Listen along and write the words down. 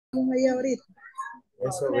ahí ahorita.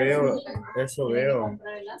 Eso veo, eso veo.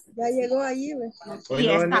 Ya llegó allí, ¿ve? Hoy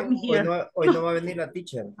no va a Yes, venir, I'm here. hoy no va a venir la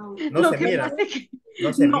teacher. No Lo se que mira, pasa es que,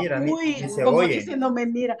 no se no, mira, uy, ni se como oye, dice, no me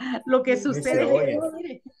mira. Lo que ni se sucede es oye. que,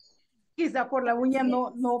 mire, quizá por la uña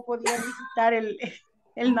no podía digitar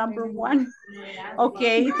el number one.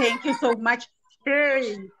 Okay, thank you so much.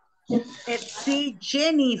 Hey, sí,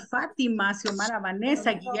 Jenny, Fátima, Xiomara,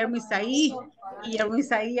 Vanessa, Guillermo Isaí. Guillermo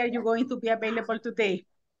Isaí, are you going to be available today?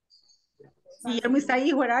 Guillermo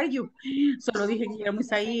Isaí, where are you? Solo dije Guillermo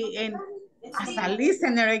Isaí as a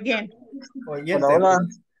listener again. Hola, Oyente, hola.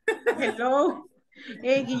 Hello.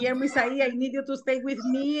 Hey, Guillermo Isaí, I need you to stay with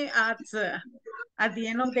me at the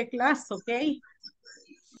end of the class, okay?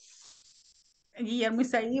 Guillermo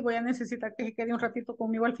Isaí, voy a necesitar que se quede un ratito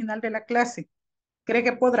conmigo al final de la clase. ¿Cree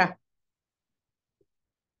que podrá?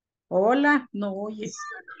 Hola, no oye,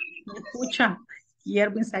 no escucha.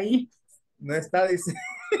 Guillermo Isaí. no está, dice,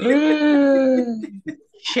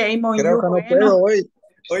 Shame on Creo you, que no bueno. puedo hoy.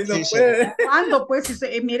 hoy no Teacher. puede. ¿Cuándo? Pues,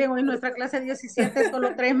 miren, hoy nuestra clase 17,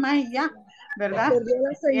 solo 3 más y ya, ¿verdad? Perdió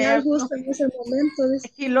la señal justo en ese momento, dice.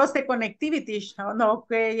 He lost the connectivity. Oh, no,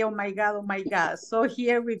 okay, oh my God, oh my God. So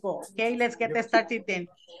here we go. Okay, let's get started then.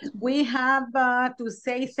 We have to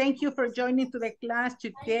say thank you for joining to the class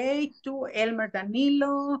today to Elmer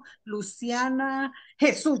Danilo, Luciana,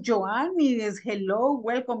 Jesus Joannis. Hello,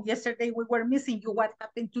 welcome. Yesterday we were missing you. What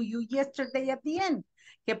happened to you yesterday at the end?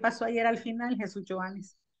 ¿Qué pasó ayer al final, Jesús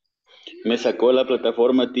Joannis? Me sacó la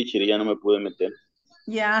plataforma, teacher, y ya no me pude meter.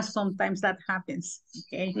 Yeah, sometimes that happens.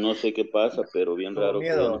 Okay. No sé qué pasa, pero bien Tuvo raro que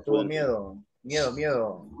ya miedo, no pude tuvo entrar. miedo,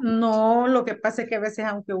 miedo. No, lo que pasa es que a veces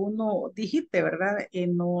aunque uno digite, ¿verdad?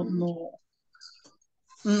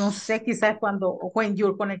 No sé, quizás cuando, when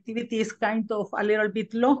your connectivity is kind of a little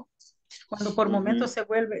bit low, cuando por momentos Ujú. se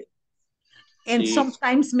vuelve, and Sí,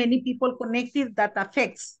 sometimes many people connected that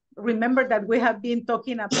affects. Remember that we have been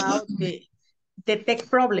talking about the tech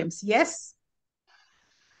problems, yes? yes,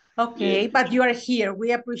 Okay, but teacher. you are here.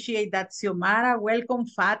 We appreciate that. Xiomara, welcome.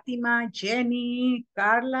 Fatima, Jenny,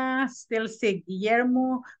 Carla, Stelce,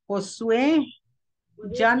 Guillermo, Josue,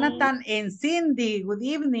 Jonathan and Cindy, good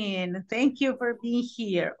evening. Thank you for being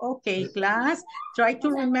here. Okay, class, try to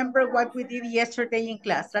remember what we did yesterday in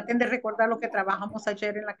class. Traten de recordar lo que trabajamos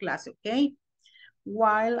ayer en la clase, okay?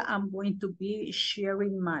 While I'm going to be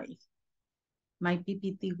sharing my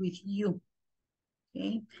PPT with you,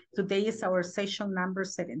 okay? Today is our session number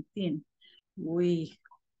 17.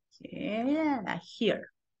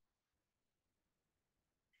 Here.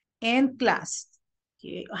 And class,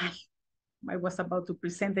 okay. I was about to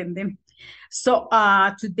present and then. So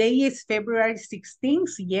today is February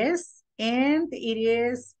 16th, yes, and it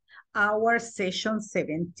is our session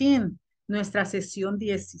 17, nuestra sesión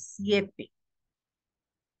 17.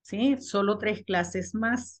 ¿Sí? Solo 3 clases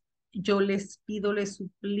más. Yo les pido, les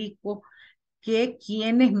suplico que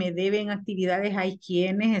quienes me deben actividades, hay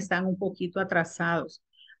quienes están un poquito atrasados,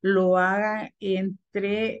 lo hagan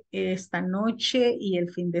entre esta noche y el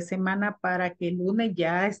fin de semana para que el lunes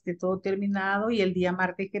ya esté todo terminado y el día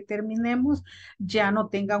martes que terminemos ya no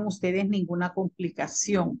tengan ustedes ninguna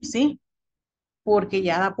complicación, ¿sí? Porque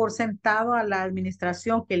ya da por sentado a la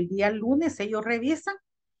administración que el día lunes ellos revisan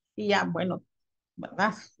y ya, bueno,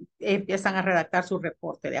 ¿verdad? Empiezan a redactar su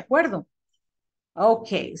reporte, ¿de acuerdo?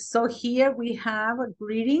 Okay, so here we have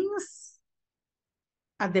greetings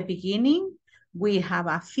at the beginning. We have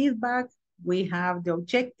a feedback. We have the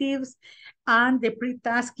objectives. And the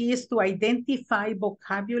pre-task is to identify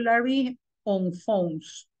vocabulary on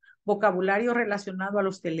phones. Vocabulario relacionado a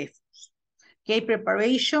los teléfonos. Okay,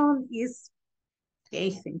 preparation is, okay,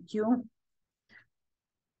 thank you.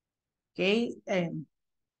 Okay,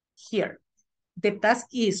 here. The task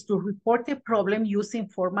is to report a problem using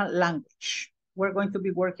formal language. We're going to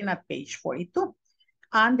be working at page 42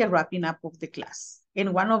 and the wrapping up of the class.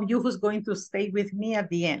 And one of you who's going to stay with me at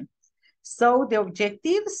the end. So the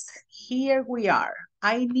objectives, here we are.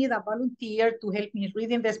 I need a volunteer to help me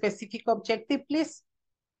reading the specific objective, please.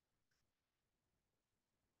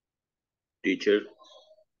 Teacher,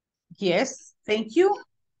 Yes, thank you.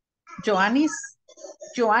 Joannis,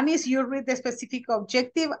 you read the specific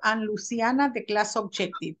objective and Luciana, the class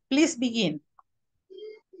objective. Please begin.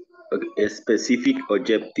 a specific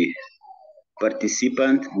objective.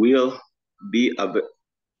 Participant will be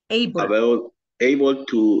Able. able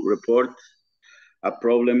to report a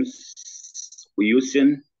problems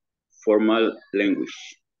using formal language.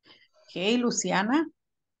 Okay, Luciana.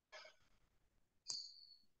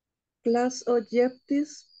 Class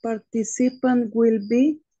objectives, participant will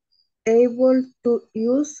be able to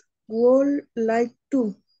use would like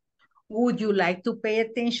to. Would you like to pay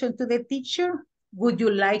attention to the teacher? Would you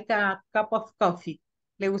like a cup of coffee?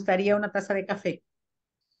 ¿Le gustaría una taza de café?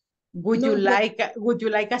 Would you No,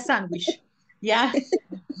 like a sandwich? Yeah.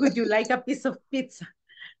 Would you like a piece of pizza?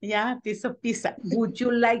 Yeah, piece of pizza. Would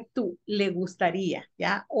you like to? Le gustaría.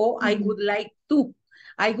 Yeah. Or I would like to.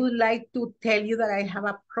 I would like to tell you that I have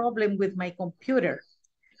a problem with my computer.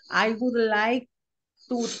 I would like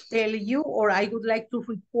to tell you, or I would like to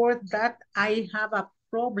report that I have a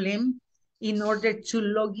problem in order to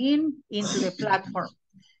log in into the platform.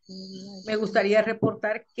 Me gustaría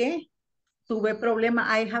reportar que tuve problema.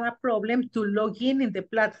 I have a problem to log in the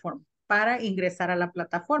platform, para ingresar a la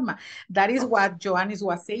plataforma. That is what Joannis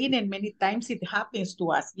was saying, and many times it happens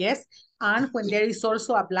to us, yes? And when there is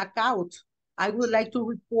also a blackout, I would like to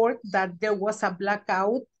report that there was a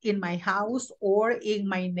blackout in my house or in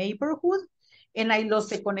my neighborhood, and I lost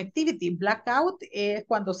the connectivity. Blackout es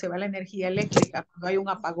cuando se va la energía eléctrica, cuando hay un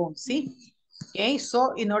apagón, ¿sí? Okay,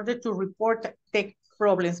 so in order to report tech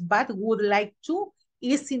problems, but would like to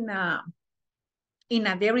is in a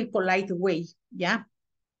very polite way, yeah?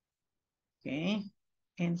 Okay,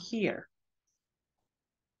 and here.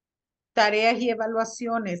 Tareas y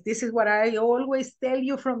evaluaciones. This is what I always tell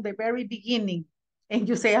you from the very beginning. And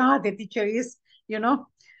you say, the teacher is,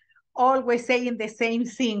 always saying the same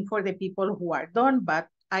thing for the people who are done, but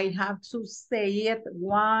I have to say it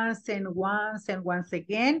once and once and once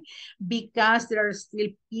again, because there are still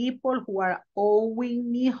people who are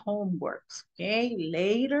owing me homeworks, okay?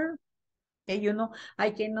 Later, okay, I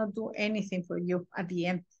cannot do anything for you at the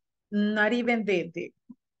end. Not even the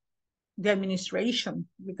administration,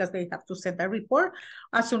 because they have to send a report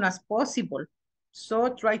as soon as possible.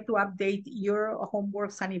 So try to update your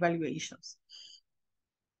homeworks and evaluations.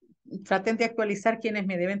 Traten de actualizar quienes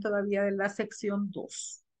me deben todavía de la sección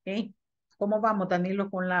 2. ¿Okay? ¿Cómo vamos, Danilo,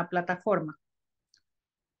 con la plataforma?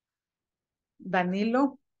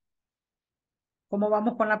 Danilo, ¿cómo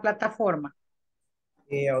vamos con la plataforma?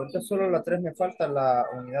 Ahorita solo la 3 me falta, la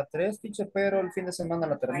unidad 3, teacher, pero el fin de semana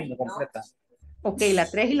la termino completa. Ok, la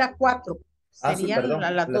 3 y la 4 Sí, serían perdón,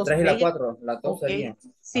 las la dos. 3 y la 4, las dos Okay. serían.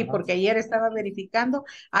 Sí, Ajá. porque ayer estaba verificando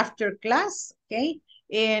after class, okay,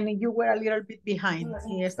 and you were a little bit behind.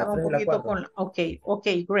 Y estaba un poquito con,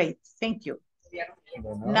 okay, great, thank you.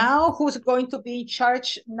 Bueno. Now, who's going to be in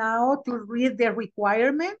charge now to read the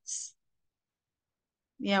requirements?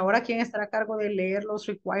 Y ahora, ¿quién estará a cargo de leer los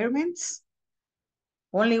requirements?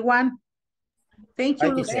 Only one. Thank you,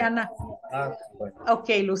 Ay, teacher. Luciana. Bueno.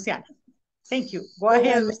 Okay, Luciana. Thank you. Go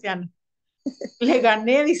ahead, Luciana. Le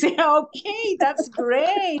gané, dice, okay, that's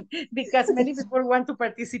great, because many people want to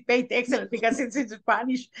participate. Excellent, because it's in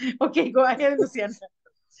Spanish. Okay, go ahead, Luciana.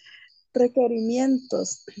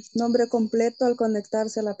 Requerimientos. Nombre completo al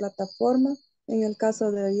conectarse a la plataforma. En el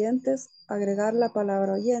caso de oyentes, agregar la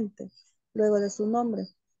palabra oyente luego de su nombre.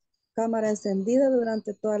 Cámara encendida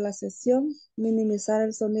durante toda la sesión. Minimizar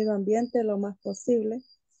el sonido ambiente lo más posible.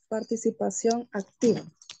 Participación activa.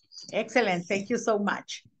 Excellent, thank you so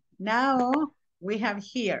much. Now, we have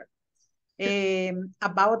here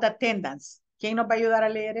about attendance. ¿Quién nos va a ayudar a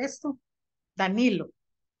leer esto? Danilo.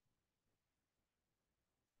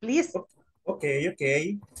 Please. Ok.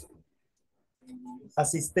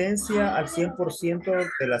 Asistencia al 100%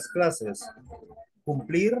 de las clases.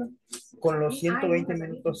 Cumplir con los 120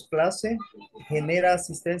 minutos clase genera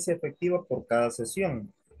asistencia efectiva por cada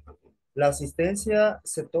sesión. La asistencia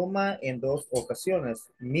se toma en 2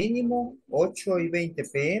 ocasiones, mínimo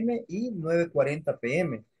 8:20 p.m. y 9:40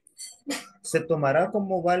 p.m. Se tomará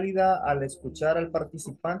como válida al escuchar al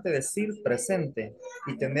participante decir presente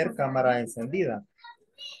y tener cámara encendida.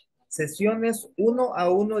 Sesiones 1 a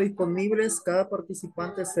 1 disponibles. Cada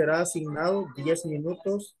participante será asignado 10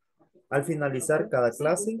 minutos al finalizar cada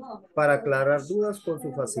clase para aclarar dudas con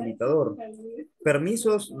su facilitador.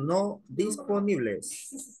 Permisos no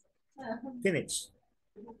disponibles. Finish.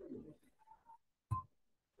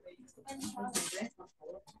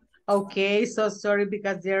 Okay, so sorry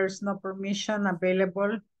because there's no permission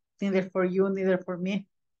available, neither for you, neither for me.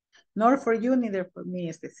 Nor for you, neither for me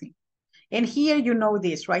is the thing. And here you know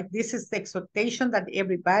this, right? This is the expectation that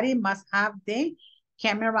everybody must have the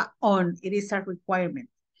camera on. It is a requirement.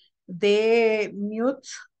 The mute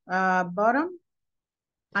button,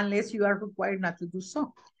 unless you are required not to do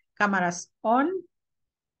so. Cameras on.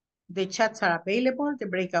 The chats are available. The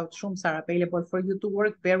breakout rooms are available for you to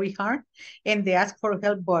work very hard. And the ask for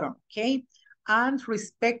help button, okay? And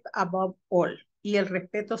respect above all. Y el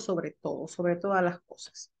respeto sobre todo, sobre todas las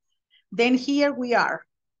cosas. Then here we are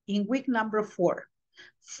in week number 4.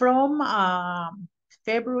 From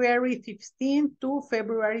February 15th to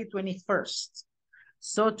February 21st.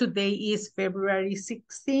 So today is February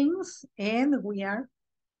 16th, and we are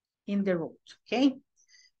in the road, okay?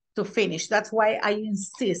 To finish. That's why I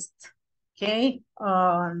insist, okay,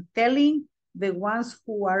 on telling the ones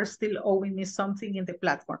who are still owing me something in the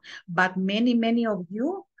platform. But many of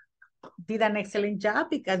you did an excellent job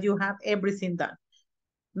because you have everything done.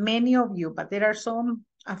 Many of you, but there are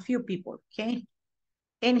a few people, okay?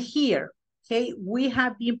 And here, okay, we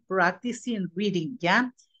have been practicing reading, yeah?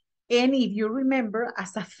 And if you remember,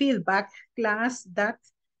 as a feedback class that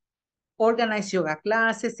organize yoga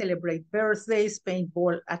classes, celebrate birthdays,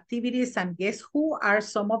 paintball activities, and guess who are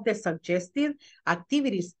some of the suggested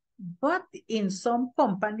activities? But in some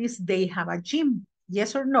companies, they have a gym,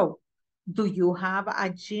 yes or no? Do you have a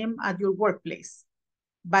gym at your workplace?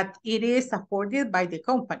 But it is afforded by the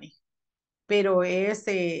company, pero es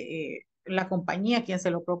la compañía quien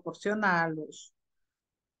se lo proporciona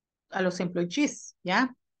a los employees, ¿ya?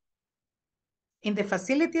 In the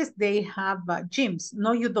facilities, they have gyms.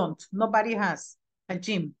 No, you don't. Nobody has a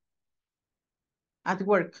gym at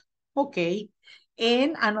work. Okay.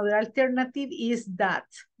 And another alternative is that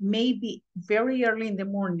maybe very early in the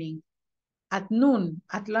morning, at noon,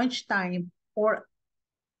 at lunchtime, or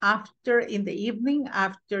after in the evening,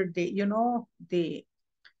 after the, you know,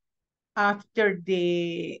 after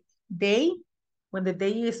the day, when the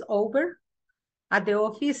day is over, at the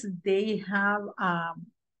office, they have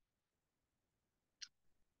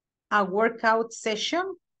a workout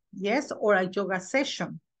session, yes, or a yoga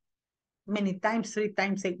session, many times, 3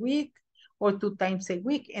 times a week or 2 times a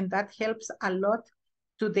week, and that helps a lot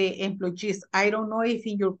to the employees. I don't know if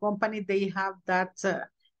in your company they have that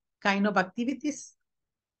kind of activities.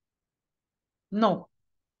 No,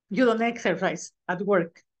 you don't exercise at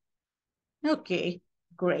work. Okay,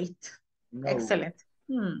 great, no. Excellent.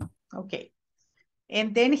 Okay.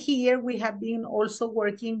 And then here we have been also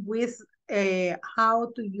working with how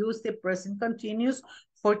to use the present continuous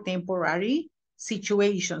for temporary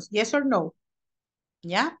situations. Yes or no?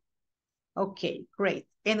 Yeah? Okay, great.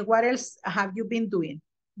 And what else have you been doing?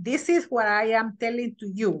 This is what I am telling to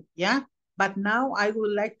you, yeah? But now I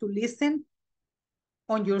would like to listen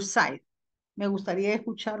on your side. Me gustaría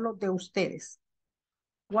escucharlo de ustedes.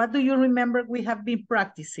 What do you remember we have been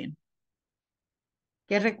practicing?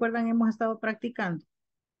 ¿Qué recuerdan hemos estado practicando?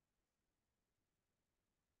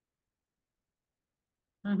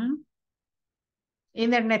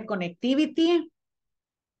 Internet connectivity,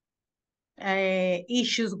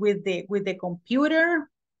 issues with the computer.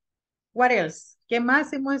 What else? ¿Qué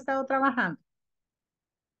más hemos estado trabajando?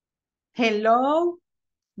 Hello,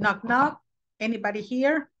 knock, knock. Anybody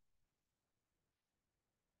here?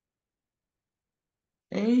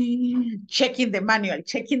 Checking the manual.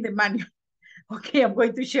 Okay, I'm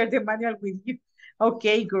going to share the manual with you.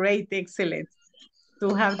 Okay, great, excellent.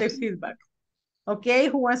 To have the feedback. Okay,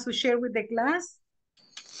 who wants to share with the class?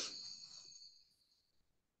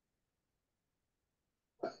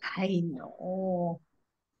 I know.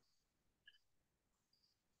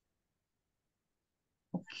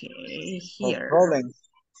 Okay, here. Problems.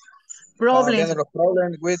 Los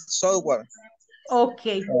problems with software.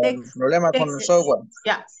 Okay. Problemas con el software.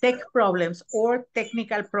 Yeah, tech problems or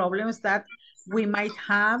technical problems that we might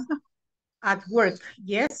have at work.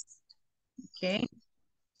 Yes. Okay.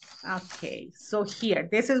 Okay. So here,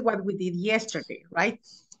 this is what we did yesterday, right?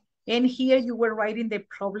 And here you were writing the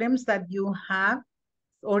problems that you have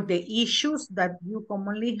or the issues that you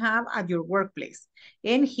commonly have at your workplace.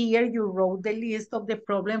 And here you wrote the list of the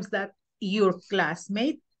problems that your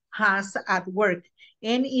classmate has at work.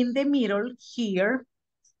 And in the middle here,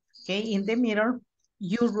 okay, in the middle,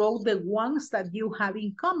 you wrote the ones that you have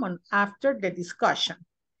in common after the discussion.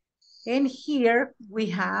 And here we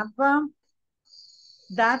have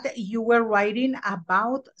that you were writing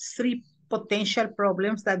about 3 potential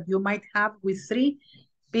problems that you might have with 3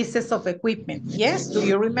 pieces of equipment. Yes, do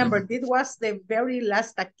you remember? This was the very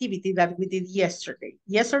last activity that we did yesterday.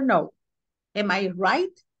 Yes or no? Am I right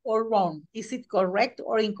or wrong? Is it correct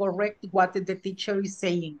or incorrect what the teacher is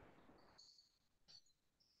saying?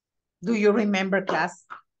 Do you remember, class?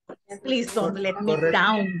 Please don't let me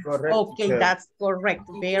down. Correct, okay, teacher. That's correct.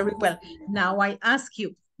 Very well. Now I ask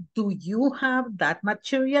you, do you have that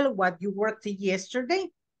material, what you worked yesterday?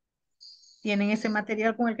 ¿Tienen ese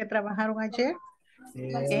material con el que trabajaron ayer?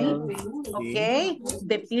 Okay. Okay.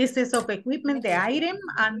 The pieces of equipment, the item,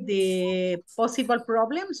 and the possible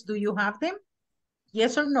problems, do you have them?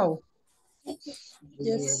 Yes or no?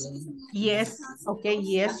 Yes. Yes. Okay.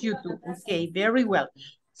 Yes, you do. Okay. Very well.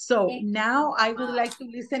 So now I would like to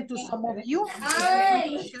listen to some of you. If you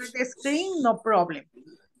want to share the screen, no problem.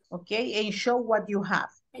 Okay. And show what you have.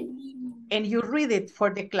 And you read it for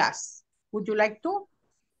the class. Would you like to?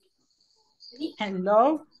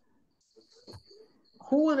 Hello?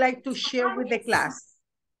 Who would like to share with the class?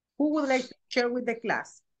 Who would like to share with the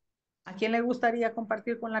class? ¿A quién le gustaría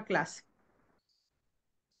compartir con la clase?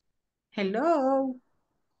 Hello.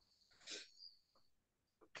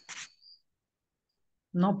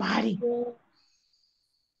 Nobody.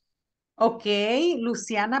 Okay,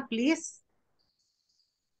 Luciana, please.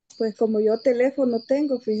 Pues como yo teléfono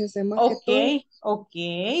tengo, fíjese más que Okay,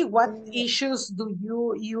 okay. What todo. issues do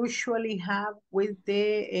you usually have with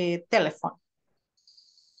the telephone?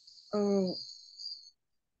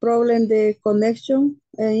 Problem de connection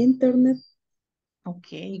internet.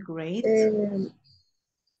 Okay, great.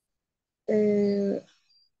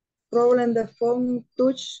 Problem de phone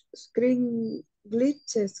touch screen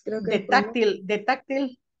glitches, creo que The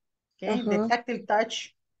tactile, okay, the Ajá. tactile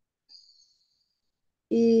touch.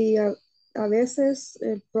 Y a veces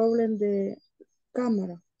el problem de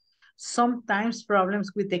cámara. Sometimes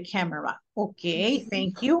problems with the camera. Okay,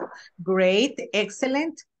 thank you. Great,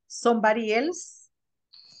 excellent. Somebody else?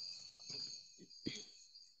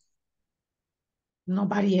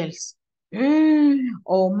 Nobody else.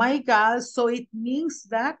 Oh my God, so it means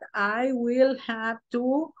that I will have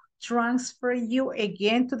to transfer you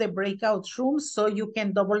again to the breakout room so you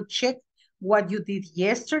can double check what you did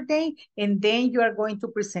yesterday, and then you are going to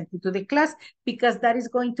present it to the class because that is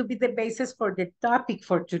going to be the basis for the topic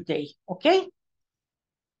for today, okay?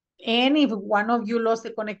 And if one of you lost the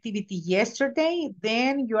connectivity yesterday,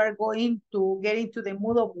 then you are going to get into the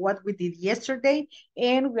mood of what we did yesterday,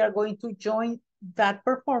 and we are going to join that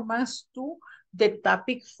performance to the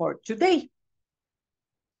topic for today.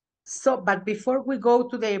 So, but before we go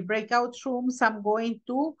to the breakout rooms, I'm going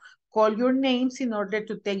to call your names in order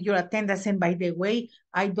to take your attendance. And by the way,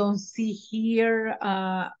 I don't see here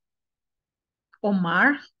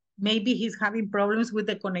Omar. Maybe he's having problems with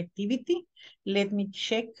the connectivity. Let me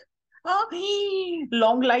check. Oh,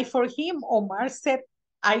 long life for him. Omar said,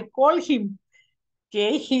 I call him.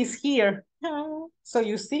 Okay, he's here. So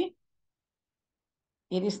you see,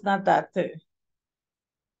 it is not that.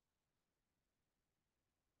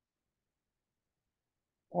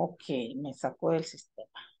 Okay, me sacó del sistema.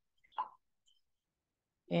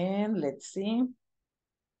 And let's see.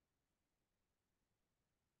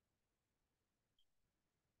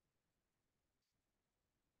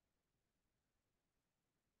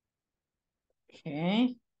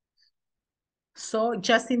 Okay. So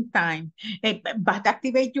just in time, but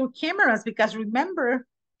activate your cameras because remember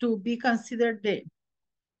to be considered the,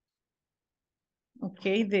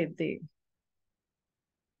 okay, the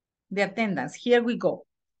attendance. Here we go.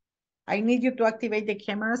 I need you to activate the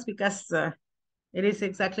cameras because it is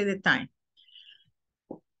exactly the time.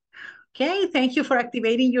 Okay, thank you for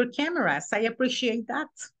activating your cameras. I appreciate that.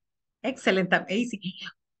 Excellent, amazing.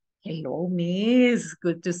 Hello, Miss.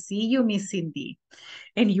 Good to see you, Miss Cindy.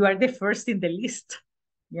 And you are the first in the list.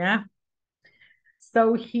 Yeah.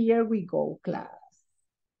 So here we go, class.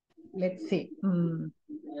 Let's see.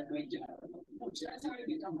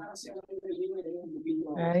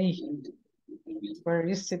 Ay, where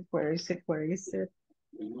is it? Where is it? Where is it?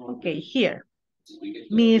 Okay, here.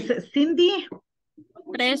 Miss Cindy.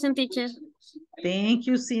 Present, teacher. Thank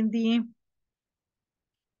you, Cindy.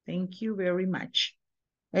 Thank you very much.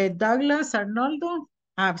 Douglas Arnoldo,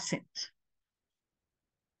 absent.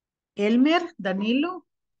 Elmer Danilo.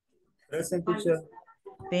 Present, teacher.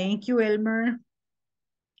 Thank you, Elmer.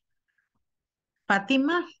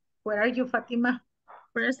 Fatima, where are you, Fatima?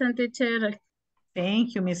 Present, teacher.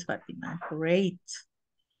 Thank you, Miss Fatima. Great.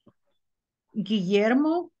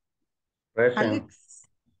 Guillermo. Present. Alex.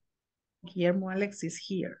 Guillermo Alex is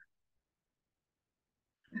here.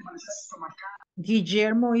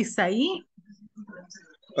 Guillermo Isaí.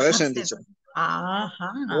 Present, teacher.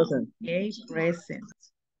 Present. Okay, present.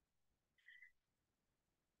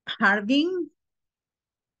 Harding.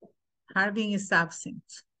 Harding is absent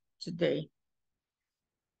today.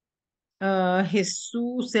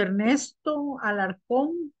 Jesús Ernesto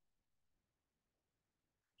Alarcón.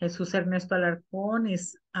 Jesús Ernesto Alarcón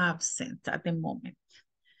is absent at the moment.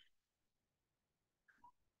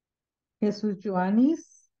 Jesús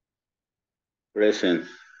Joanis. Present.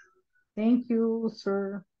 Thank you,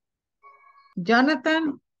 sir.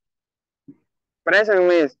 Jonathan. Present,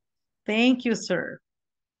 Miss. Thank you, sir.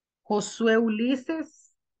 Josué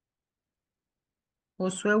Ulises.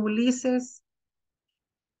 Josué Ulises.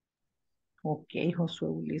 Okay, Josué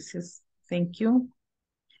Ulises. Thank you.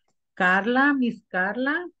 Carla, Miss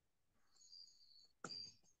Carla.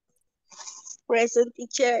 Present,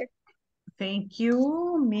 teacher. Thank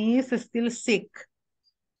you. Miss still sick.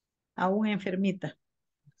 Aún enfermita.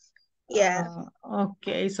 Yeah.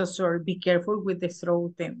 Okay, so sorry. Be careful with the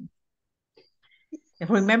throat.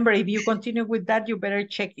 Remember, if you continue with that, you better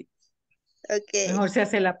check it. Okay. Mejor se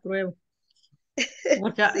hace la prueba.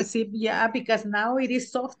 Porque, sí, yeah, because now it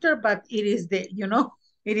is softer, but it is the, you know,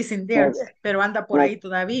 it is in there. Pero anda por ahí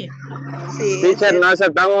todavía. Sí, es Teacher, no cierto.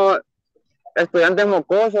 aceptamos estudiantes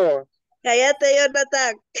mocosos. Cállate,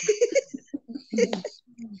 Jonathan.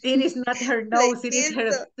 It is not her nose, it is her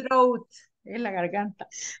Lequito. throat. Es la garganta.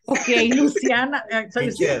 Okay, Luciana. So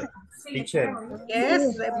you see, Teacher,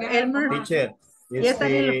 yes, Elmer. teacher, Yes,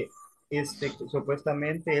 Danilo.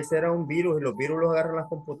 Supuestamente ese era un virus y los virus los agarran las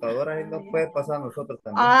computadoras y nos puede pasar a nosotros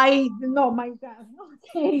también. Ay, no, my God.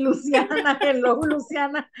 Okay, Luciana. Hello,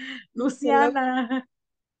 Luciana. Luciana.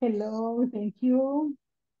 Hello, thank you.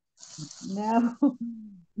 Now,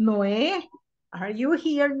 Noé, are you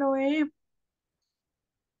here, Noé?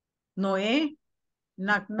 Noé?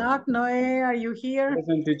 Knock, knock, Noé, are you here?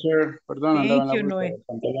 Present, teacher. Perdón, andaba en Thank la you, bolsa Noé. del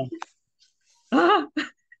pantalón. Ah,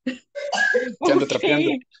 Que ando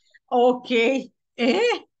trapeando. okay.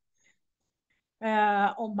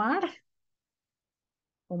 Omar.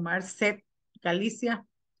 Omar Set, Galicia.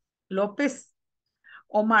 López.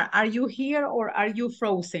 Omar, are you here or are you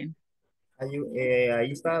frozen?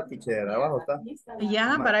 Ahí está, teacher, abajo está.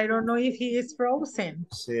 Yeah, but I don't know if he is frozen.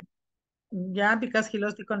 Sí. Yeah, because he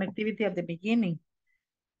lost the connectivity at the beginning.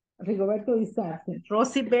 Rigoberto is absent.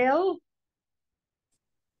 Rosie Bell.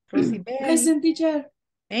 Rosie Bell. Present, teacher.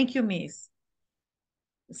 Thank you, Miss.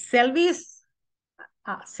 Selvis.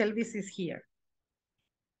 Selvis is here.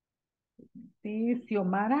 Sí,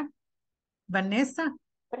 Xiomara. Vanessa.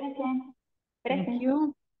 Present. Thank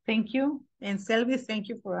you. Thank you. And Selvis, thank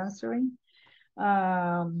you for answering.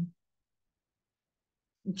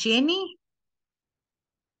 Jenny.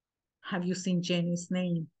 Have you seen Jenny's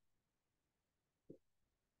name?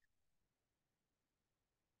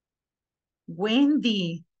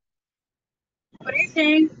 Wendy.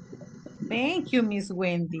 Present. Thank you, Miss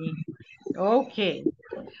Wendy. Okay.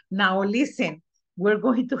 Now listen, we're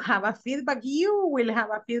going to have a feedback. You will have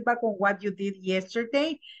a feedback on what you did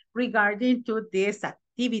yesterday regarding to this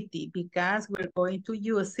activity because we're going to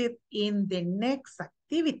use it in the next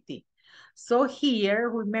activity. So here,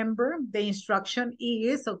 remember, the instruction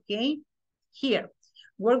is, okay, here.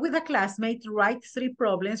 Work with a classmate, write 3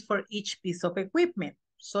 problems for each piece of equipment.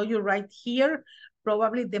 So you write here,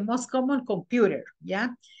 probably the most common computer, yeah?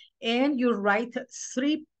 And you write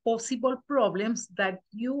 3 possible problems that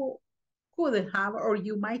you could have or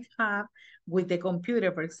you might have with the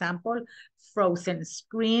computer. For example, frozen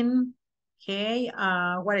screen, okay,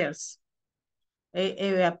 what else?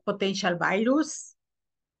 A potential virus,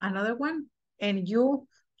 another one, and you,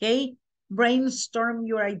 okay, brainstorm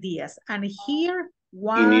your ideas. And here,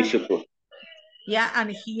 one, Inicia. yeah,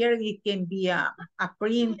 and here it can be a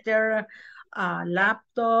printer, a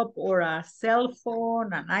laptop, or a cell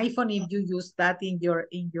phone, an iPhone, if you use that in your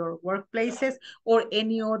workplaces, or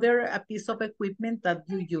any other piece of equipment that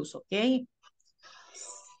you use, okay?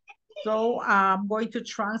 So I'm going to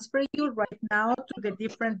transfer you right now to the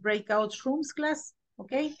different breakout rooms, class,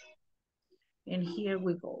 okay? And here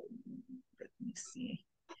we go. Let me see.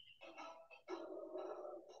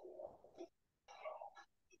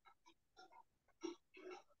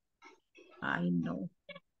 I know.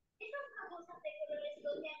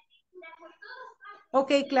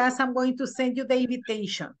 Okay, class, I'm going to send you the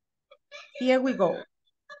invitation. Here we go.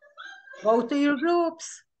 Go to your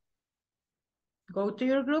groups. Go to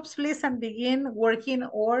your groups, please, and begin working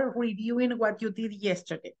or reviewing what you did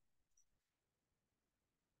yesterday.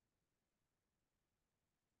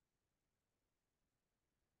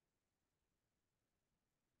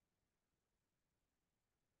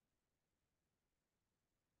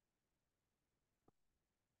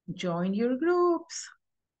 Join your groups.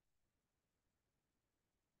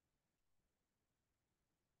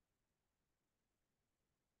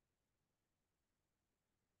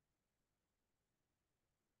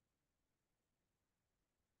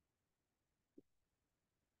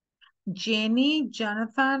 Jenny,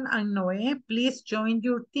 Jonathan, and Noé, please join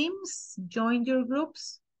your teams, join your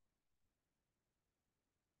groups.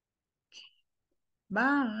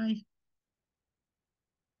 Bye.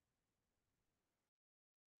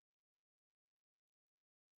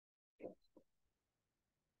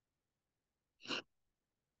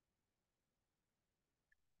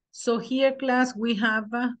 So here, class, we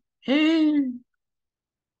have,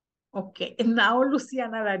 okay, and now,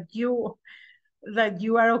 Luciana, that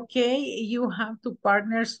you are okay, you have 2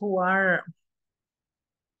 partners who are,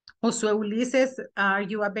 Josué Ulises, are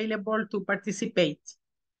you available to participate?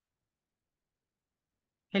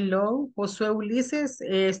 Hello, Josué Ulises,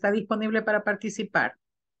 ¿está disponible para participar?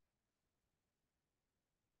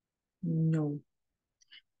 No.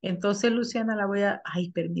 Entonces, Luciana,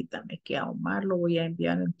 ay, permítame que a Omar lo voy a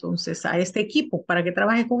enviar entonces a este equipo para que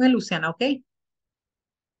trabaje con él, Luciana, ¿ok?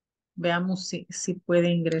 Veamos si puede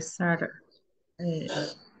ingresar. eh,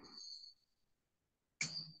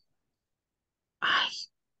 Ay,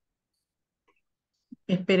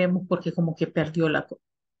 esperemos porque como que perdió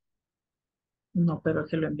No, pero es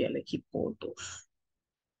que lo envié al equipo 2.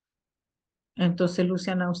 Entonces,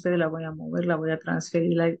 Luciana, a usted la voy a mover, la voy a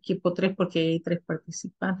transferir al equipo 3 porque hay 3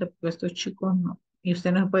 participantes, porque estos chicos no. Y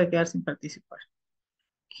usted no se puede quedar sin participar.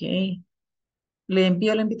 Ok. Le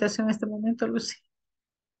envío la invitación en este momento, Lucy.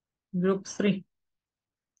 Group 3.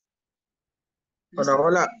 Hola,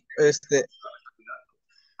 hola.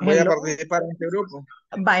 Voy a Hello. participar en este grupo.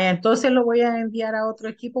 Vaya, entonces lo voy a enviar a otro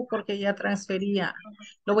equipo porque ya transfería.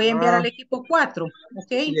 Lo voy a enviar Ah, al equipo 4,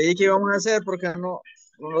 ¿ok? ¿y ahí qué íbamos a hacer? Porque no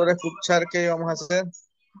logro escuchar qué íbamos a hacer.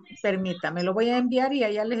 Permítame, lo voy a enviar y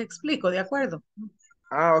allá les explico, ¿de acuerdo?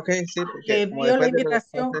 Ah, ok, sí, Le porque como envío la después de la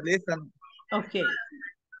invitación, clase lista, ok,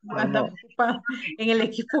 no. anda ocupado. En el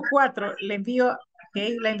equipo 4 le envío, ok,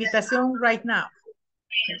 la invitación right now.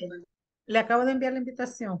 Le acabo de enviar la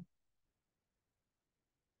invitación.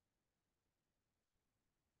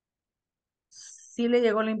 Sí le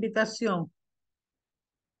llegó la invitación.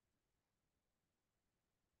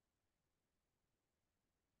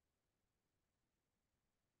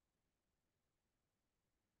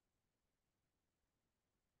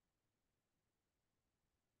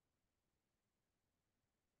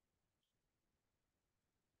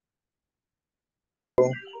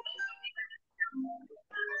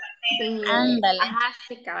 Ándale. Ajá,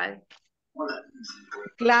 sí, cabal.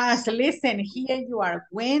 Class, listen, here you are,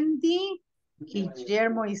 Wendy,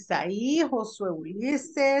 Guillermo Isaí, Josué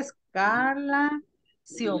Ulises, Carla,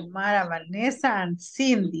 Xiomara Vanessa, and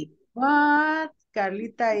Cindy. But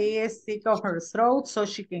Carlita is sick of her throat, so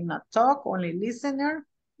she cannot talk, only listener.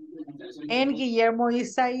 And Guillermo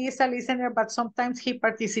Isaí is a listener, but sometimes he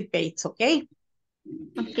participates, okay?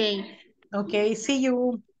 Ok, Okay, see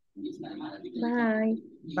you. bye.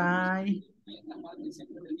 Bye.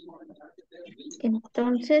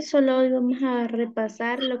 Entonces, solo hoy vamos a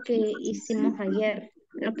repasar lo que hicimos ayer,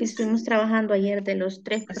 lo que estuvimos trabajando ayer de los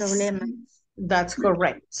 3 problemas. That's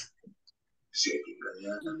correct. Sí,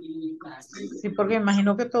 porque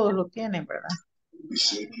imagino que todos lo tienen, ¿verdad?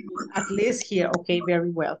 At least here, okay,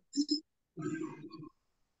 very well.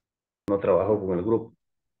 No trabajo con el grupo.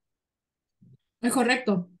 Es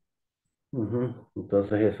correcto.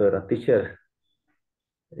 Entonces eso era, teacher.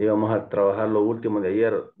 Íbamos a trabajar lo último de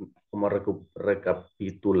ayer como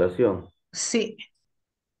recapitulación. Sí.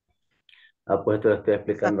 Pues esto le estoy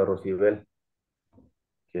explicando a Exacto. Rosibel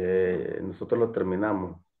que nosotros lo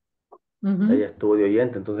terminamos. Ujú. Ella estuvo de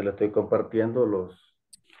oyente, entonces le estoy compartiendo los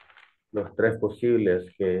 3 posibles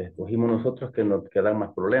que escogimos nosotros que nos quedan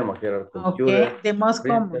más problemas, que era el Okay, computer, the most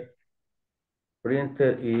common.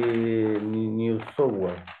 printer y new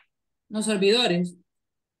software. Los servidores.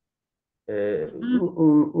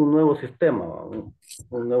 Un nuevo sistema, un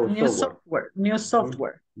nuevo New software. software, new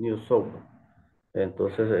software. New software.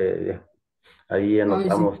 Entonces, ahí Ay, sí.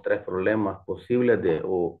 anotamos 3 problemas posibles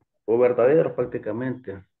o verdaderos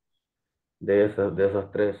prácticamente de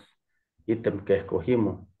esas 3 ítems que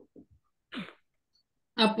escogimos.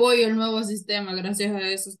 Apoyo el nuevo sistema. Gracias a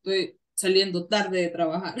eso estoy saliendo tarde de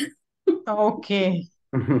trabajar. Okay.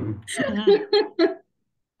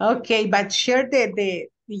 Okay, but share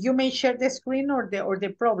you may share the screen or the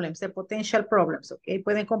problems, the potential problems, okay?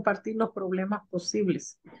 Pueden compartir los problemas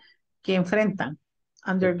posibles que enfrentan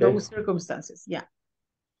under Okay. those circumstances, yeah.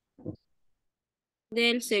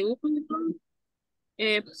 Del segundo,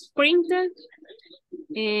 printer,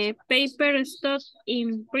 paper stock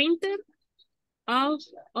in printer, out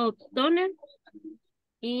of toner,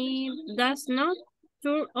 y does not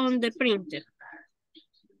turn on the printer.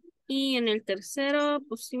 Y en el tercero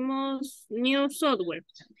pusimos new software,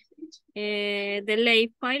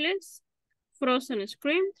 delay files, frozen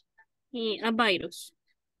screen y a virus.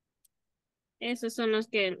 Esos son los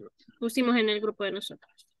que pusimos en el grupo de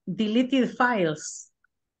nosotros. Deleted files.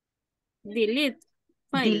 Delete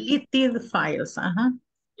files. Deleted files, ajá.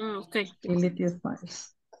 Ok. Deleted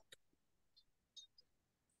files.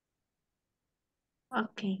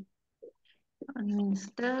 Ok.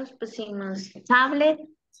 Nosotros pusimos tablet,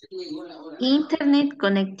 internet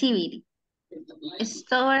connectivity,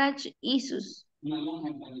 storage issues,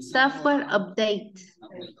 software update.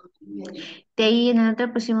 De ahí en el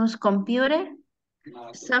otro pusimos computer,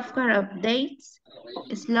 software updates,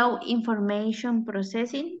 slow information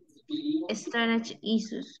processing, storage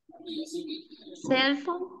issues, cell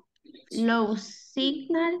phone, low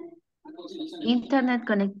signal, internet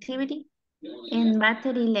connectivity, En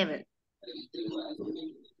battery level.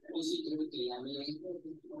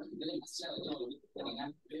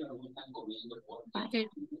 Okay.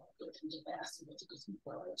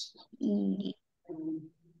 Y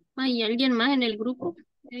 ¿Hay alguien más en el grupo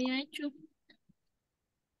que haya hecho?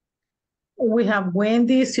 We have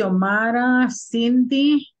Wendy, Xiomara,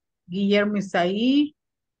 Cindy, Guillermo Isaí,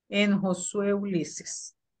 and Josué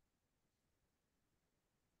Ulises.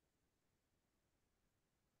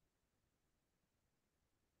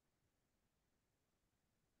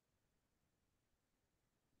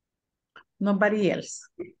 Nobody else.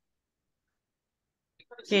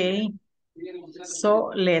 Okay.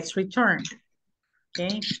 So let's return.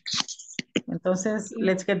 Okay. Entonces,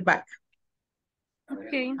 let's get back.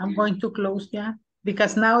 Okay. I'm going to close, yeah,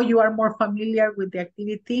 because now you are more familiar with the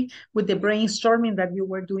activity, with the brainstorming that you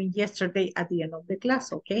were doing yesterday at the end of the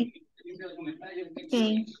class, okay?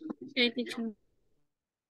 okay. Okay, teacher.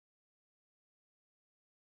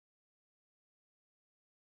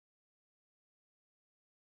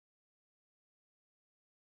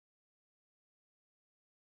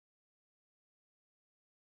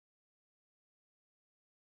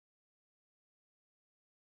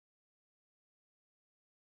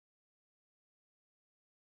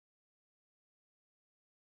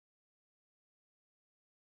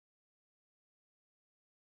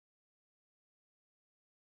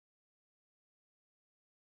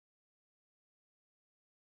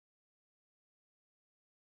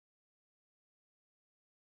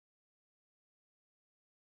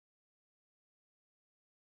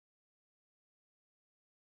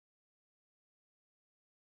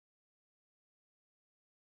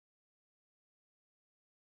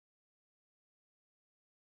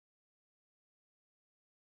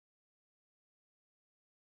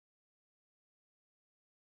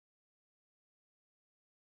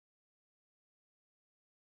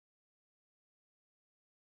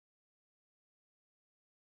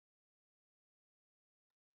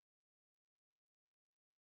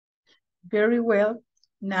 Very well.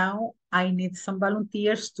 Now I need some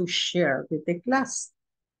volunteers to share with the class.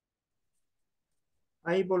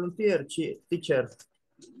 I volunteer, teacher.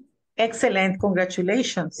 Excellent,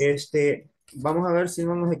 congratulations. Vamos a ver si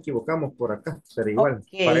no nos equivocamos por acá, pero igual,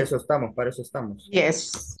 Okay. para eso estamos, para eso estamos.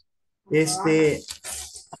 Yes.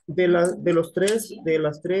 De los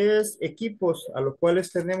tres equipos a los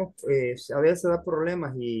cuales tenemos, a veces da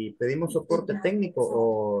problemas y pedimos soporte técnico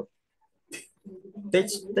o tech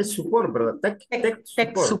support, ¿verdad?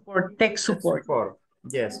 Tech support.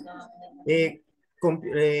 Yes.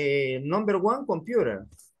 Number one, computer.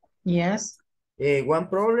 Yes. One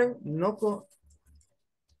problem,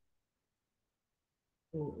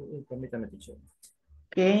 permítame, teacher.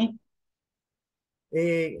 Okay.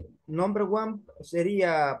 Number one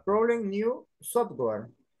sería problem new software.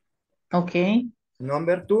 Okay.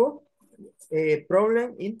 Number two,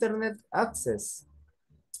 problem internet access.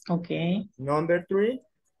 Okay. Number three,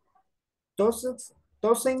 dozens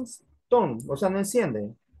tone, o sea, no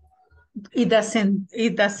enciende. It doesn't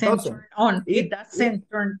turn on. It doesn't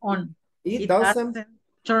turn on. It doesn't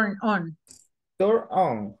turn on. Turn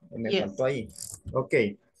on. Me Yes. faltó ahí. Ok.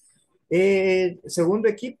 Segundo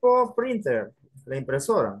equipo, printer, la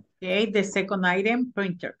impresora. Okay, the second item,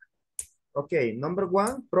 printer. Ok, number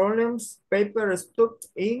one, problems, paper stuck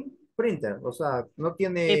in printer. O sea, no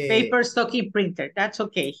tiene... A paper stuck in printer, that's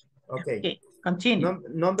okay. Okay. Continue.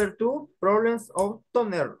 Number two, problems of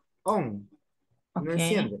toner on. No Okay.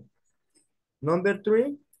 enciende. Number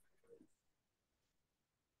three.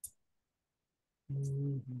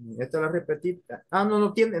 Esta la repetí.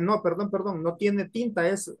 No tiene, no, perdón, no tiene tinta,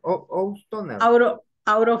 es toner. Out of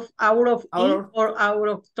ink or out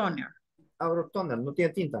of toner. Out of toner, no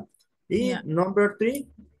tiene tinta. Y Yeah. number three,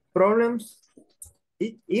 problems,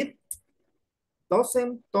 it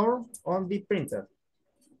doesn't turn on the printer.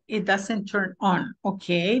 It doesn't turn on.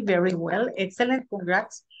 Okay, very well. Excellent,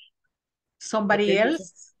 congrats. Somebody Okay, else?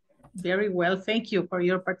 teacher. Very well, thank you for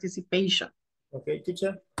your participation. Okay,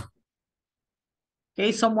 teacher.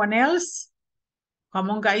 Okay, someone else? Come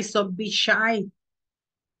on, guys, don't be shy.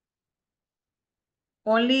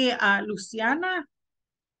 Only Luciana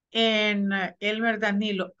and Elmer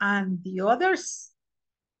Danilo and the others.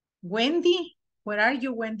 Wendy, where are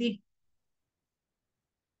you, Wendy?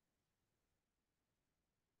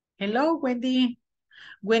 Hello, Wendy.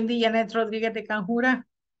 Wendy Janet Rodríguez de Canjura.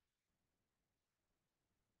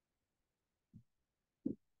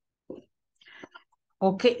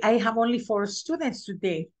 Okay, I have only 4 students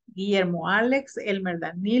today. Guillermo Alex, Elmer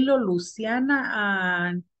Danilo, Luciana,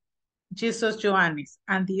 and Jesus Joannes.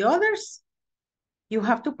 And the others, you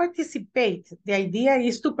have to participate. The idea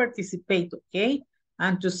is to participate, okay?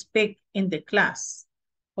 and to speak in the class.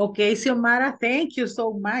 Okay, Xiomara, thank you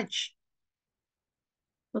so much.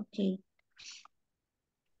 Okay.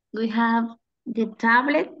 We have the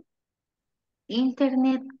tablet,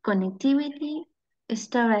 internet connectivity,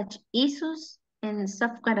 storage issues, and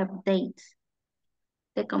software updates.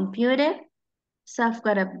 The computer,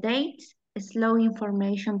 software updates, slow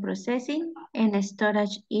information processing, and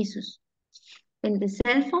storage issues. And the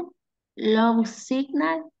cell phone, low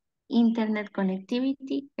signal, internet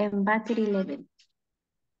connectivity, and battery level.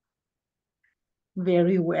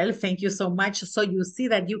 Very well, thank you so much. So you see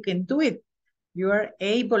that you can do it. You are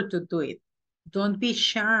able to do it. Don't be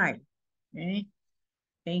shy. Okay,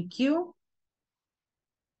 thank you.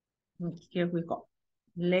 Here we go.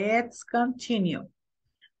 Let's continue.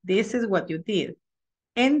 This is what you did.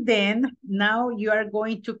 And then now you are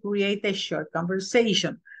going to create a short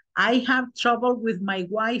conversation. I have trouble with my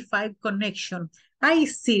Wi-Fi connection. I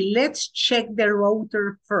see, let's check the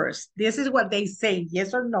router first. This is what they say,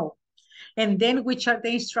 yes or no? And then which are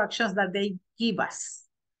the instructions that they give us?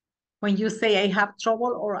 When you say I have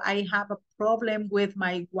trouble or I have a problem with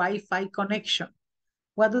my Wi-Fi connection,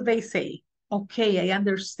 what do they say? Okay, I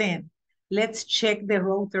understand. Let's check the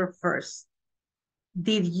router first.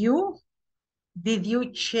 Did you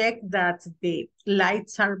check that the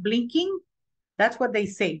lights are blinking? That's what they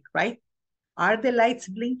say, right? Are the lights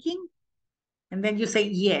blinking? And then you say,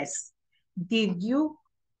 yes. Did you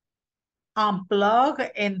unplug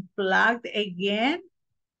and plug again?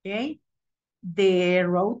 Okay, the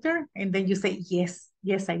router? And then you say, yes,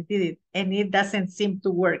 I did it. And it doesn't seem to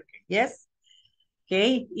work. Yes.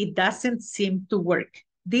 Okay, it doesn't seem to work.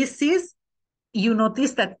 This is, you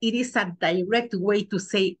notice that it is a direct way to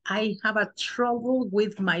say, I have a trouble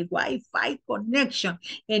with my Wi-Fi connection.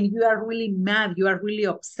 And you are really mad, you are really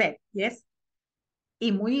upset, yes?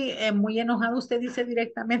 Y muy enojado usted dice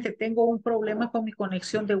directamente, tengo un problema con mi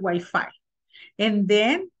conexión de Wi-Fi. And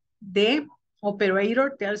then the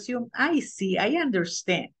operator tells you, I see, I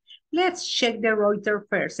understand. Let's check the router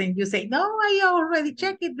first. And you say, no, I already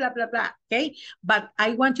checked it, blah, blah, blah, okay? But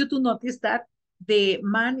I want you to notice that the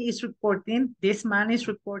man is reporting, this man is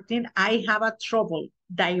reporting, I have a trouble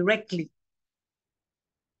directly.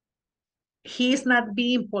 He is not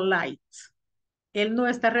being polite. Él no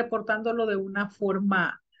está reportándolo de una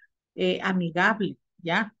forma amigable,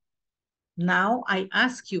 ¿ya? Now I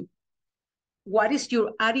ask you, what is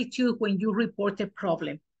your attitude when you report a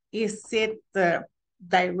problem? Is it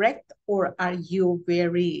direct or are you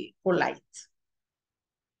very polite?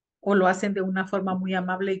 ¿O lo hacen de una forma muy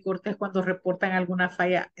amable y cortés cuando reportan alguna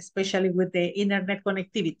falla, especially with the internet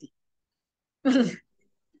connectivity?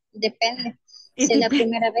 Depende. It Si es la depends.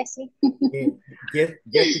 primera vez, sí.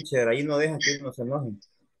 Ya, teacher, ahí no deja que uno se enoje.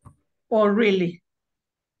 Oh, really?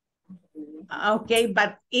 Okay,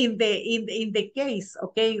 but in the case,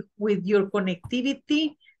 okay, with your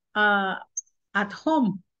connectivity at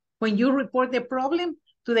home, when you report the problem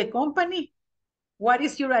to the company, what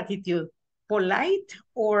is your attitude? Polite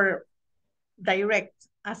or direct,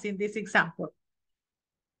 as in this example?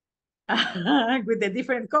 With the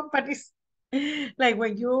different companies, like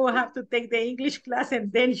when you have to take the English class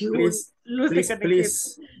and then you lose the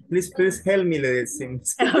connectivity. Please help me, le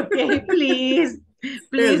decimos. Okay, please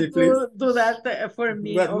do that for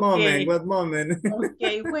me. What moment?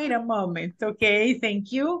 Okay, wait a moment. Okay,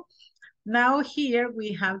 thank you. Now here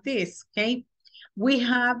we have this, okay? We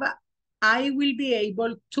have, I will be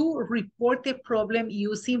able to report a problem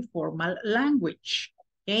using formal language,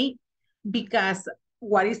 okay? Because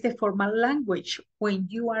what is the formal language? When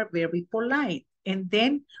you are very polite. And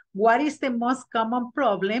then what is the most common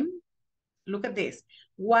problem? Look at this.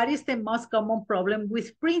 What is the most common problem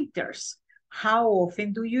with printers? How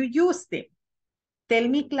often do you use them? Tell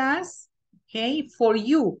me, class, okay, for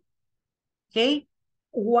you, okay,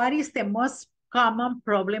 what is the most common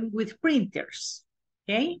problem with printers?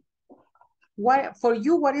 Okay, for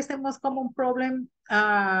you, what is the most common problem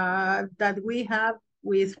that we have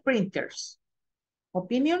with printers?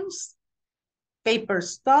 Opinions? Paper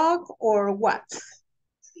stock or what?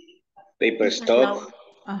 Paper stock.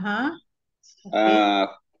 Uh-huh. Okay.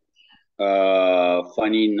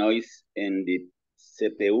 Funny noise in the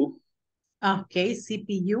CPU. Okay,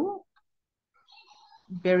 CPU.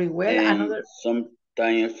 Very well. And another.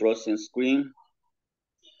 Sometimes frozen screen.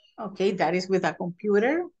 Okay, that is with a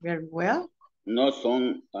computer. Very well. No,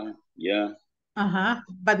 yeah. Uh-huh.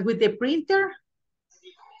 But with the printer?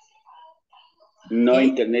 No okay.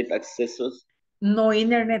 internet accesses. No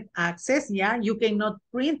internet access, yeah. You cannot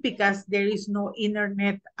print because there is no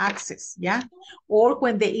internet access, yeah. Or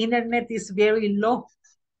when the internet is very low.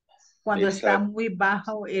 Cuando está Exacto. muy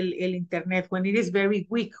bajo el internet, when it is very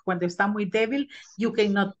weak, cuando está muy débil, you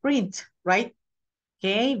cannot print, right?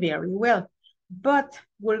 Okay, very well. But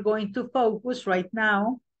we're going to focus right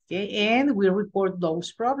now, okay, and we report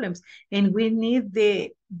those problems. And we need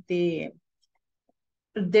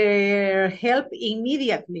their help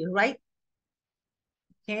immediately, right?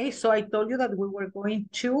 Okay, so I told you that we were going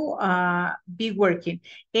to be working.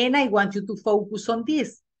 And I want you to focus on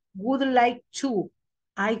this. I would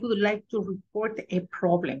like to report a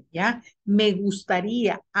problem, yeah? Me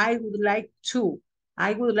gustaría, I would like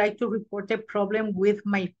to report a problem with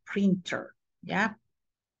my printer, yeah?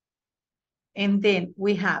 And then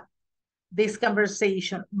we have this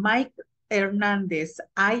conversation. Mike Hernandez,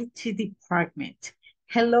 IT department.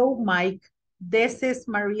 Hello, Mike. This is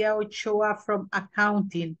Maria Ochoa from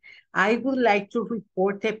accounting. I would like to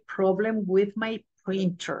report a problem with my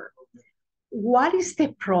printer. What is the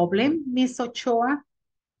problem, Miss Ochoa?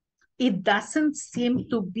 It doesn't seem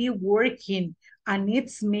to be working and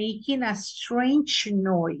it's making a strange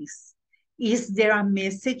noise. Is there a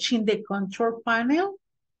message in the control panel?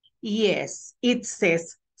 Yes, it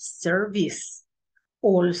says service.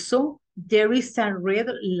 Also, there is a red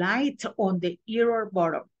light on the error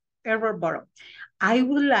button. I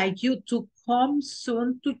would like you to come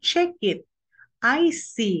soon to check it. I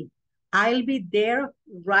see. I'll be there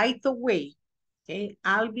right away. Okay,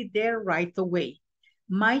 I'll be there right away.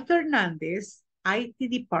 Mike Hernandez, IT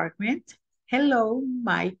department. Hello,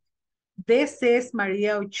 Mike. This is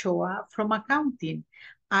Maria Ochoa from accounting.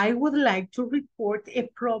 I would like to report a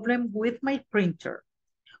problem with my printer.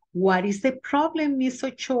 What is the problem, Miss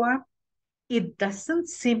Ochoa? It doesn't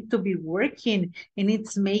seem to be working and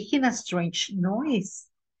it's making a strange noise.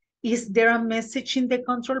 Is there a message in the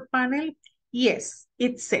control panel? Yes,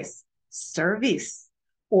 it says service.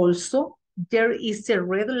 Also, there is a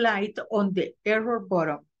red light on the error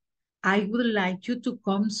button. I would like you to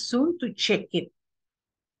come soon to check it.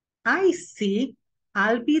 I see.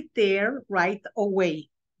 I'll be there right away.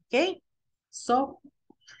 Okay? So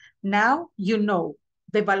now you know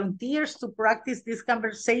the volunteers to practice this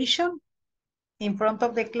conversation in front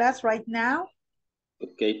of the class right now.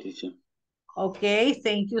 Okay, teacher. Okay,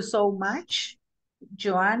 thank you so much,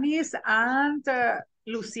 Joannis and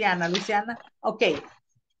Luciana. Luciana, okay,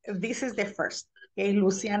 this is the first. Okay,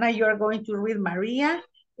 Luciana, you are going to read Maria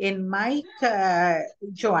and Mike,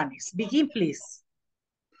 Joannis. Begin, please.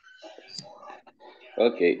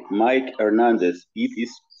 Okay, Mike Hernandez, it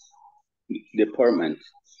is department.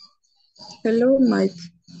 Hello, Mike.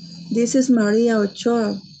 This is Maria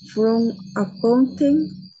Ochoa from accounting.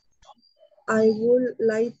 I would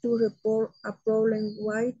like to report a problem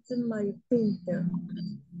with my printer.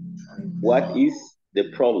 What is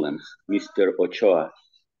the problem, Mr. Ochoa?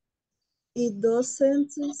 It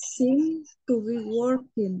doesn't seem to be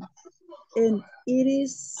working, and it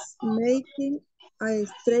is making a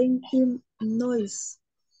strange noise.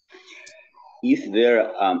 Is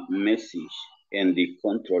there a message in the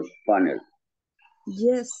control panel?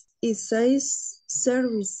 Yes, it says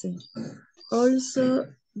service. Also,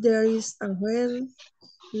 there is a red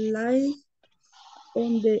light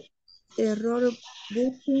on the error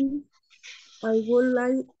button. I would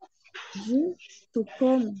like you to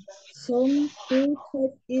come soon to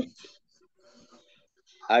check it.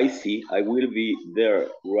 I see. I will be there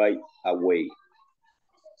right away.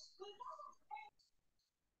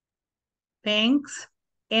 Thanks.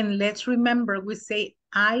 And let's remember, we say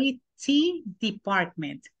IT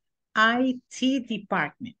department. IT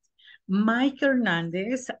department. Mike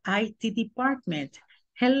Hernandez, IT department.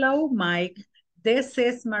 Hello, Mike. This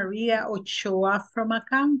is Maria Ochoa from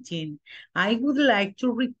accounting. I would like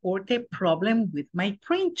to report a problem with my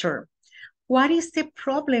printer. What is the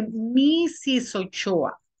problem, Mrs.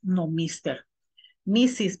 Ochoa? No, Mr.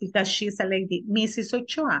 Mrs. because she's a lady. Mrs.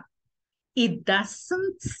 Ochoa. It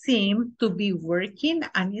doesn't seem to be working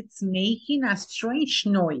and it's making a strange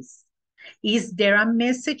noise. Is there a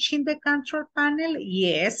message in the control panel?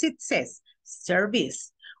 Yes, it says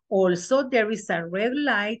service. Also, there is a red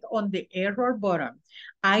light on the error button.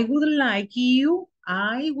 I would like you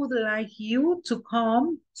to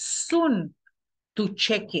come soon to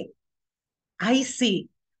check it. I see.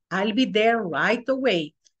 I'll be there right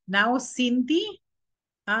away. Now, Cindy,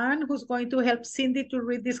 and who's going to help Cindy to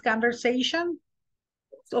read this conversation?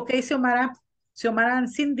 Okay, Xiomara. Xiomara and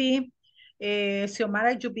Cindy.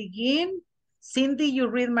 Xiomara, you begin. Cindy, you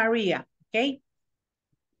read Maria, okay?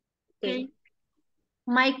 Okay.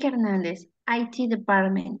 Mike Hernandez, IT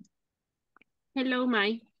department. Hello,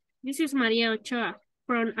 Mike. This is Maria Ochoa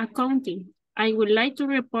from accounting. I would like to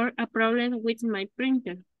report a problem with my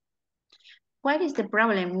printer. What is the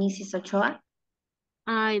problem, Mrs. Ochoa?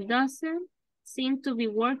 I doesn't seem to be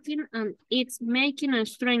working and it's making a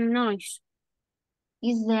strange noise.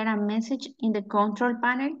 Is there a message in the control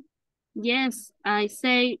panel? Yes, I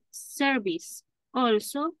say service.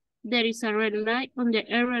 Also, there is a red light on the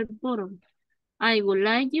error button. I would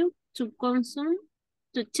like you to consult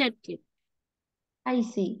to check it. I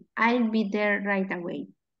see. I'll be there right away.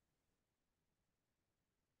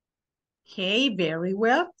 Okay, very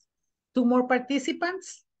well. 2 more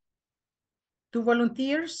participants. 2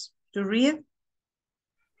 volunteers to read.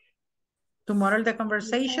 To model the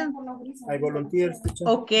conversation. I volunteer, teacher.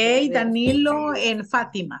 Okay, Danilo and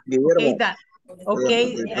Fatima. Guillermo.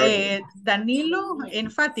 Okay, Danilo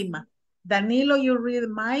and Fatima. Danilo, you read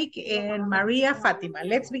Mike and Maria, Fatima.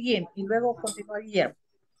 Let's begin. Y luego continúa Guillermo.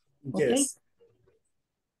 Okay. Yes.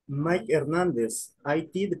 Mike Hernandez,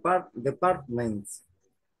 IT department.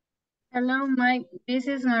 Hello, Mike. This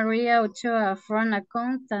is Maria Ochoa from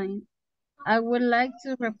accounting. I would like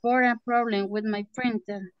to report a problem with my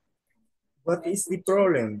printer. What is the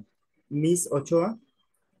problem, Miss Ochoa?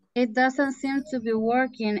 It doesn't seem to be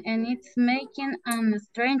working and it's making a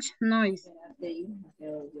strange noise.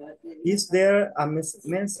 Is there a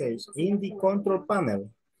message in the control panel?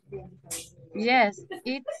 Yes,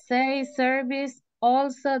 it says service.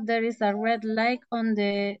 Also, there is a red light on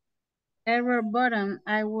the error button.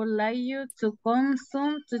 I would like you to come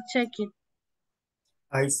soon to check it.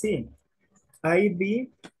 I see. I'll be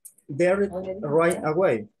there right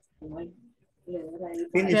away.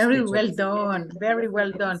 Finish, Very teacher. well done. Very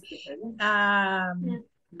well done.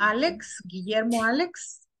 Alex, Guillermo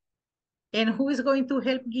Alex. And who is going to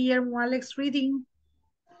help Guillermo Alex reading?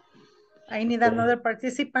 I need another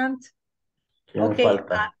participant. Okay,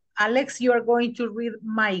 Alex, you are going to read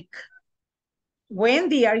Mike.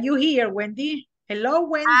 Wendy, are you here, Wendy? Hello,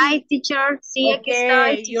 Wendy. Hi, teacher. Sí, aquí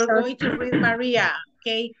estoy, Okay, you're teacher. going to read Maria.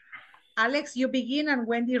 Okay. Alex, you begin and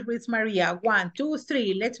Wendy reads Maria. 1, 2,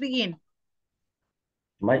 3, let's begin.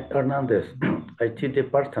 Mike Hernandez, IT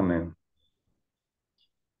department.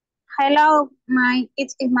 Hello,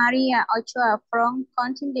 it's Maria Ochoa from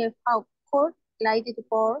Counting the Court, Light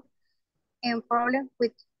Board, and problem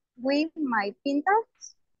with my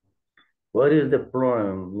printers. What is the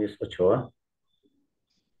problem, Miss Ochoa?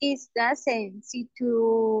 It doesn't seem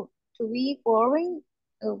to be worrying,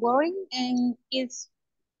 and it's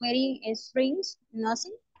very strange,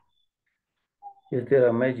 nothing. Is there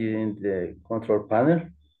a message in the control panel?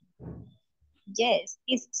 Yes,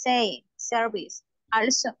 it's saying service.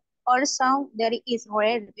 Also, there is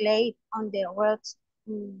red light on the red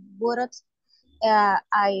buttons.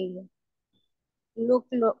 I look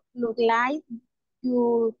like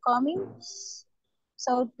you coming,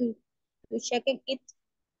 so to check it.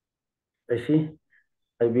 I see.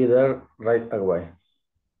 I'll be there right away.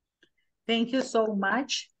 Thank you so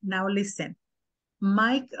much. Now listen.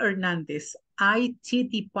 Mike Hernandez,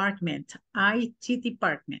 IT department, IT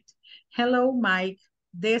department. Hello, Mike.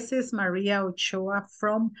 This is Maria Ochoa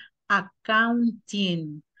from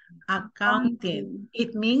accounting. Accounting.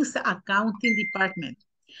 It means accounting department.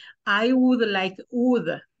 I would like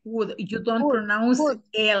would. You don't pronounce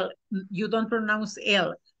L. You don't pronounce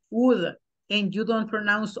L. Would. And you don't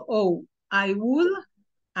pronounce O. I would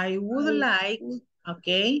like,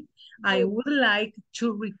 okay, I would like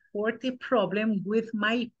to report a problem with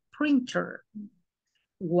my printer.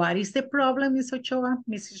 What is the problem, Ms. Ochoa,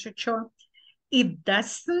 Mrs. Ochoa? It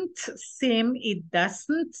doesn't seem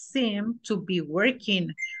to be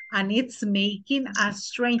working and it's making a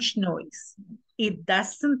strange noise. It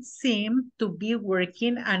doesn't seem to be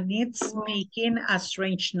working and it's making a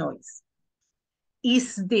strange noise.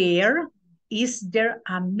 Is there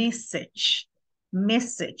a message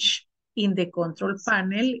in the control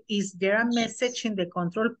panel? Is there a message in the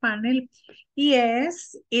control panel?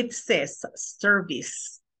 Yes, it says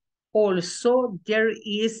service. Also, there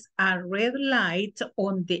is a red light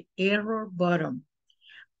on the error button.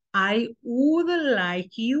 I would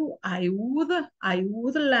like you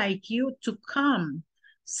to come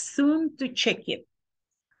soon to check it.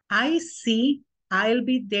 I see. I'll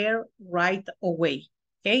be there right away.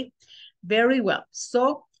 Okay, very well.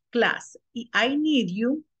 So, class, I need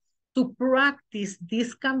you to practice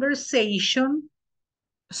this conversation,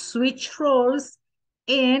 switch roles,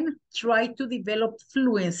 and try to develop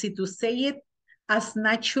fluency to say it as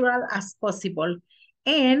natural as possible.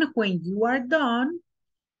 And when you are done,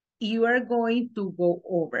 you are going to go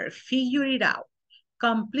over, figure it out,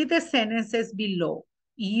 complete the sentences below,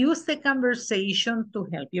 use the conversation to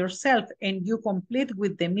help yourself, and you complete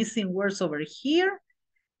with the missing words over here,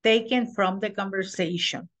 taken from the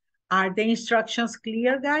conversation. Are the instructions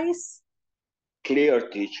clear, guys? Clear,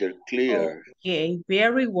 teacher, clear. Okay,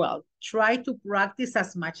 very well. Try to practice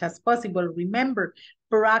as much as possible. Remember,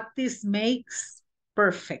 practice makes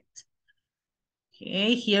perfect.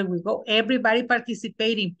 Okay, here we go. Everybody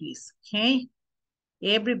participating, please. Okay,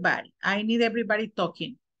 everybody. I need everybody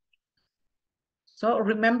talking. So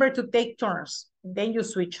remember to take turns. Then you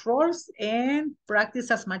switch roles and practice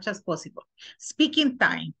as much as possible. Speaking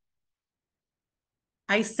time.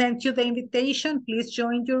 I sent you the invitation. Please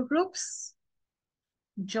join your groups.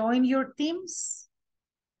 Join your teams.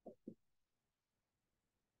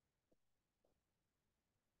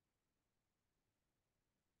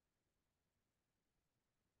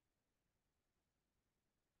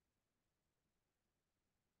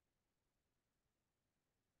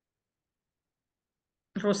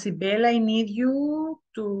 Rosibel, I need you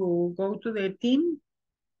to go to the team.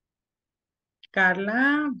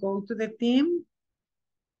 Carla, go to the team.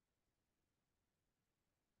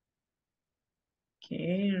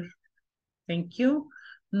 Okay, thank you.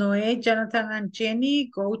 Noé, Jonathan, and Jenny,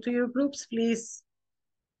 go to your groups, please.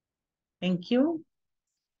 Thank you.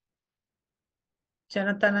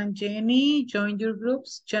 Jonathan and Jenny, join your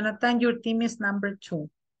groups. Jonathan, your team is number 2.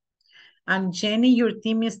 And Jenny, your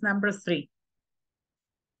team is number 3.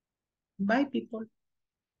 Bye, people.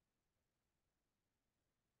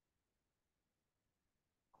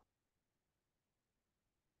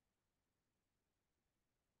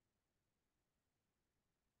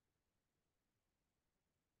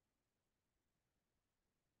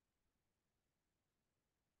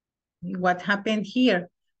 What happened here?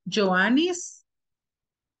 Joannis,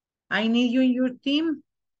 I need you in your team.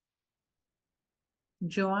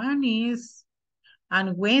 Joannis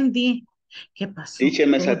and Wendy. ¿Qué pasó? Teacher,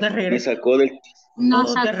 me sacó del...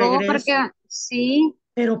 Nos Todos de sacó regreso. porque, sí,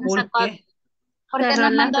 ¿Pero nos por sacó qué? porque Cerró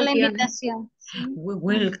nos la mandó la sesión. invitación. Sí. We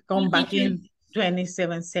will come back in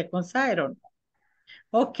 27 seconds. I don't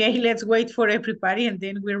know. Okay, let's wait for everybody and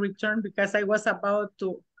then we return because I was about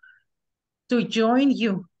to join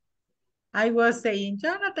you. I was saying,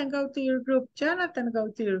 Jonathan, go to your group. Jonathan, go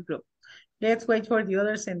to your group. Let's wait for the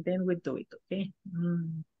others and then we do it, okay?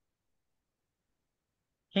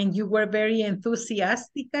 And you were very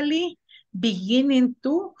enthusiastically beginning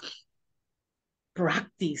to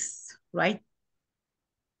practice, right?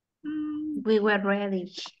 We were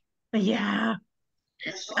ready. Yeah.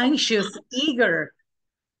 Anxious, eager.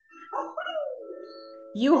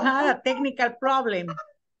 You had a technical problem,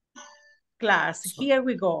 class. Here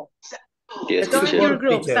we go. Yes, Join teacher. your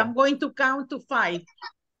groups. Teacher. I'm going to count to 5.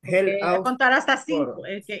 Hell Voy a out contar hasta 5. for-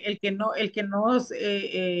 El que no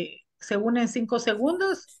se une en 5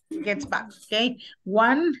 segundos gets back. Okay.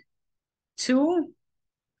 1, 2,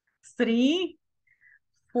 3,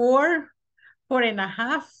 4,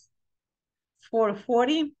 4.5,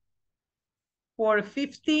 4:40,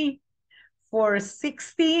 4:50,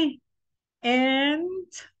 4:60, and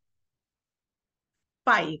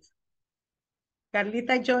 5.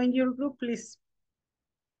 Carlita, join your group, please.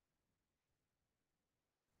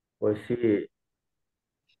 Pues sí,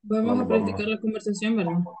 Vamos no a nos practicar vamos. la conversación,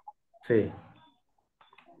 ¿verdad? Sí,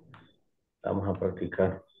 vamos a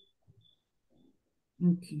practicar.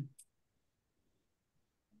 Okay.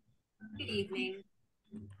 Good evening.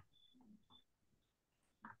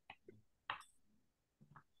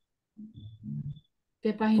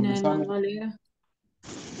 ¿Qué página del Comenzamos. manual era?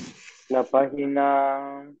 La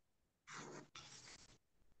página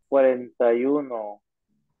 41.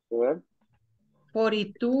 ¿Ver?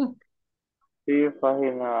 42. Sí,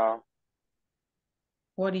 página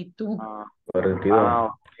 42. 42.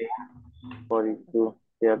 Ok. 42,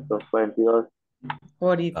 cierto, 42.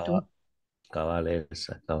 42. Cabal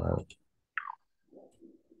esa, cabal.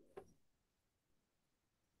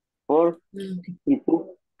 Y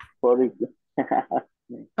tú, 42.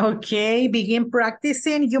 Okay, begin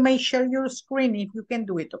practicing. You may share your screen if you can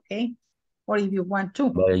do it, okay? Or if you want to.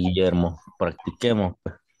 Vaya, Guillermo, practiquemos.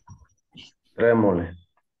 Pues. Trémole.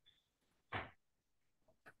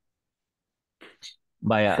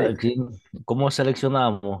 Vaya, Sí. aquí, ¿cómo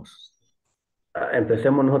seleccionamos?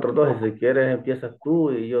 Empecemos nosotros dos. Y si quieres, empiezas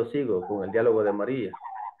tú y yo sigo con el diálogo de María.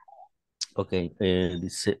 Ok,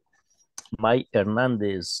 dice, Mike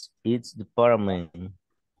Hernández, it's department.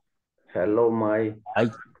 Hello, Mike. I,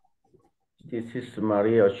 This is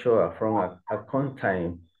Maria Ochoa from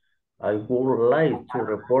Accounting. I would like to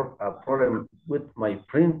report a problem with my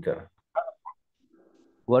printer.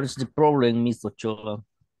 what is the problem, Mr. Ochoa?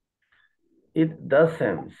 It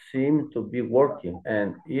doesn't seem to be working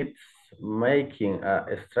and it's making a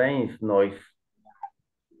strange noise.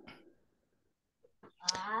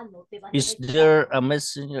 Is there a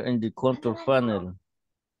messenger in the control panel?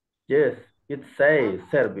 Yes, It says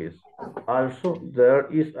service. Also,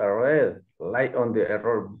 there is a red light on the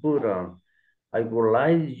error button. I would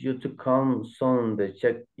like you to come soon to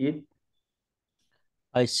check it.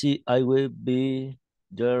 I see. I will be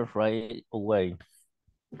there right away.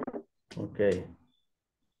 Ok.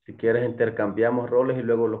 Si quieres, intercambiamos roles y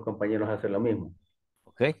luego los compañeros hacen lo mismo.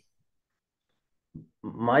 Ok.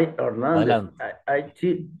 Mike Hernandez, Adelante.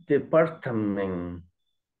 IT Department.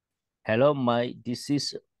 Hello, Mike. This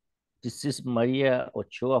is Maria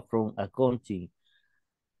Ochoa from accounting.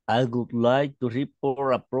 I would like to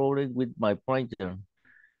report a problem with my printer.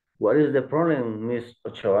 What is the problem, Miss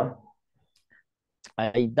Ochoa?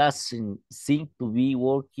 It doesn't seem to be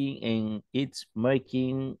working and it's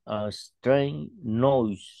making a strange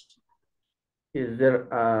noise. Is there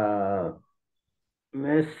a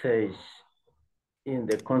message in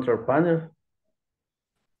the control panel?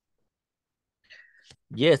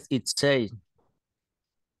 Yes, it says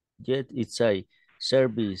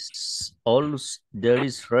service. Also, there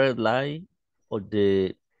is red light or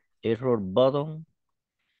the error button.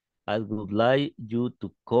 I would like you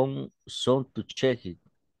to come soon to check it.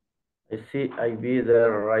 I see, I'll be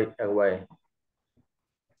there right away.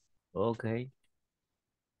 Okay.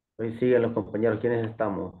 Hoy siguen los compañeros. ¿Quiénes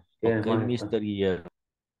estamos? ¿Quiénes Okay, más Mr. están? Guillermo.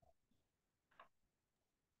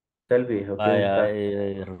 Selvi, ¿o quién Vaya,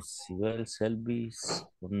 está? Rocibel, Selvis,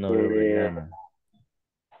 no lo veo.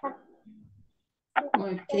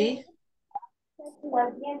 Ok.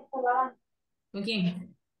 ¿Con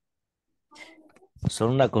quién?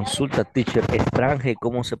 Son una consulta, teacher. Extranjero,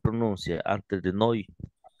 ¿cómo se pronuncia? Antes de noise.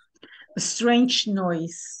 Strange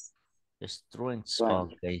noise. Strange.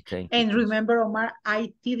 Okay, thank you. And remember, Omar,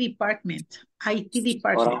 IT department. IT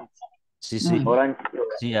department. Sí, sí. Ujú.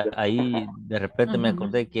 Sí, ahí de repente me Ujú.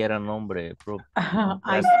 acordé que era nombre propio.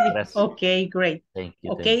 IT. Gracias. Okay, great. Thank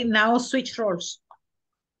you, Okay, thank you. now switch roles.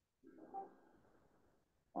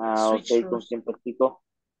 Switch Ok, ¿con roles. quién practico?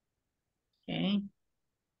 Okay.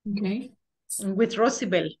 Okay. With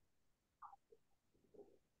Rosibel.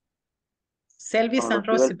 Selvis Con and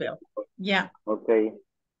Rocibel. Rosibel. Yeah. Ok.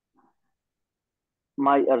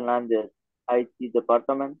 Mike Hernandez, IT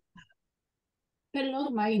Department. Hello,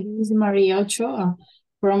 my name is Maria Ochoa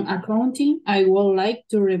from accounting. I would like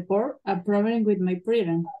to report a problem with my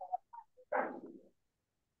printer.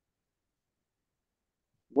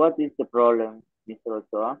 What is the problem, Mr.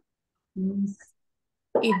 Ochoa?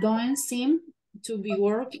 It doesn't seem to be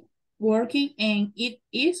working and it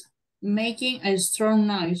is making a strong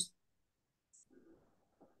noise.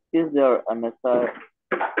 Is there a message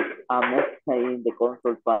in the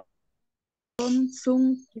console panel?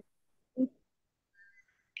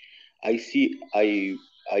 I see. I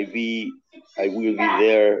will be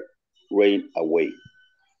there right away.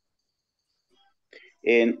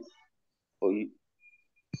 And oye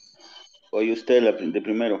usted de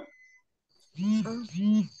primero.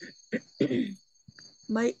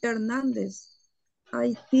 Mike Hernandez,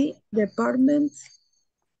 IT Department.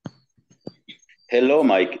 Hello,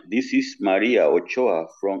 Mike. This is Maria Ochoa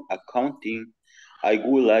from accounting. I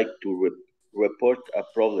would like to report a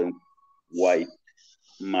problem with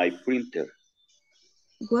my printer.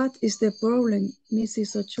 What is the problem,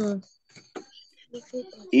 Mrs. Ochoa?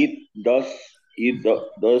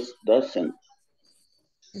 Doesn't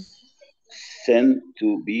seem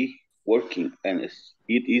to be working and it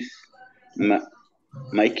is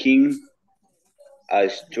making a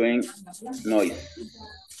strange noise.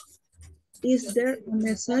 Is there a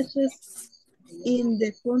message in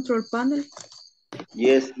the control panel?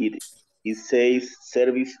 Yes, it says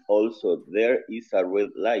service. Also, there is a red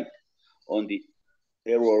light on the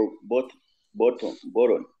error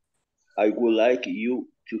button. I would like you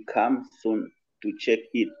to come soon to check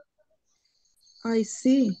it. I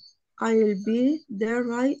see. I'll be there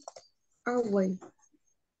right away.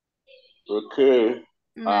 Ok.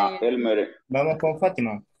 Elmer. Vamos con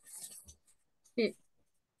Fátima. Sí.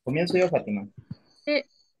 Comienzo yo, Fátima. Sí.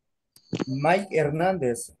 Mike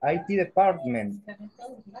Hernández, IT Department.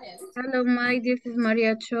 Hello, Mike. This is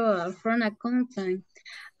Maria Choa from accounting.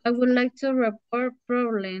 I would like to report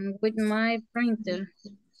problem with my printer.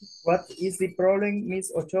 What is the problem,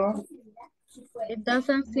 Miss Ochoa? It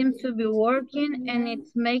doesn't seem to be working and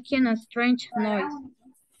it's making a strange noise.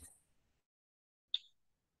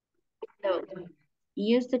 So,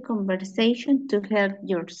 use the conversation to help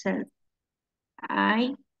yourself.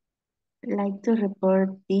 I like to report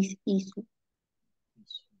this issue.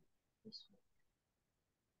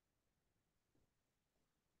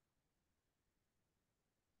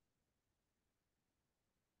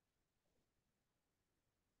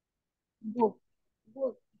 Book.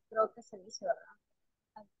 Book. Creo que se dice,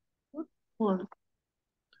 ¿verdad? Book.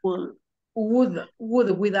 Full.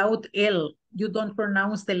 Would without L. You don't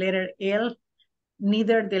pronounce the letter L,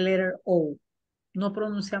 neither the letter O. No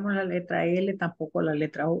pronunciamos la letra L, tampoco la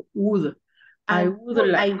letra O. Would. I would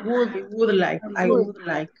like. I would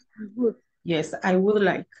like. Yes, I would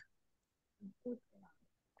like.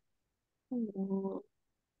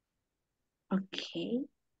 Ok.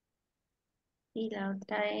 Y la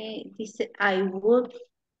otra dice, I would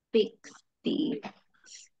fix the...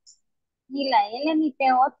 Y la L ni que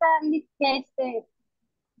otra, ni que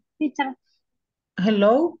teacher,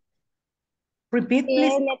 Hello? Repeat, ¿qué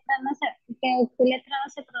please. letra qué letra no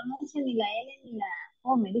se pronuncia ni la L ni la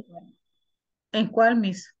O, me dijo, ¿verdad? ¿En cuál,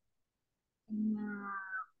 miss?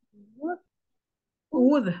 Would.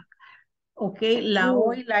 Would. Ok, la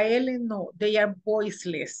O y la L no, they are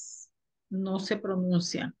voiceless. No se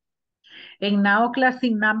pronuncian. And now class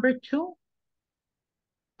in number 2,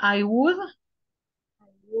 I would.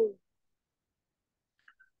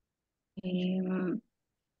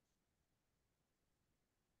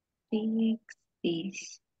 Fix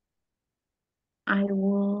this. I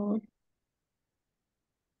would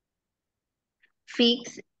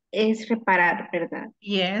fix es reparar, ¿verdad?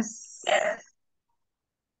 Yes.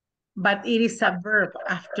 But it is a verb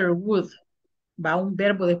after would. Va un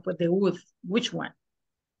verbo después de would. Which one?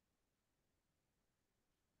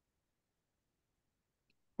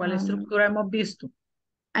 ¿Cuál estructura hemos visto?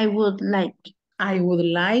 I would like. I would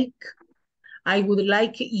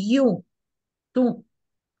like you to.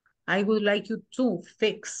 I would like you to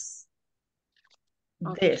fix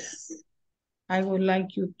this. I would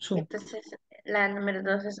like you to. Entonces, la número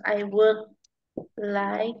 2 es I would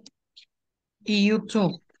like You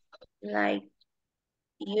too. like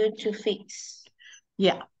you to fix.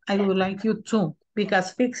 Yeah, I would like you to,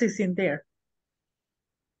 because fix is in there.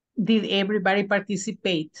 Did everybody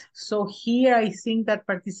participate? So here I think that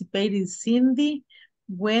participated Cindy,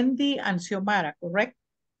 Wendy, and Xiomara, correct?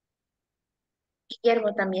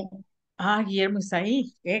 Guillermo también. Ah, Guillermo is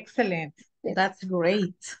ahí. Excellent. Yes. That's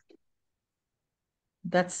great.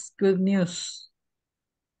 That's good news.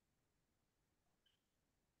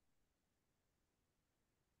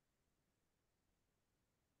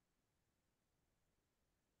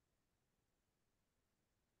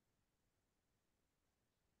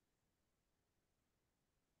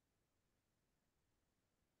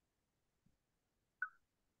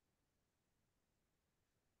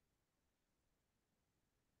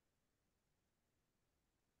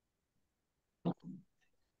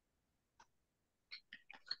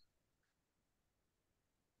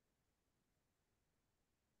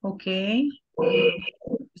 Okay.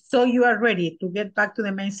 So you are ready to get back to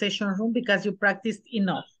the main session room because you practiced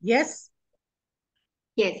enough, yes?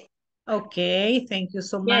 Yes. Okay, thank you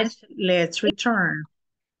so Yes. much. Let's return.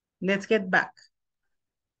 Let's get back.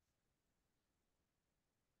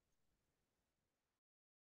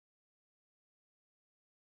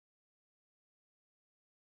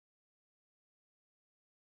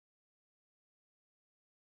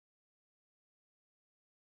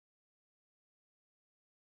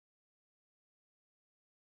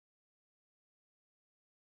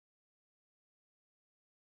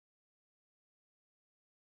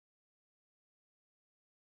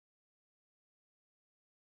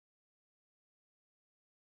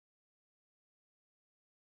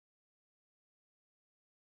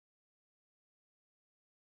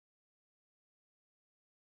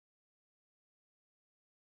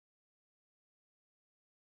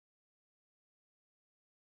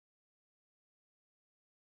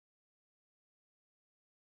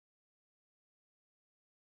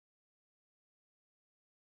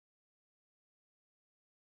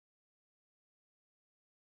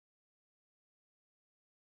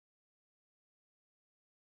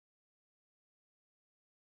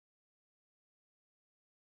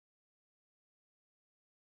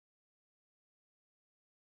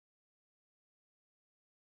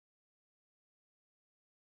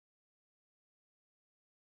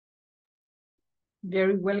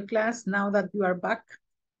 Very well, class. Now that you are back,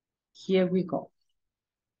 here we go.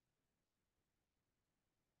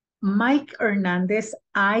 Mike Hernandez,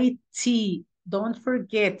 IT. Don't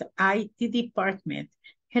forget, IT department.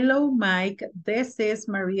 Hello, Mike. This is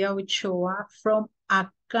Maria Ochoa from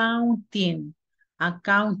accounting.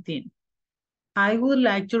 Accounting. I would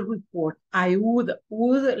like to report. I would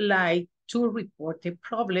like to report a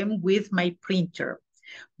problem with my printer.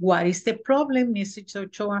 What is the problem, Mrs.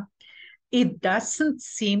 Ochoa? It doesn't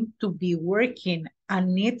seem to be working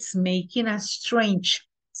and it's making a strange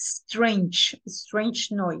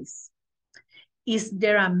noise. Is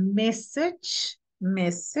there a message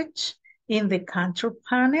in the control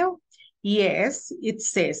panel? Yes, it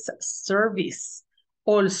says service.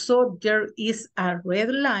 Also, there is a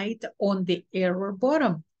red light on the error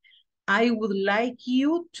bottom. I would like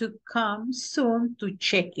you to come soon to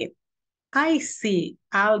check it. I see.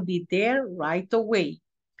 I'll be there right away.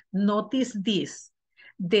 Notice this.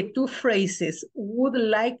 The two phrases, would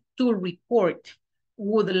like to report,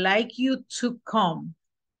 would like you to come.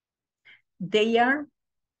 They are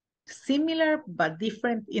similar but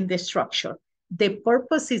different in the structure. The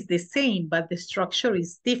purpose is the same, but the structure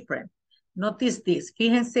is different. Notice this.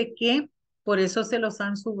 Fíjense que por eso se los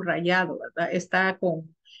han subrayado, ¿verdad? Está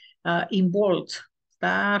con in bold,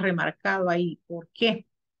 está remarcado ahí. ¿Por qué?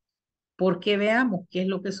 Porque veamos qué es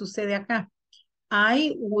lo que sucede acá.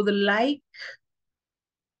 I would like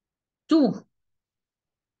to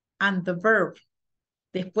and the verb.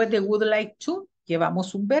 Después de would like to,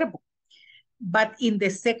 llevamos un verbo. But in the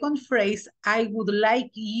second phrase, I would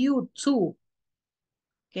like you to.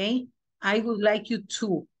 Okay? I would like you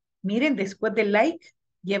to. Miren, después de like,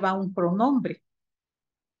 lleva un pronombre.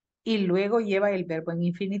 Y luego lleva el verbo en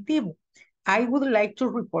infinitivo. I would like to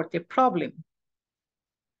report a problem.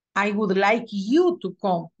 I would like you to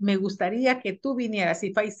come. Me gustaría que tú vinieras.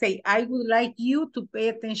 If I say, I would like you to pay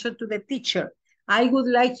attention to the teacher. I would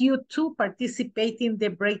like you to participate in the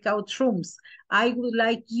breakout rooms. I would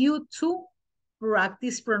like you to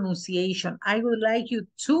practice pronunciation. I would like you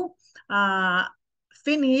to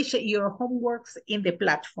finish your homeworks in the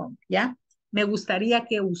platform. ¿Ya? Me gustaría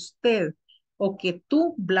que usted o que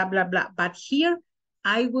tú, bla, bla, bla. But here,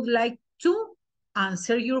 I would like to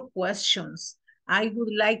answer your questions. I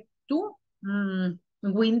would like to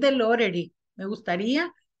win the lottery. Me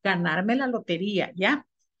gustaría ganarme la lotería, ¿ya?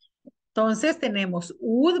 Entonces tenemos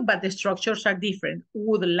would, but the structures are different.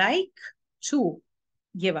 Would like to.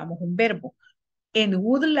 Llevamos un verbo. And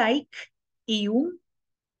would like y un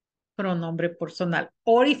pronombre personal.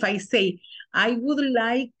 Or if I say, I would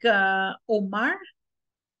like Omar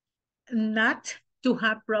not to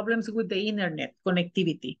have problems with the internet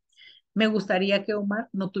connectivity. Me gustaría que Omar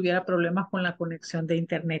no tuviera problemas con la conexión de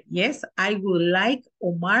internet. Yes, I would like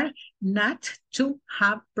Omar not to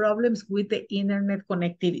have problems with the internet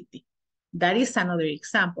connectivity. That is another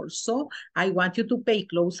example. So I want you to pay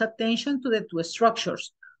close attention to the two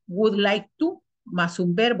structures. Would like to más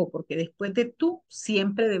un verbo, porque después de tú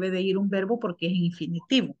siempre debe de ir un verbo porque es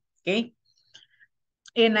infinitivo. Okay.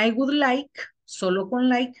 And I would like, solo con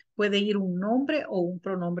like, puede ir un nombre o un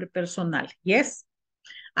pronombre personal. Yes.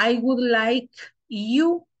 I would like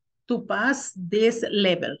you to pass this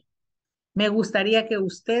level. Me gustaría que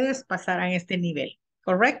ustedes pasaran este nivel.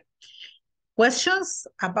 Correct? Questions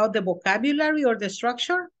about the vocabulary or the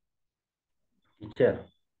structure? Teacher,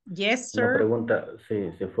 Yes, una sir. pregunta,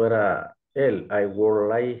 si fuera él, I would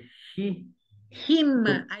like he. Him.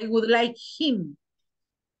 I would like him.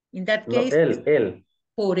 In that No, case. él.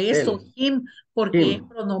 Por eso, Él. him, porque Him. es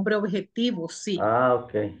pronombre objetivo, sí. Ah,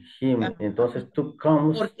 ok. Him. Entonces, tú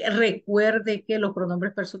comes. Porque recuerde que los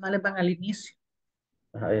pronombres personales van al inicio.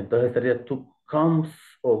 Ajá, entonces sería tú comes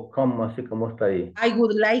o come, así como está ahí. I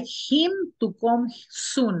would like him to come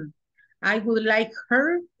soon. I would like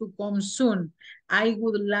her to come soon. I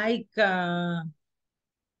would like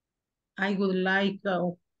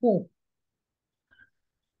who?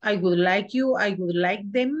 I would like you. I would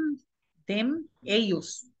like them,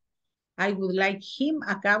 ellos. I would like him.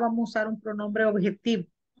 Acá vamos a usar un pronombre objetivo.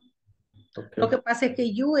 Okay. Lo que pasa es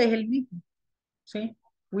que you es el mismo. ¿Sí?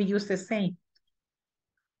 We use the same.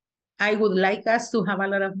 I would like us to have a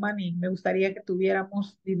lot of money. Me gustaría que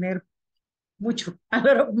tuviéramos dinero. Mucho. A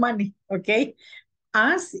lot of money. Okay.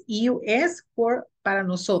 Us, you, es for para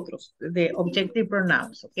nosotros. The objective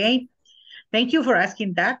pronouns. Okay. Thank you for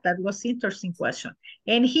asking that. That was interesting question.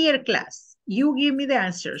 And here, class, you give me the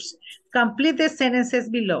answers. Complete the sentences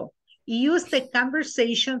below. Use the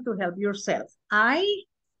conversation to help yourself. I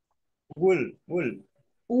Would.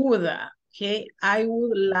 Okay. I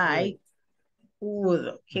would like. Would.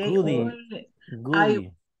 Okay.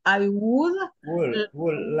 Goody. I would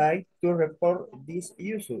like to report this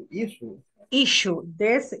issue.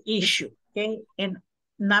 This issue. Okay. And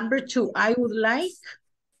number 2, I would like.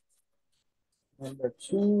 Number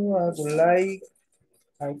 2,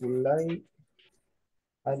 I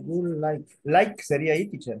would like sería ahí,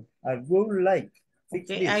 teacher. I would like. Fix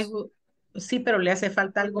Okay, this. sí, pero le hace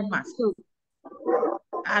falta algo más.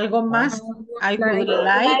 Algo más. I would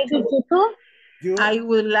like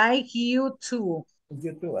you to.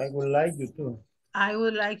 You too. I would like you to. I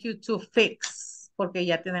would like you to fix, porque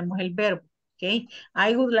ya tenemos el verbo. Okay.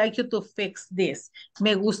 I would like you to fix this.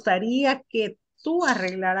 Me gustaría que tú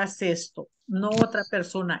arreglaras esto, no otra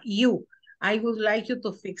persona. You. I would like you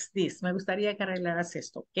to fix this. Me gustaría que arreglaras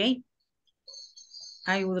esto. Okay.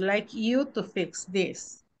 I would like you to fix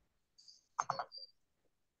this.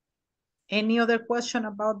 Any other question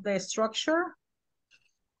about the structure?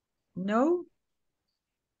 No?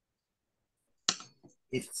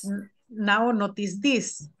 Now notice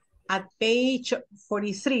this. At page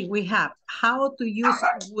 43, we have how to use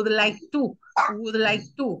would like to, would like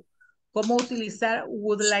to. Cómo utilizar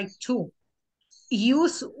would like to.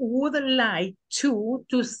 Use would like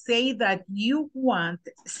to say that you want,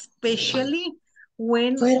 especially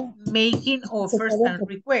when making offers and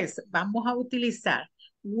requests. Vamos a utilizar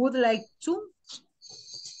would like to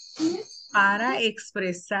para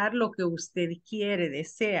expresar lo que usted quiere,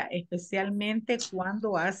 desea, especialmente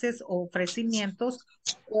cuando haces ofrecimientos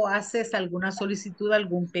o haces alguna solicitud,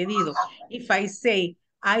 algún pedido. If I say,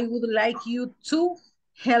 I would like you to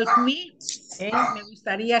help me, me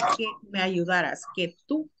gustaría que me ayudaras, que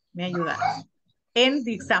tú me ayudaras. And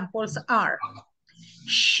the examples are,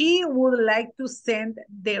 she would like to send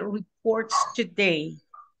the reports today.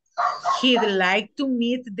 He'd like to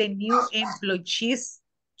meet the new employees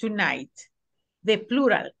tonight. The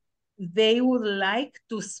plural, they would like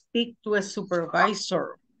to speak to a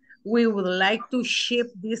supervisor. We would like to ship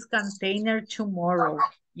this container tomorrow.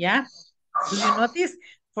 Yeah? Do you notice?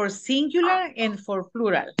 For singular and for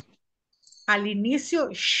plural. Al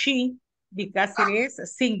inicio, she, because it is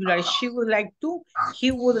singular, she would like to,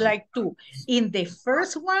 he would like to. In the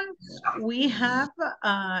first one, we have,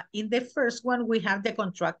 the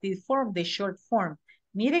contracted form, the short form.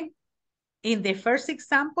 Miren, in the first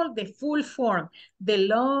example, the full form, the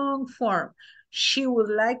long form. She would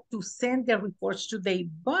like to send the reports today,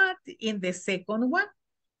 but in the second one,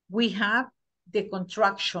 we have the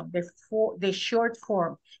contraction, the short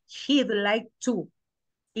form. He'd like to.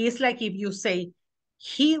 It's like if you say,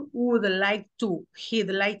 he would like to, he'd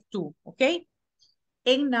like to, okay?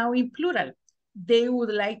 And now in plural, they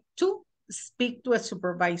would like to speak to a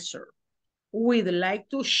supervisor. We'd like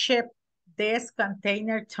to ship this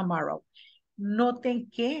container tomorrow. Noten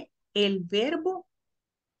que el verbo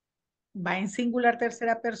va en singular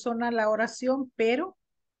tercera persona la oración, pero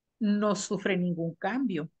no sufre ningún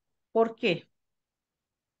cambio. ¿Por qué?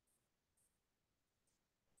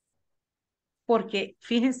 Porque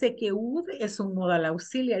fíjense que would es un modal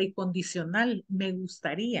auxiliar y condicional. Me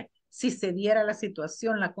gustaría, si se diera la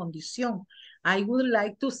situación, la condición. I would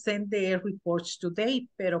like to send the reports today,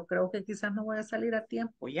 pero creo que quizás no voy a salir a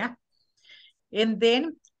tiempo, ¿ya? And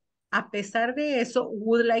then, a pesar de eso,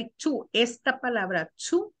 would like to, esta palabra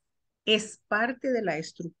to es parte de la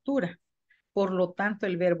estructura. Por lo tanto,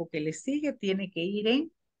 el verbo que le sigue tiene que ir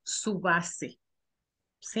en su base.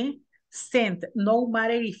 ¿Sí? Send, no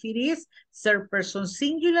matter if it is third person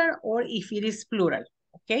singular or if it is plural.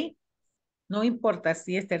 ¿Ok? No importa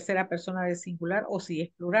si es tercera persona de singular o si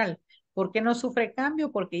es plural. ¿Por qué no sufre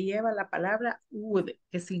cambio? Porque lleva la palabra would,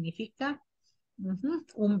 que significa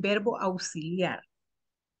un verbo auxiliar.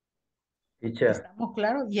 Teacher, ¿Estamos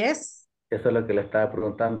claros? Yes. eso es lo que le estaba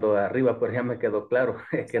preguntando arriba, pero ya me quedó claro.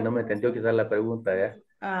 Es que no me entendió quizás la pregunta, ¿ya?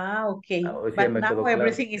 Okay. Hoy sí But me now quedó claro.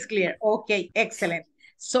 everything is clear. Okay, excellent.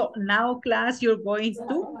 So now, class, you're going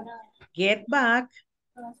to get back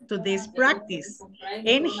to this practice.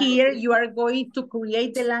 And here you are going to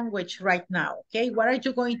create the language right now. Okay, what are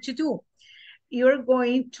you going to do? You're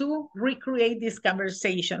going to recreate this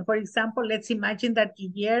conversation. For example, let's imagine that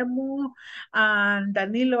Guillermo and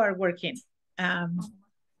Danilo are working.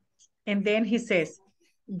 And then he says,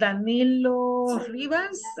 Danilo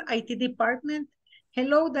Rivas, IT department.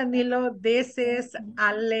 Hello, Danilo. This is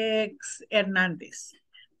Alex Hernandez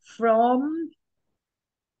from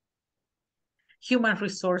Human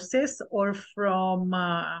Resources or from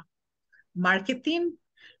marketing.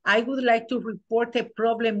 I would like to report a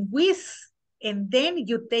problem with, and then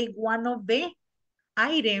you take one of the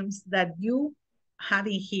items that you have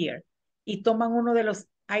in here. Y toman uno de los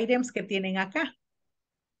items que tienen acá.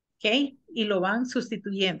 Okay, y lo van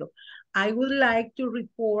sustituyendo. I would like to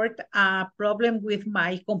report a problem with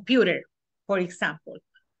my computer, for example.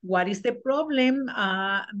 What is the problem,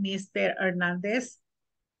 Mr. Hernández?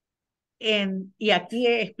 Y aquí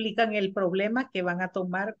explican el problema que van a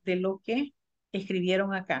tomar de lo que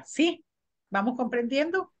escribieron acá. ¿Sí? ¿Vamos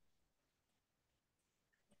comprendiendo?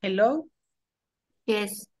 Hello?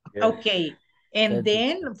 Yes. Okay. And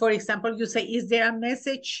then, for example, you say, is there a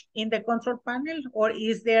message in the control panel or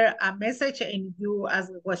is there a message and you ask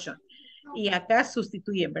the question? Y acá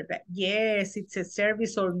sustituyen, ¿verdad? Yes, it's a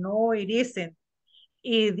service or no, it isn't.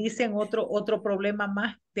 Y dicen otro problema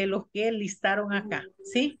más de los que listaron acá,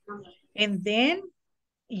 ¿sí? And then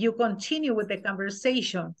you continue with the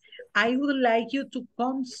conversation. I would like you to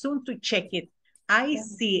come soon to check it. I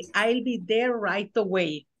see, I'll be there right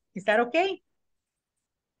away. Is that okay?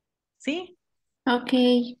 ¿Sí?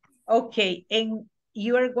 Okay. Okay, and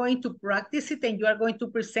you are going to practice it and you are going to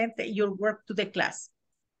present your work to the class.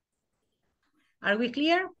 Are we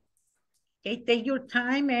clear? Okay, take your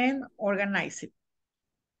time and organize it.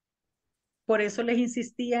 Por eso les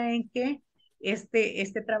insistía en que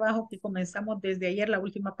este trabajo que comenzamos desde ayer, la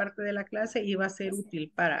última parte de la clase, iba a ser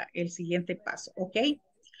útil para el siguiente paso, ¿ok?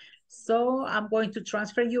 So, I'm going to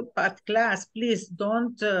transfer you, but class, please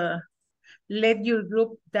don't let your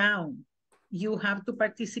group down. You have to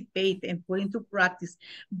participate and put into practice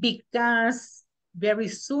because very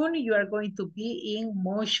soon you are going to be in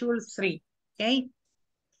module 3, ¿ok?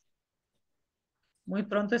 Muy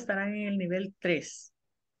pronto estarán en el nivel 3.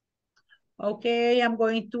 Okay, I'm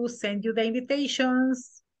going to send you the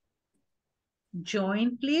invitations.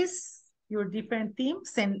 Join, please, your different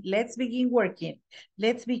teams, and let's begin working.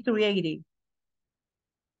 Let's be creative.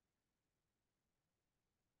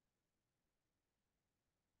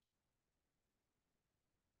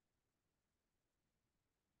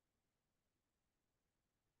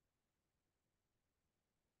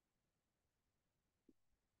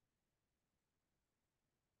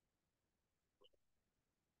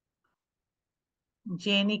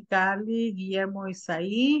 Jenny, Carly, Guillermo,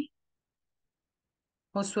 Isaí,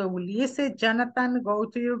 Josué Ulises, Jonathan, go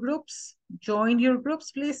to your groups. Join your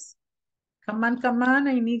groups, please. Come on,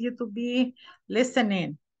 I need you to be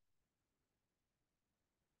listening.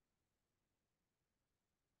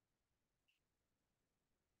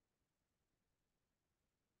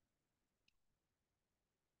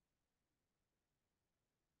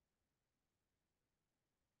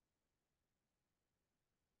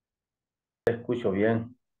 Te escucho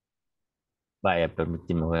bien. Vaya,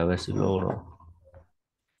 permíteme, voy a ver si logro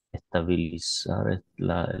estabilizar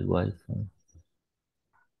el wifi.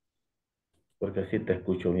 Porque sí te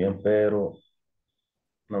escucho bien, pero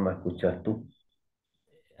no me escuchas tú.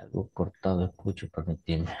 Algo cortado escucho,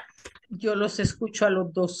 permíteme. Yo los escucho a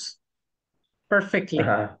los dos perfectly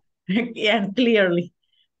Ajá. and clearly.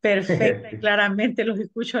 Perfecta y claramente los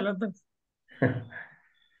escucho a los dos.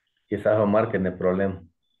 Quizás Omar tiene problema.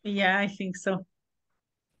 Yeah, I think so.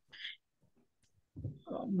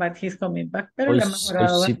 But he's coming back. Pero Hoy, le ha hoy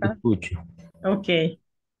mejorado sí te bastante. escucho. Ok.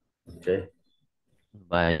 Okay.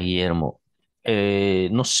 Vaya, Guillermo.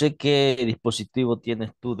 No sé qué dispositivo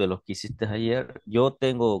tienes tú de los que hiciste ayer. Yo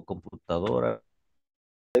tengo computadora.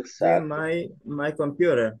 Sí, Exacto. my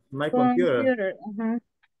computer. Computer,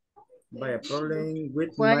 Vaya, problem with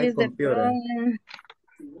What my is the computer. problem?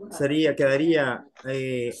 Quedaría,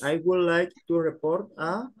 I would like to report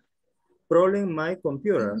a problem my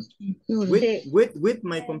computer. Sí, With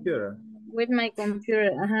my computer. with my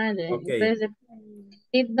computer, Okay. Entonces,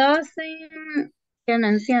 it doesn't, que no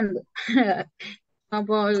enciendo.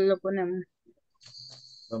 Vamos, lo ponemos.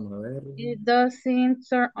 Vamos a ver. It doesn't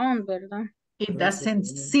turn on, ¿verdad? It doesn't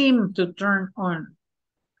seem to turn on.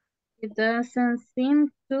 It doesn't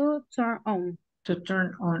seem to turn on. To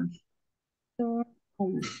turn on. Turn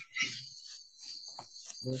on.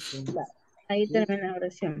 Doesn't Va, ahí termina la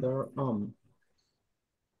oración. turn on.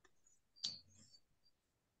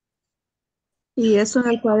 Y eso en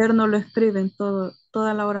el cuaderno lo escriben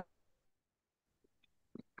toda la hora.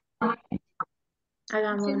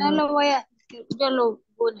 Si no lo voy a, yo lo,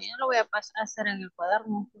 bueno, yo no lo voy a hacer en el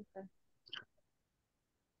cuaderno, porque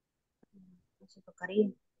se tocaría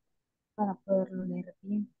para poderlo leer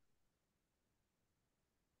bien.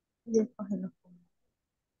 Y después se lo pongo.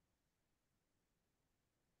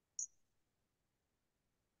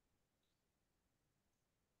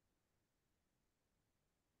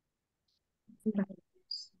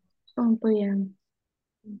 Punto ya.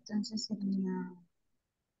 Entonces sería,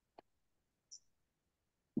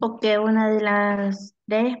 O que una de las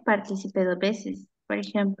tres participe dos veces. Por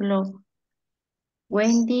ejemplo,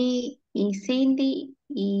 Wendy y Cindy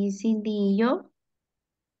y yo,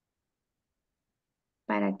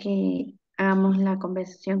 para que hagamos la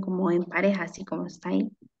conversación como en pareja, así como está ahí.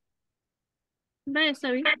 Va,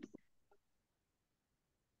 está bien.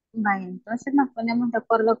 vaya, entonces nos ponemos de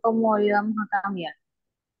acuerdo cómo le vamos a cambiar.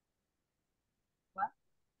 ¿Va?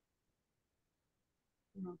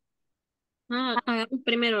 No. Hagamos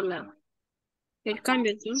primero el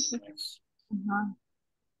cambio, entonces. Ajá.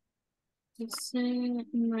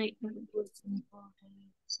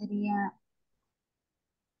 Sería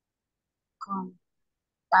con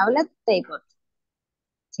tablet, table.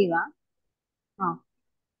 ¿Sí va? No.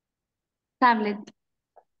 Tablet.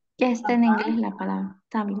 Ya está en Ajá. inglés la palabra,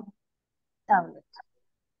 tablet. Tablet.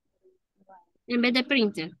 En vez de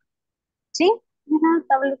printer. Sí, ajá,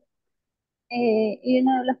 tablet. Y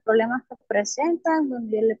uno de los problemas que presentan,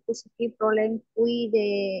 donde yo le puse aquí problem with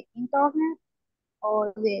de internet,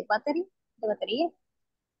 o de battery, de batería.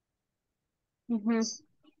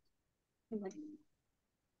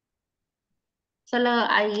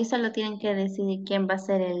 Ahí solo tienen que decidir quién va a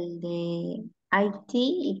ser el de IT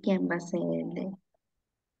y quién va a ser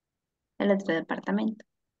el otro departamento.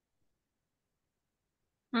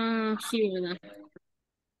 Ah, sí, ¿verdad?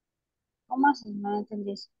 ¿Cómo así? No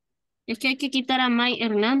entendí eso. Es que hay que quitar a May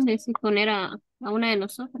Hernández y poner a una de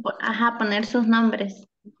nosotros. Ajá, poner sus nombres.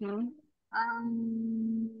 Ujú.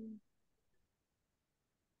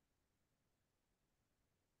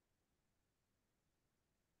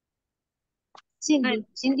 Cindy.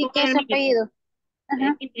 Cindy, ¿qué es su Pónganme, apellido? es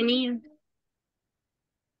Ajá. que tenía.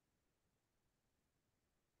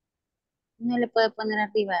 No le puede poner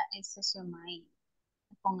arriba el sesión ahí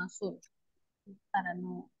con azul para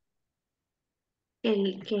no.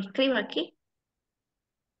 El que escriba aquí.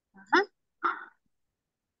 Ajá.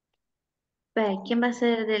 ¿Quién va a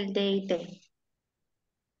ser del DIT?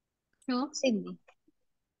 Yo, Cindy.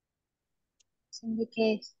 Cindy,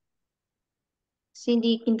 ¿qué es?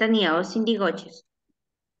 Cindy Quintanilla o Cindy Goches.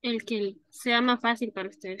 el que sea más fácil para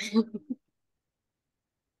ustedes.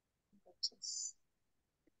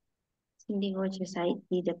 Cindy Goches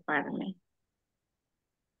IT Department.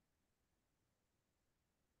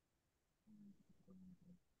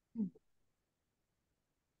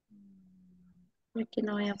 Aquí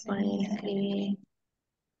no voy a poder escribir.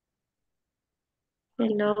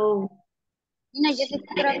 Hello. No, yo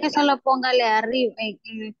creo que solo póngale arriba,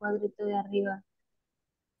 en el cuadrito de arriba.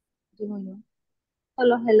 Digo yo.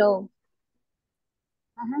 Solo hello.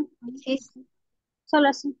 Ajá. Ajá. Sí. Solo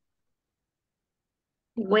así.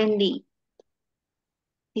 Wendy.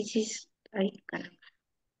 This is, ay, caramba.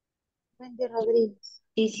 Wendy Rodríguez.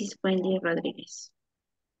 This is Wendy Rodríguez.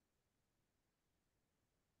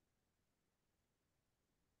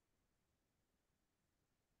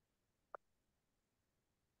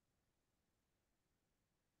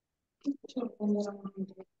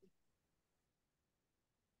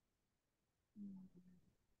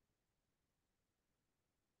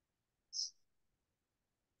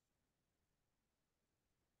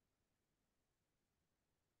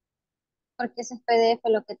 Porque ese es PDF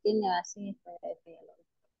lo que tiene así es PDF. Ya lo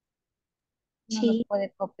no lo Sí.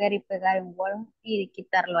 puede copiar y pegar en Word y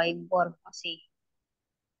quitarlo ahí en Word así.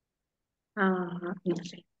 Ajá, no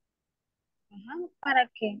sé. Ajá. ¿Para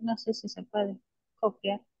qué? No sé si se puede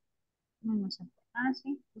copiar. No, no se puede. Ah,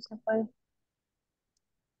 sí, sí se puede.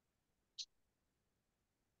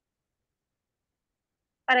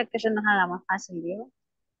 Para que se nos haga más fácil, Diego.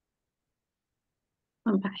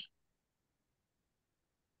 Bye.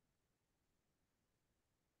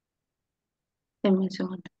 Deme un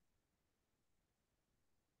segundo.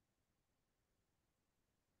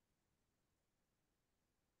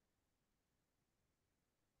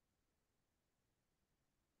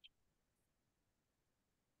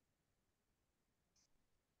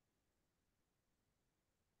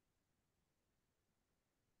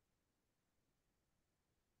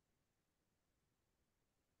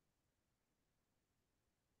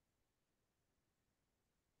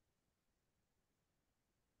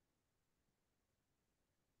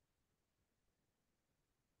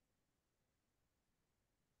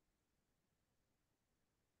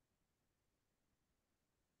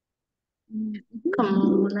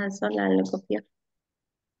 Como una sola lo copió.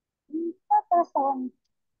 Pero está bueno.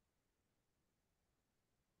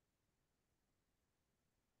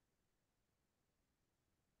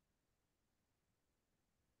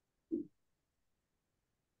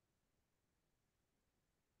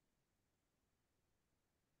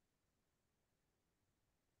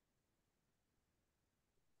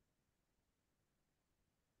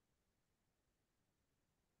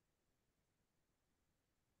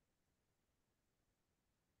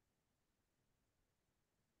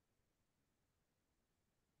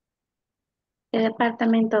 ¿Qué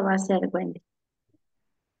departamento va a ser, Wendy?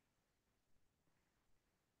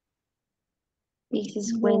 This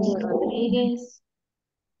is Wendy Rodríguez.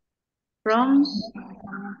 From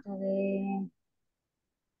Departamento de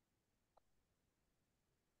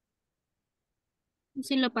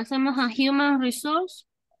Si lo pasamos a Human Resource,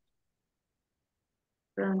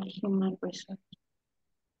 from Human Resource.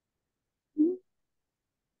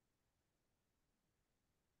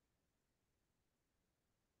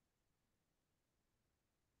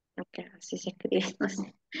 Ok, así se escribe. No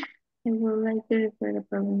sé. I would like to report a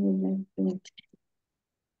problem with my printer.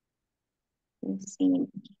 Sí.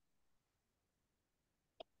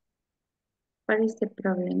 What is the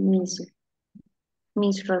problem,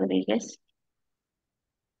 Miss Rodríguez?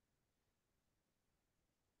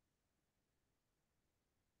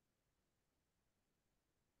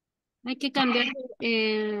 Hay que cambiar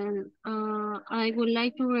I would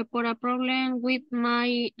like to report a problem with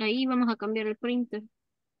my, ahí vamos a cambiar el printer.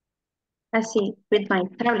 Así, with my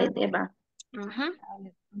tablet, Eva. Ajá.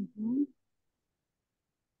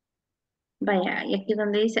 Vaya, y aquí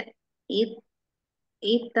donde dice,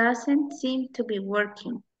 it doesn't seem to be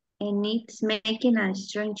working, and it's making a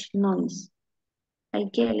strange noise. ¿Ahí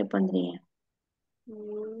qué le pondría?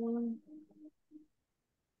 Mm.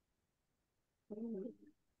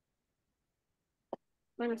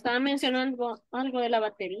 Bueno, estaba mencionando algo de la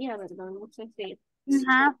batería, ¿verdad? No sé si... You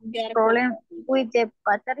have problem with the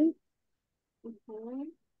battery.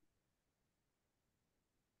 Ujú.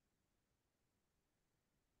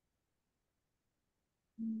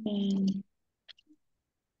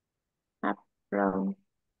 A problem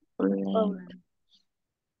Problem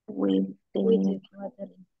with with the the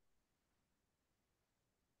battery.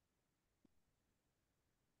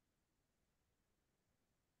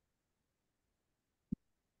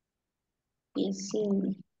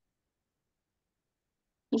 PC.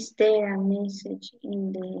 Is there a message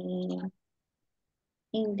in the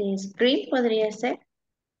screen? ¿Podría ser?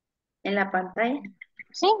 ¿En la pantalla?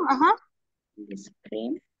 Sí, ajá. The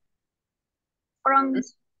screen. From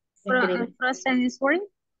Escribe. frozen screen.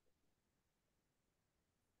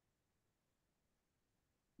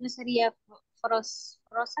 No sería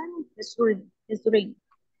frozen screen.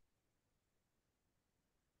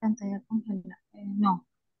 Pantalla congelada. No.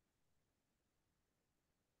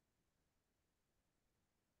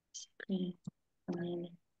 Screen.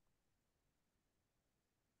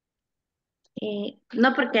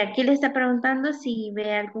 No, porque aquí le está preguntando si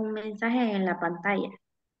ve algún mensaje en la pantalla.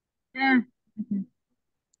 Ah, ujú.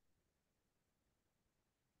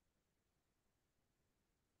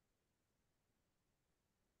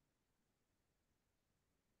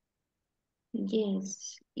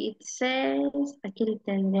 Yes, it says, aquí le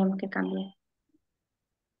tendríamos que cambiar.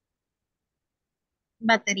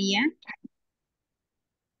 Batería.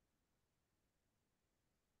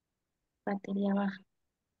 Batería baja.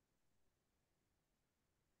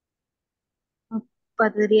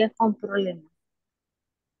 Batería con problema.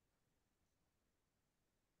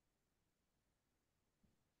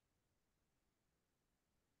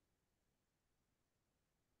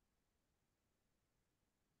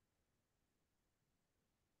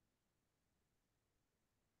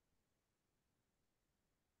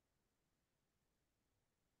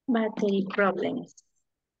 Battery problems.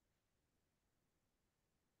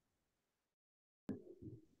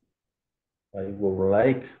 I would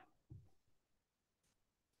like.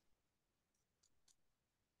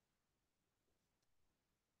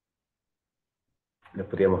 Le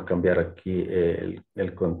podríamos cambiar aquí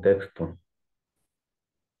el contexto.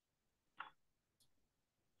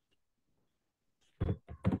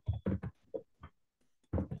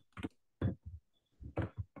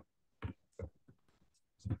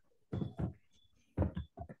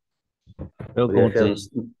 Pero Podría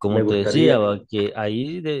ser, como me te decía, gustaría, va, que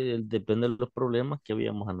ahí depende de los problemas que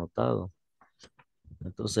habíamos anotado.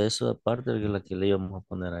 Entonces eso aparte de la que le íbamos a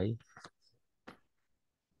poner ahí.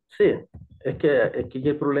 sí, es que aquí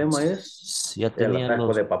el problema es Si ya el tenía atasco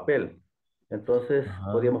los... de papel. Entonces,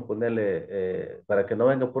 Ajá. podríamos ponerle, para que no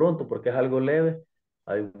venga pronto, porque es algo leve,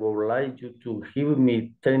 I would like you to give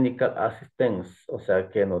me technical assistance. O sea,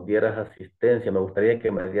 que nos dieras asistencia. Me gustaría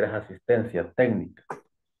que me dieras asistencia técnica.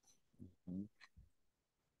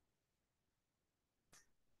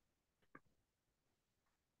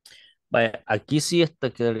 Vaya, aquí sí está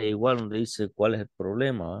quedaría igual, donde dice cuál es el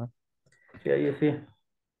problema, ¿va? Sí, ahí sí.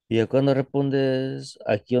 Y ya cuando respondes,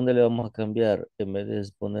 aquí donde le vamos a cambiar, en vez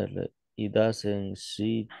de ponerle it doesn't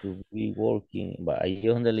seem to be working, va, ahí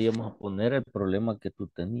es donde le íbamos a poner el problema que tú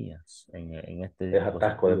tenías en este Es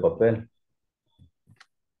atasco de dispositivo. papel.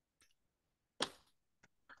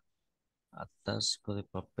 Atasco de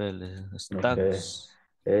papeles, Ok. stacks,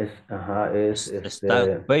 Ajá, es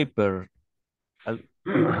stack paper.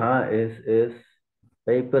 ajá, es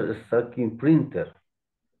paper stacking printer.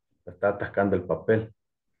 Está atascando el papel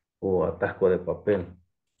o atasco de papel.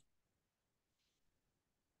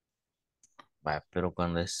 Va, pero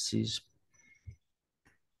cuando decís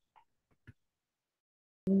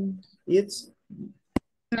It's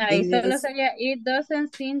Ahí solo Ingles. sería it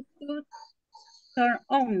doesn't seem to turn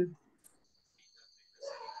on.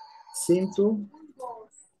 Seem to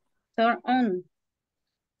Turn on.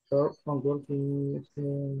 start on working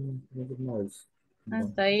noise.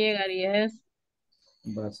 Hasta ahí llegaría eso.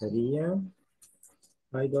 Sería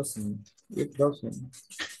I doesn't. It doesn't.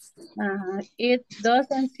 It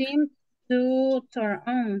doesn't seem to turn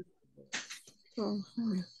on.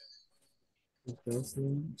 It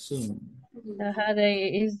doesn't seem.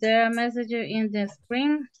 Is there a message in the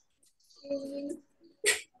screen?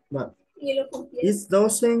 But it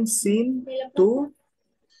doesn't seem to.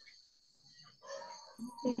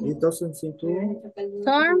 It doesn't seem to.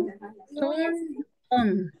 Turn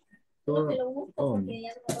on. Turn on.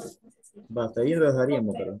 Basta, ahí lo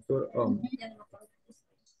dejaríamos, pero turn on.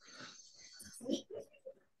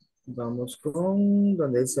 Vamos con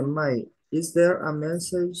donde dice my. Is there a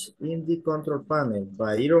message in the control panel?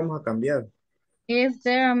 Va, ahí lo vamos a cambiar. Is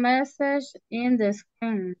there a message in the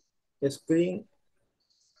screen? Screen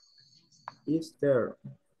is there.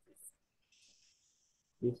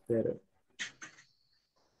 Is there.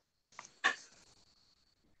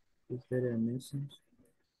 Is there a message?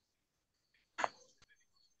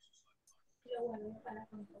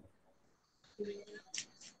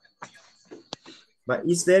 But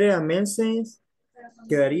is there a message?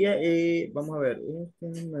 Quedaría, vamos a ver,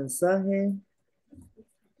 este mensaje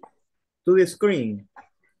to the screen.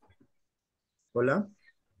 Hola.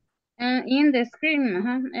 In the screen,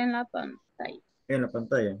 en la pantalla. En la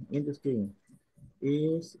pantalla, in the screen.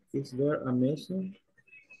 Is there a message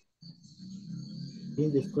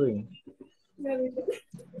in the screen?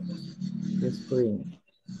 The screen.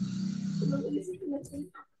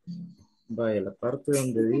 Vaya, la parte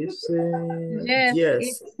donde dice Yes, it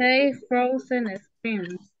yes. says frozen screen.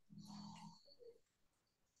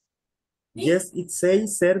 Yes, it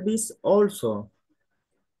says service also.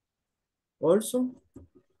 Also.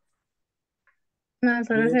 No,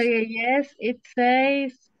 solo Yes. sería yes, it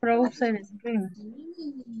says frozen screen.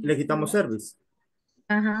 Le quitamos service.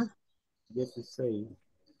 Ajá. Yes, it says.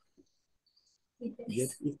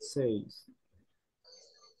 Yes, it says.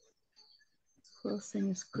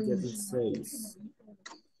 Frozen screen. Yes, it says.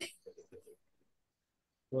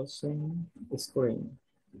 Frozen screen.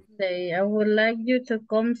 Say, I would like you to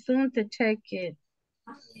come soon to check it.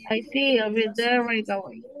 I see, I'll be there right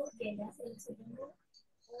away.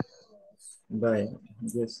 Vaya,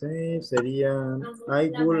 yes, sería I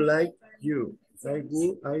would like you. I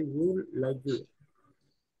would like you.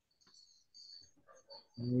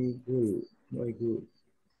 I would like you.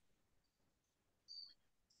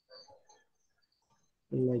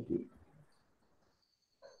 Like you.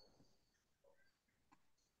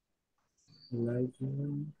 Like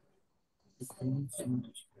you.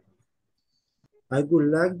 I would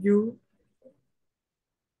like you.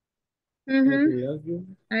 I would like you.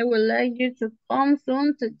 I would like you to come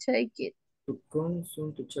soon to check it. To come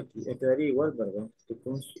soon to check it. Quedaría igual, ¿verdad? To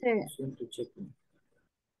come Sí. soon to check it.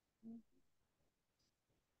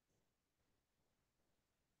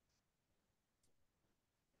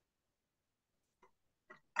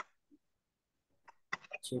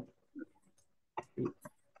 Check it.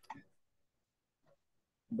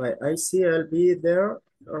 But I see I'll be there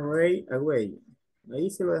right away. Ahí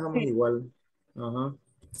se lo dejamos igual. Ajá.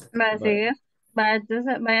 Va, Vale. sigue. Va,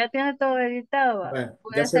 entonces, vaya, tiene todo editado. Va. Va,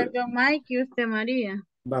 Voy ya a hacer yo Mike y usted María.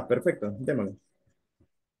 Va, perfecto. Démosle.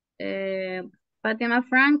 Fátima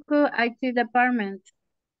Franco, IT Department.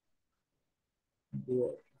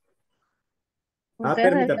 Ah,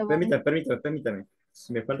 Usted se va. permítame.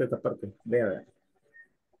 Me falta esta parte. Vea.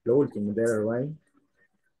 Lo último, there, right?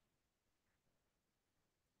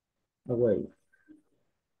 Away.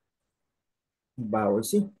 Va, hoy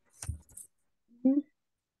sí.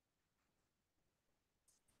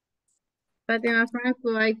 Fátima Franco,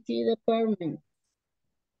 IT Department.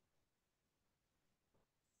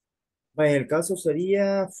 Va, en el caso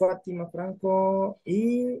sería Fátima Franco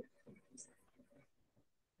y...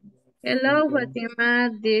 Hello, Fátima.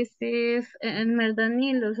 This is Elmer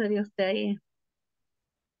Danilo, sería usted ahí.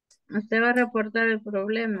 Usted va a reportar el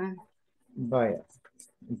problema. Vaya,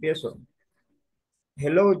 empiezo.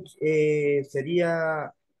 Hello,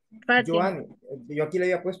 sería Fátima. Joanny. Yo aquí le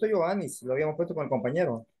había puesto Joannis, lo habíamos puesto con el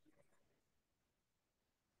compañero.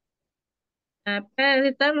 Para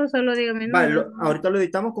editarlo, solo diga mi Vale, nombre. ahorita lo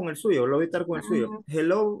editamos con el suyo, lo voy a editar con el suyo.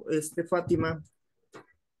 Hello, Fátima.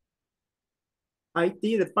 IT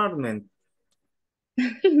Department.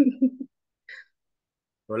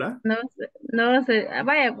 Hola. No sé.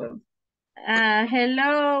 Vaya, pues.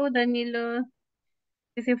 Hello, Danilo.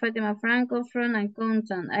 This is Fatima Franco from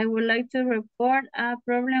Accountant. I would like to report a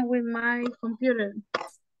problem with my computer.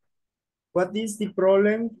 What is the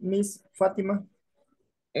problem, Miss Fatima?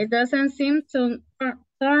 It doesn't seem to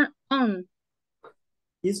turn on.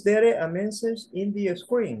 Is there a message in the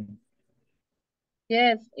screen?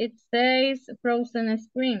 Yes, it says frozen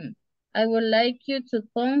screen. I would like you to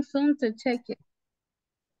come soon to check it.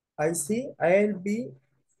 I see. I'll be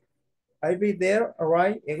there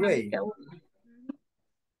right away.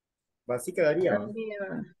 Así quedaría.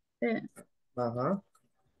 Sí. Ajá.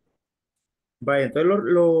 Vaya, entonces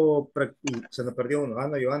se nos perdió uno. Ah,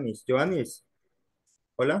 no, Joanis. Joanis.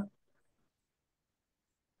 Hola.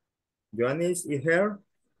 Joanis is here.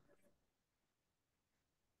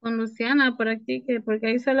 Con Luciana practique, porque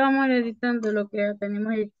ahí solo vamos editando lo que ya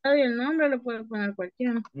tenemos editado y el nombre lo puede poner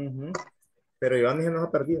cualquiera. Ujú. Pero Joanis se nos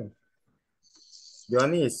ha perdido.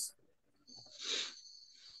 Joanis.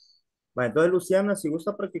 Vaya, entonces Luciana, si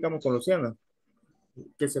gusta, practicamos con Luciana.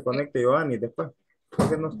 Que se conecte Joanis después.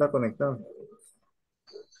 Porque no está conectado.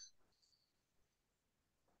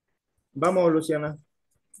 Vamos, Luciana.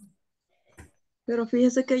 Pero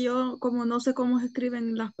fíjese que yo, como no sé cómo se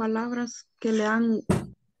escriben las palabras que le han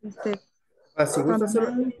Ah, cambiado,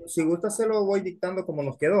 si gusta, se lo voy dictando como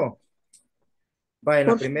nos quedó. Va, en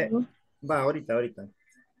la por primera. favor. Va, ahorita.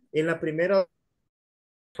 En la primera.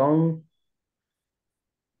 Son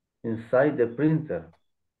inside the printer.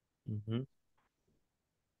 Ujú.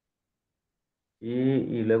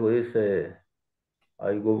 Y luego dice,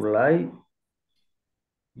 I would like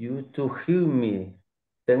you to give me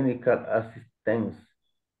technical assistance.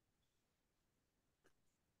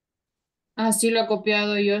 Así lo he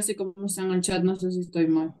copiado yo, así como está en el chat, no sé si estoy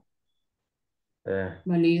mal. Eh,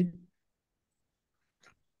 Válido.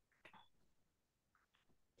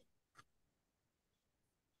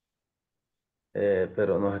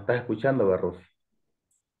 pero nos estás escuchando, ¿verdad, Rosy?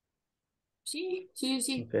 Sí, sí,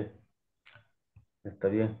 sí. Ok, está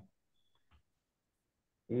bien.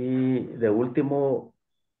 Y de último,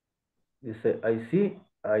 dice, I see,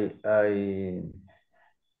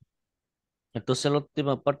 Entonces la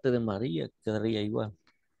última parte de María quedaría igual.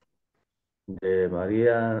 de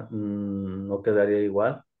María no quedaría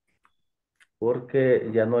igual, porque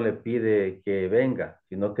ya no le pide que venga,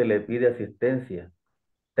 sino que le pide asistencia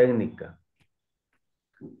técnica.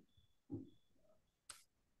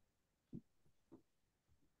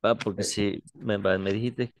 Porque si me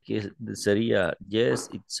dijiste que sería yes,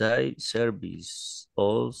 it's a service.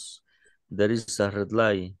 Also, there is a red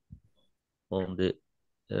light on the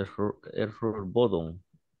error button.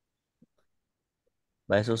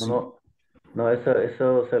 Eso No, sí. no,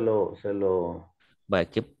 eso se lo,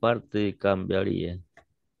 ¿Qué parte cambiaría?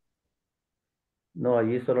 no,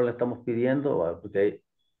 allí solo le estamos pidiendo, porque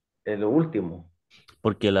es lo último.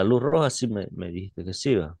 Porque la luz roja sí me dijiste que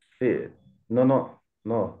sí, va. Sí, no.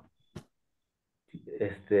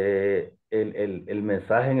 El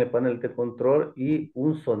mensaje en el panel de control y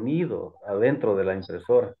un sonido adentro de la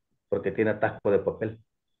impresora, porque tiene atasco de papel.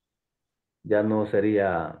 Ya no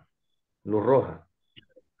sería luz roja.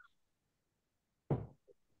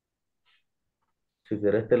 Si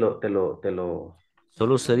querés te lo.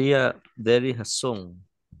 Solo sería there is a song.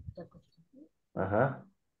 Ajá.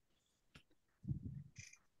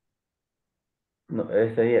 No,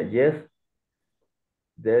 sería yes,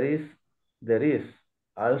 there is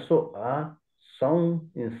also a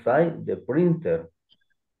sound inside the printer.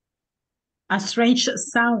 A strange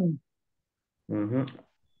sound. Ujú.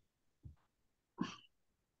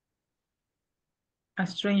 A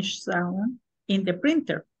strange sound in the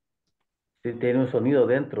printer. Sí, tiene un sonido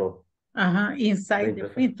dentro de la Inside the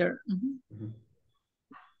impresora. printer. Ujú.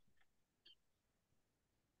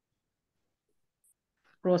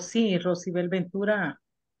 Rosibel Ventura.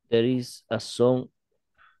 There is a song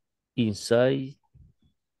inside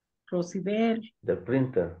Rosibel. The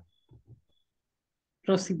printer.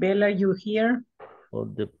 Rosibel, are you here?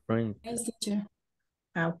 of the print. Yes, teacher.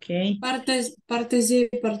 Okay. Parte sí,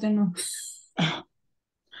 parte no.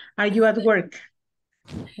 Are you at work?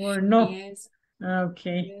 Or no? Yes.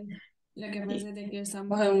 Okay. Yes. Lo que pasa es de que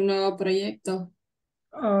estamos en un nuevo proyecto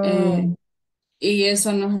Oh, y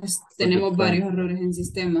eso tenemos varios printer. errores en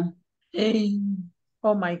sistema.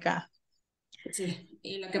 oh my God. Sí,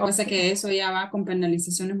 y lo que pasa es que eso ya va con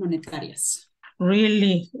penalizaciones monetarias.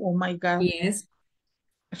 Really? Oh my God. Yes.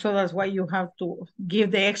 So that's why you have to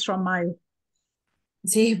give the extra mile.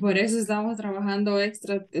 Sí, por eso estamos trabajando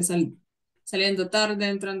extra, saliendo tarde,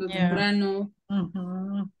 entrando Yeah. temprano.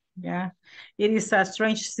 Yeah. It is a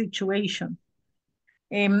strange situation.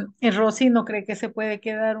 Rosy, ¿no cree que se puede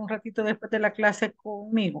quedar un ratito después de la clase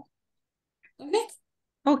conmigo? Okay.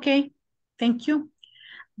 Ok, thank you.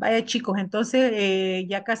 Vaya chicos, entonces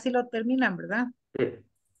ya casi lo terminan, ¿verdad? Sí.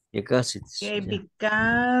 Ya casi. Okay, Ya.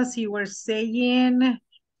 because you were saying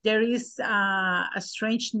there is a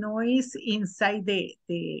strange noise inside the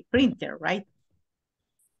printer, right?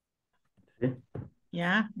 Sí.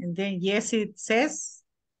 Yeah, and then yes, it says,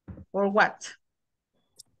 or what?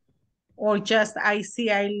 Or just I'll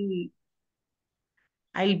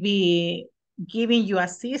be giving you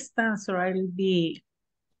assistance, or I'll be.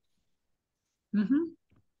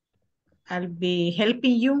 I'll be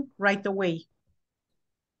helping you right away.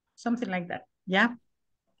 Something like that. Yeah.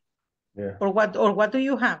 Yeah. Or what do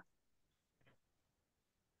you have?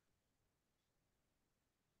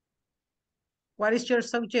 What is your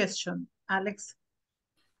suggestion, Alex?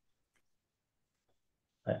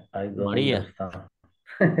 I don't María. understand.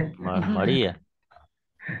 María.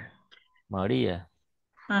 María.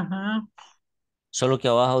 Ajá. Solo que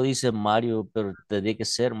abajo dice Mario, pero tendría que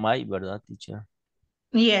ser Mike, ¿verdad, teacher?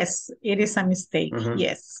 Yes, it is a mistake.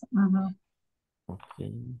 Yes.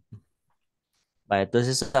 Okay. Vale,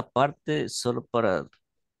 entonces esa parte, solo para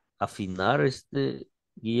afinar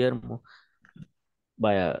Guillermo,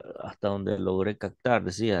 vaya, hasta donde logré captar,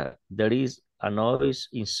 decía, there is a noise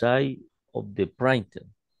inside of the printer.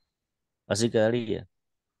 Así quedaría.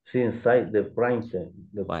 Sí, inside the printer.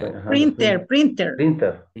 Vaya. Printer. Printer.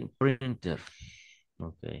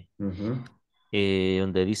 Ok.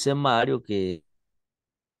 Donde dice Mario que...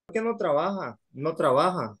 ¿Por qué no trabaja? No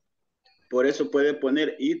trabaja. Por eso puede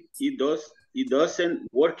poner it doesn't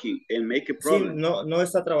working and make a problem. Sí, no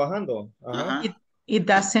está trabajando. Ajá. It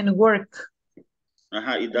doesn't work.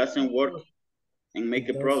 Ajá, it doesn't work and make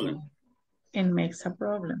a problem. And makes a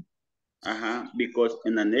problem. Ajá, because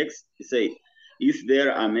in the next, say, is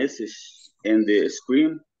there a message in the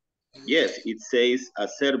screen? Yes, it says a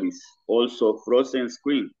service, also frozen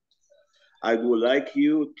screen. I would like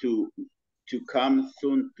you to come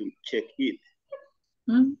soon to check it.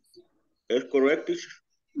 ¿Es correcto?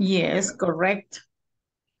 Yes, correct.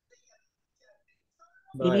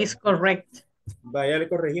 It is correct. Vaya, le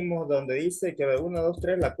corregimos donde dice que 1, 2,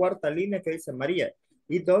 3, la cuarta línea que dice María.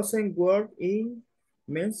 It doesn't work in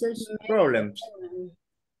message problems.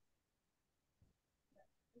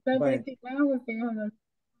 Vaya.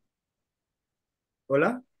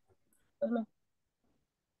 ¿Hola?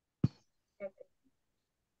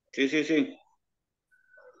 Sí.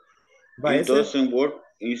 Vaya, It doesn't work.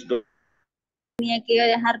 Tenía que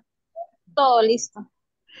dejar todo listo.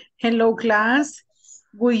 Hello, class.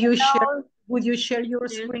 Would you share your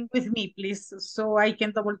screen with me, please, so I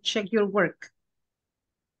can double check your work?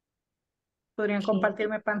 ¿Podrían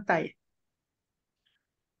compartirme pantalla?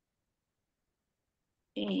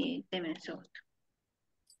 Deme un segundo.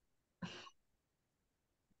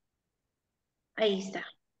 Ahí está.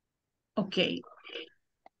 Okay.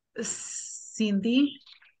 Cindy.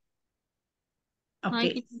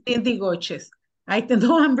 Okay, Cindy Goches.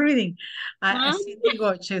 I'm reading. Cindy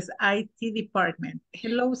Goches, IT department.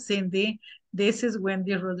 Hello, Cindy. This is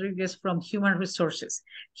Wendy Rodriguez from Human Resources.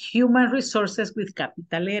 Human Resources with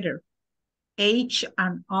capital letter. H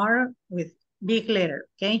and R with big letter,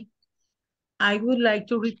 okay? I would like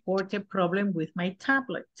to report a problem with my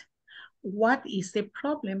tablet. What is the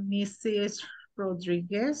problem, Mrs.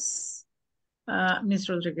 Rodriguez? Ms.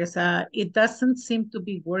 Rodriguez, it doesn't seem to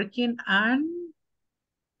be working and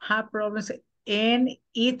have problems. And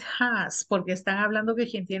it has, porque están hablando que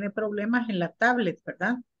quien tiene problemas en la tablet,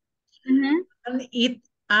 ¿verdad?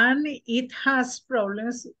 And it has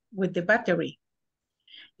problems with the battery.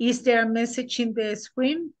 Is there a message in the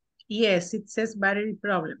screen? Yes, it says battery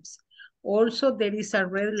problems. Also, there is a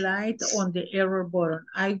red light on the error button.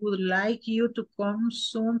 I would like you to come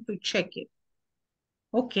soon to check it.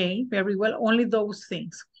 Okay, very well. Only those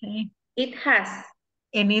things, okay? It has.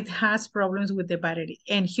 And it has problems with the battery.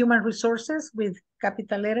 And human resources with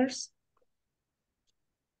capital letters?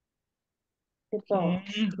 Okay,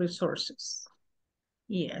 resources.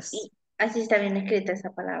 Yes. Así está bien escrita esa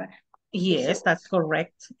palabra. Yes, that's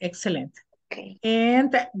correct. Excellent. Okay.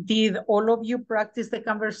 And did all of you practice the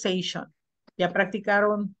conversation? ¿Ya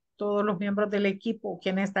practicaron todos los miembros del equipo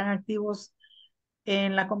quienes están activos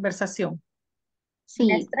en la conversación? Sí.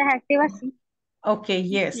 Las 3 activas, sí. Okay,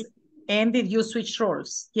 yes. And did you switch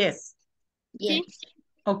roles? Yes. Yes.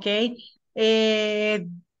 Okay.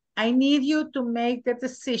 I need you to make the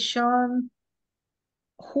decision.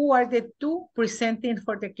 Who are the 2 presenting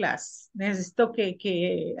for the class? Necesito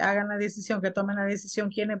que hagan la decisión, que tomen la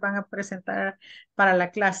decisión quiénes van a presentar para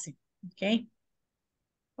la clase. Okay.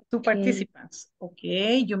 2 participants.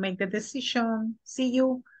 Okay, you make the decision. See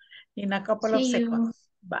you in a couple of seconds.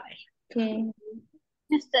 Bye. Okay.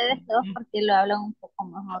 Ustedes 2 porque lo hablan un poco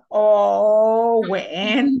mejor. Oh,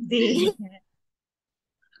 Wendy.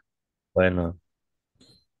 Bueno.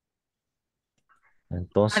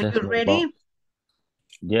 Entonces. Are you ready?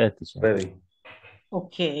 Yes, teacher. Ready.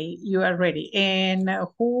 Okay, you are ready. And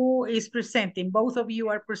who is presenting? Both of you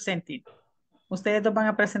are presenting. Ustedes 2 van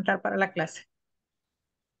a presentar para la clase.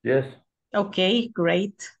 Yes. Okay,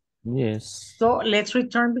 great. Yes. So let's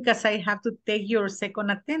return because I have to take your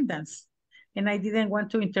second attendance. And I didn't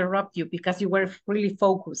want to interrupt you because you were really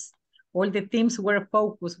focused. All the teams were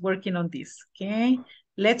focused working on this, okay?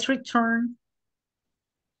 Let's return.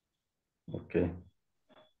 Okay.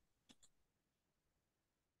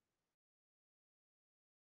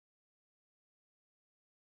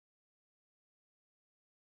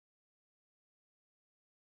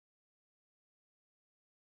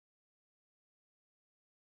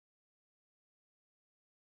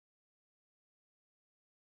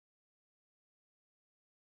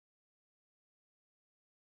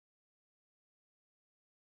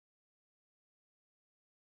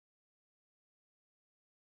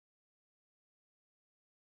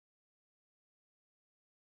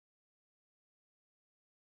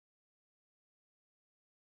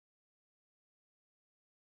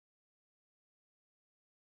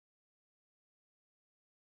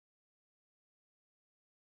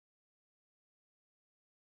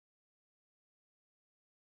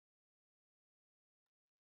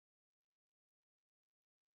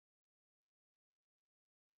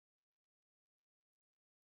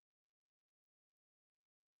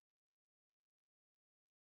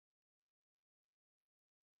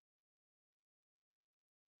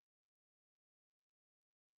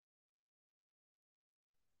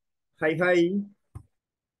 Hi, hi.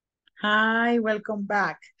 Hi, welcome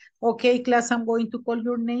back. Okay, class, I'm going to call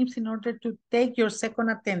your names in order to take your second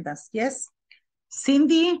attendance. Yes?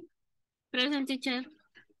 Cindy? Present, teacher.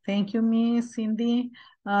 Thank you, Miss Cindy.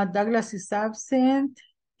 Douglas is absent.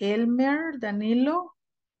 Elmer, Danilo?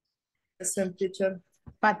 Present, teacher.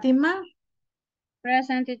 Fatima?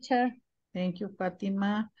 Present, teacher. Thank you,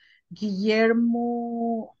 Fatima.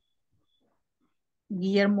 Guillermo.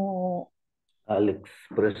 Alex,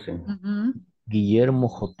 present. Guillermo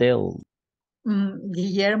Hotel.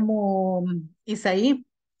 Guillermo Isaí.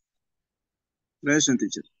 Present,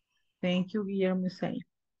 teacher. Thank you, Guillermo Isaí.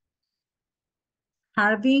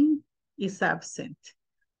 Harding is absent.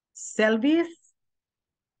 Selvis.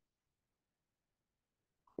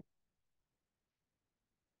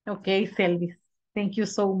 Okay, Selvis. Thank you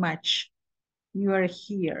so much. You are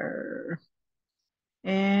here.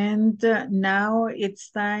 And now it's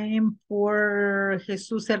time for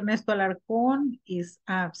Jesus Ernesto Alarcón is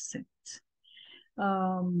absent.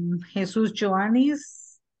 Jesus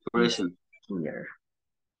Joannis Present. is here.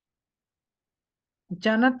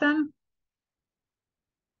 Jonathan.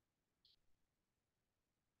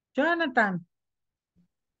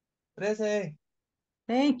 Present.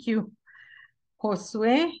 Thank you.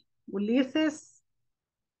 Josué Ulises.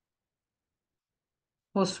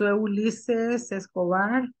 Josué Ulises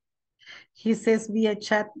Escobar. He says via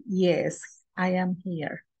chat, yes, I am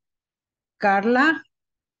here. Carla.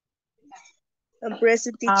 I'm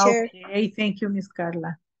present, teacher. Okay, thank you, Miss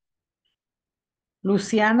Carla.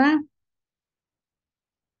 Luciana.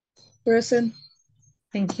 Present.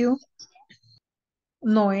 Thank you.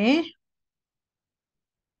 Noé.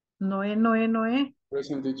 Noé.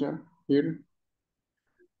 Present, teacher. Here.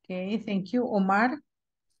 Okay, thank you. Omar.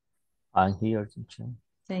 I'm here, teacher.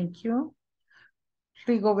 Thank you.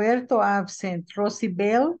 Rigoberto absent. Rosie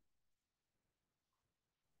Bell.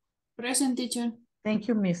 Present, teacher. Thank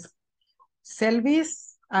you, Miss.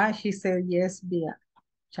 Selvis. She said yes via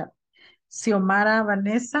chat. Xiomara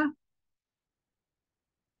Vanessa.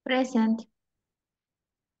 Present.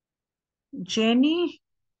 Jenny.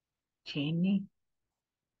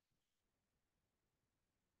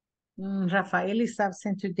 Rafael is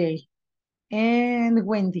absent today. And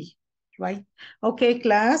Wendy, right? Okay,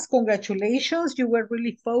 class, congratulations. You were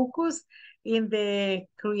really focused in the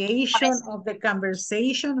creation of the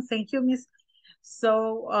conversation. Thank you, Miss.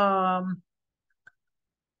 So I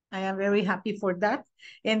am very happy for that.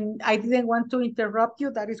 And I didn't want to interrupt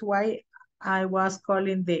you. That is why I was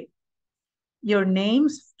calling your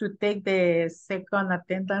names to take the second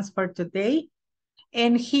attendance for today.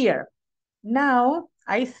 And here, now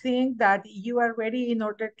I think that you are ready in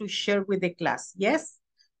order to share with the class, yes?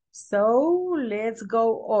 So let's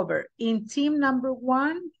go over. In team number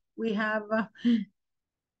 1, we have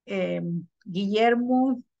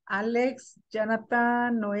Guillermo, Alex,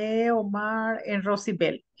 Jonathan, Noé, Omar, and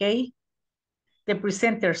Rosibel, okay? The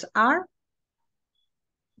presenters are?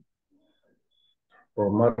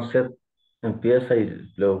 Omar empieza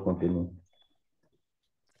y luego continúa.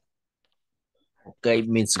 Okay,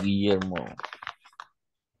 Miss Guillermo.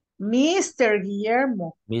 Mr.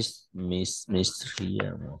 Guillermo. Mr.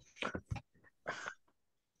 Guillermo.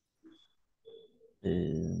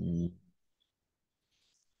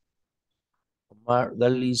 Omar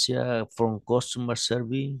Galicia from customer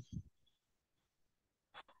service.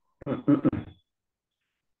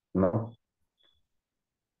 No.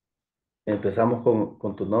 Empezamos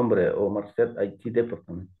con tu nombre, Omar Set IT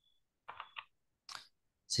Department.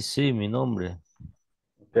 Sí, sí, mi nombre.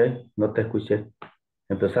 Ok, no te escuché.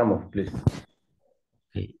 Empezamos, please.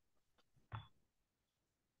 Okay.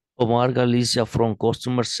 Omar Galicia from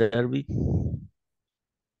Customer Service.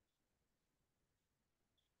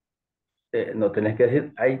 No, tenés que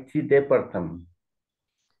decir IT Department.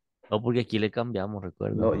 No, porque aquí le cambiamos,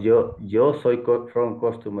 recuerda. No, yo soy from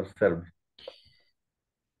Customer Service.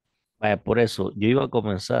 Vaya, por eso, yo iba a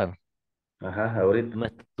comenzar. Ajá,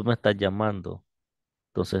 ahorita. Tú me estás llamando.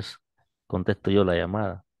 Entonces, contesto yo la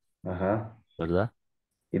llamada, Ajá. ¿verdad?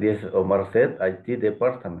 Y dice Omar said IT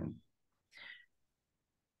Department.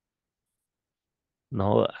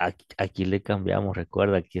 No, aquí le cambiamos,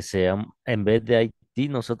 recuerda que sea, en vez de IT,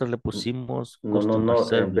 nosotros le pusimos Customer No. En vez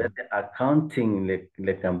Service. de accounting,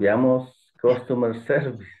 le cambiamos Customer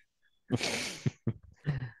Service.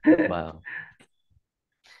 Wow.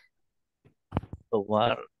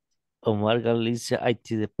 Omar Galicia,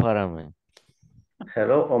 IT Department.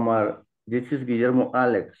 Hello, Omar. This is Guillermo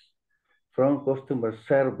Alex from Customer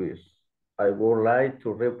Service. I would like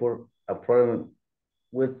to report a problem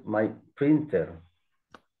with my printer.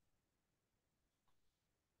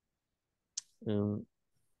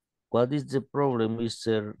 What is the problem,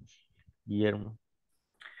 Mr. Guillermo?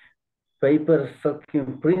 Paper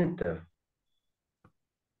sucking printer.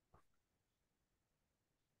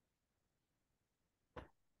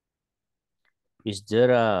 Is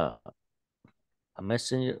there a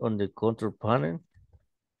messenger on the control panel?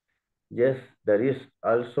 Yes, there is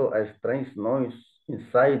also a strange noise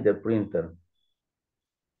inside the printer.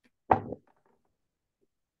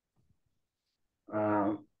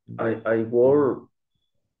 I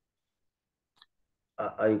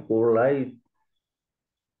would like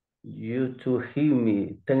you to give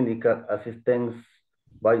me technical assistance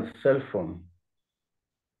by cell phone.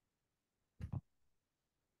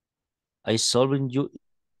 I solving you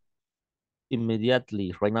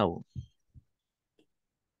immediately right now.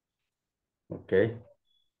 Okay.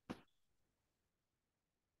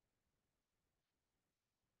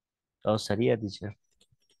 Oh, sería, teacher.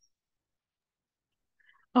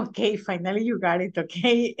 Okay, finally you got it.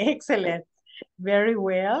 Okay, excellent. Very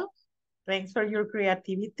well. Thanks for your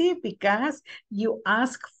creativity because you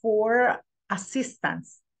ask for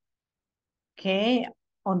assistance. Okay,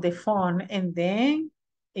 on the phone, and then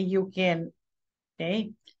you can,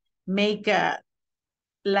 okay, make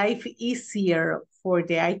life easier for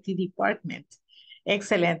the IT department.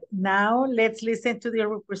 Excellent. Now let's listen to the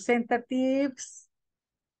representatives.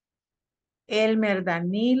 Elmer,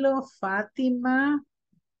 Danilo, Fatima,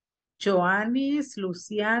 Joannis,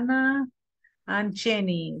 Luciana, and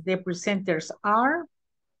Jenny. The presenters are?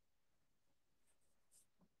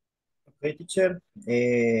 Okay, teacher.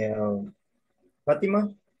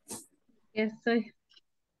 Fátima. Yes, soy.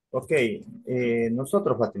 Ok,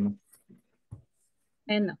 nosotros, Fátima.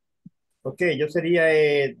 No. Ok, yo sería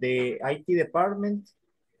de IT Department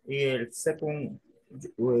y el second,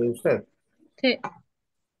 usted. Sí.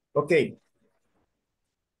 Ok.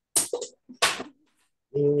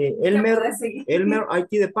 Elmer, IT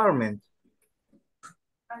Department.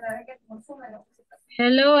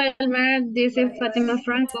 Hello, Elmer. This is Fatima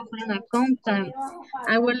Franco from Contamos.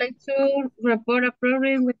 I would like to report a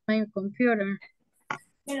problem with my computer.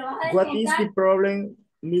 What is the problem,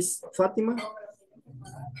 Miss Fatima?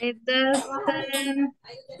 It doesn't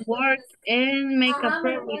work and make a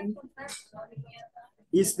problem.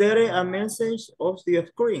 Is there a message of the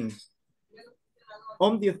screen?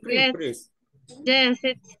 On the screen, Yes. please. Yes,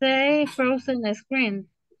 it's a frozen screen.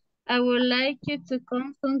 I would like you to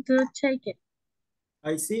come soon to check it.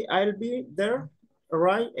 I see. I'll be there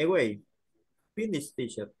right away. Finish,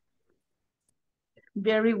 teacher.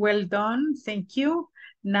 Very well done. Thank you.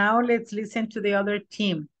 Now let's listen to the other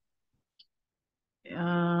team.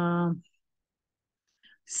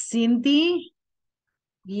 Cindy,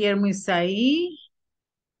 Guillermo Isaí,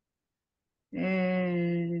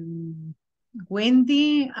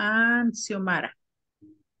 Wendy, and Xiomara.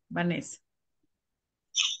 Vanessa.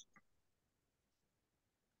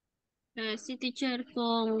 Sí, teacher,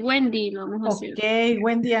 con Wendy lo vamos a hacer. Okay,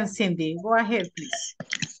 Wendy and Cindy. Go ahead, please.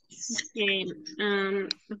 Okay.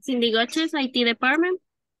 Cindy Gotches, IT department.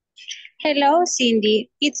 Hello,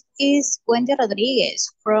 Cindy. It is Wendy Rodriguez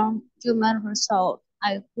from Human Resource.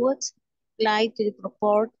 I would like to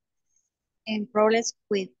report problems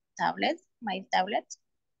with my tablet.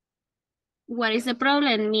 What is the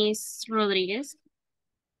problem, Miss Rodriguez?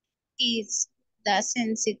 It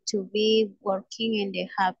doesn't seem to be working and they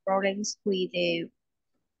have problems with the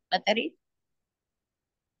battery.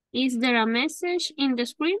 Is there a message in the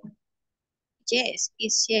screen? Yes,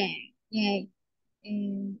 it's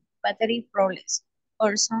battery problems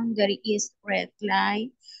Also, there is red light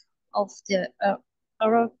of the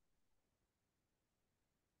arrow.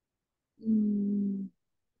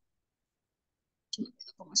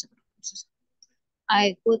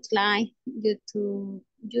 I would like you to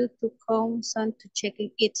come soon to check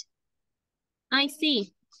it. I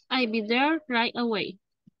see. I'll be there right away.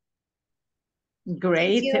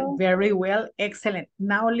 Great, very well, excellent.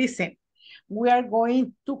 Now listen, we are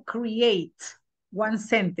going to create one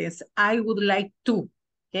sentence. I would like to,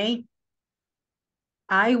 okay?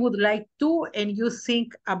 I would like to, and you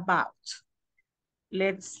think about.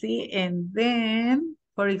 Let's see, and then,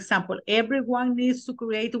 for example, everyone needs to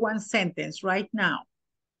create one sentence right now,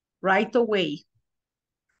 right away.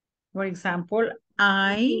 For example,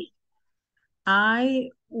 I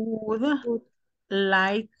would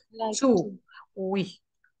like to. We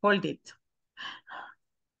hold it.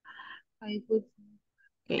 I would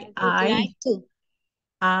Okay, like to.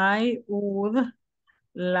 I would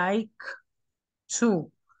like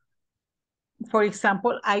to. For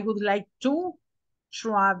example, I would like to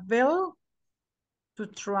travel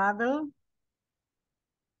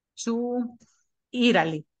to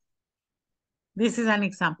Italy. This is an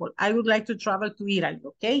example. I would like to travel to Italy,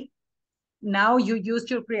 okay? Now you use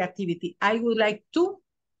your creativity. I would like to,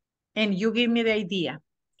 and you give me the idea,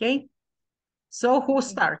 okay? So who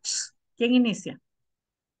starts? ¿Quién inicia?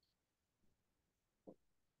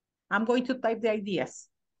 I'm going to type the ideas.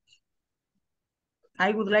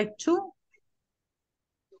 I would like to.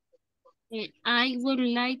 I would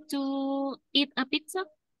like to eat a pizza.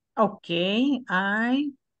 Okay, I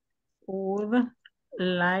would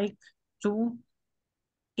like to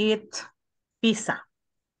eat pizza.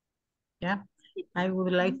 Yeah, I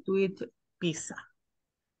would like to eat pizza.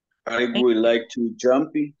 I would like to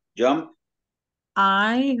jump.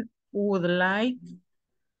 I would like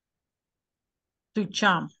to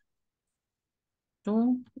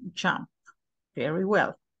jump. Very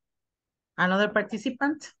well. Another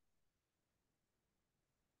participant?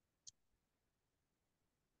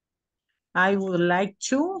 I would like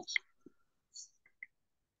to.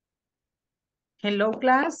 Hello,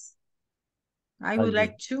 class. I would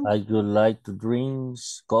like to. I would like to drink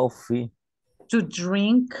coffee. To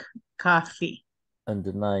drink coffee. And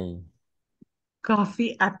the night.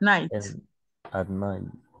 Coffee at night. And at night.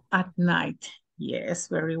 At night. Yes,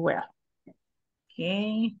 very well.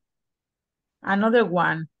 Okay. Another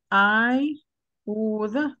one. I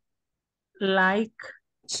would like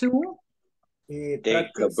to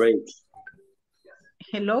take a break.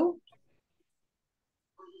 Hello?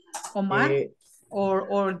 Omar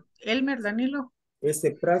or Elmer, Danilo?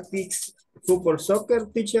 Practice football soccer,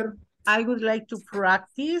 teacher. I would like to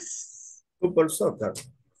practice football soccer.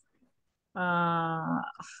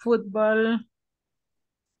 Football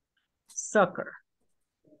soccer.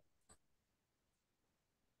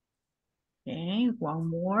 Okay, one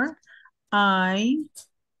more. I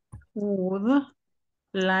would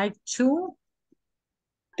like to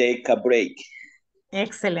take a break.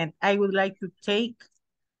 Excellent. I would like to take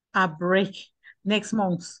a break next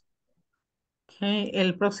month. Okay,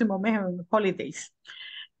 el próximo mes, holidays.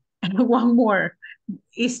 One more.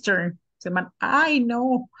 Easter. I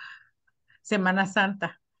know. Semana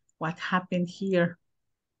Santa. What happened here?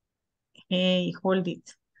 Hey, hold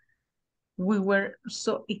it. We were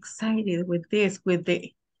so excited with this, with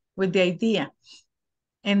the idea.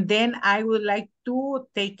 And then I would like to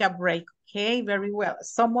take a break. Okay, very well.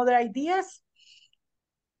 Some other ideas?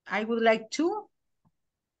 I would like to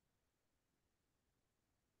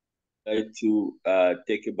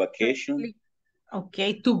take a vacation.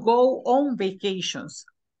 Okay, to go on vacations.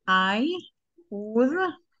 I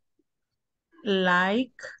would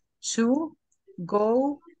like to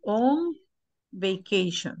go on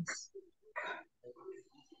vacations.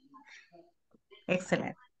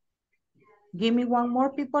 Excellent. Give me one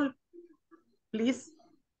more, people, please.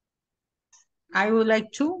 I would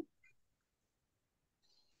like to.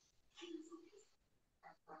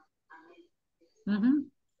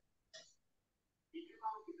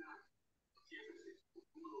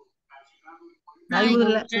 I would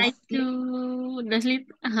like to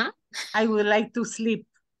sleep. I would like to sleep.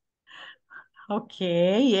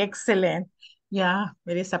 Okay, excellent. Yeah,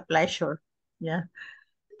 it is a pleasure. Yeah.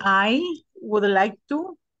 I would like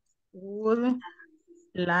to. I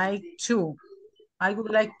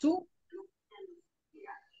would like to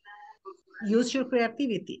use your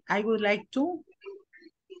creativity. I would like to,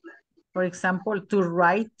 for example, to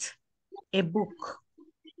write a book.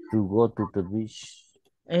 To go to the beach.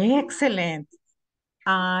 Excellent.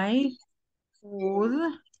 I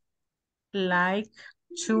would like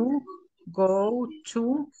to go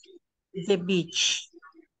to the beach.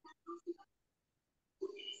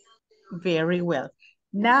 Very well.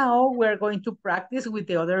 Now we're going to practice with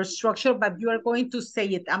the other structure, but you are going to say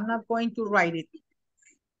it. I'm not going to write it.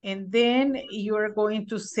 And then you are going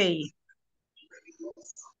to say,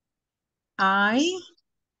 I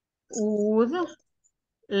would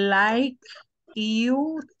like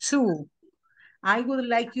you to. I would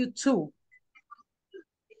like you to.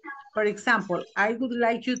 For example, I would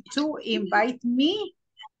like you to invite me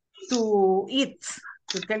to eat.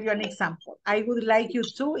 To tell you an example, I would like you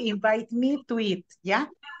to invite me to eat. Yeah.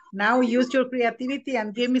 Now use your creativity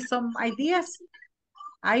and give me some ideas.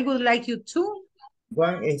 I would like you to.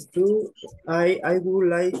 One is to, I would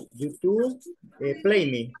like you to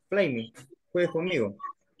play me. Juegue conmigo.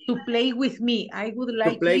 To play with me. I would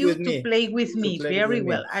like play you with to me. play with me. play Very with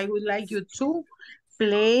well. me. I would like you to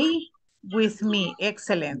play with me.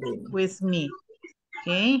 Excellent. With me.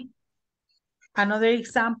 Okay. Another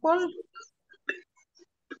example.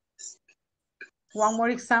 One more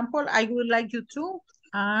example. I would like you to.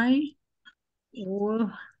 I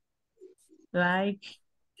would like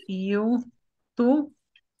you to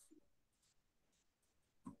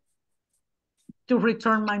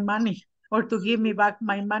return my money or to give me back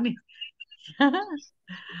my money.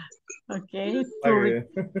 Okay,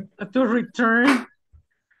 to return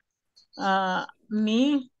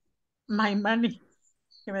me my money.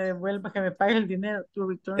 Que me devuelva, que me pague el dinero. To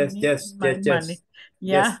return me my money.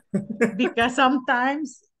 Yeah, because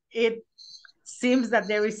sometimes it seems that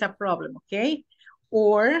there is a problem, okay?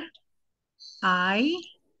 Or I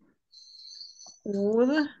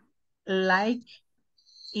would like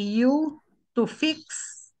you to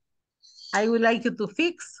fix. I would like you to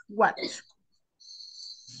fix what?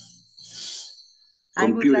 Computer. I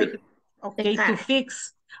would like, okay, to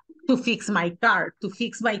fix my car, to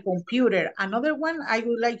fix my computer. Another one, I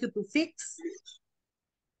would like you to fix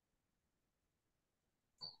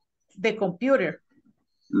the computer.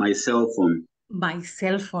 My cell phone. My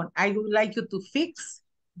cell phone. I would like you to fix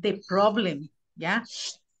the problem. Yeah.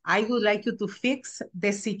 I would like you to fix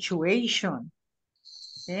the situation.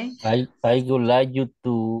 Okay. I would like you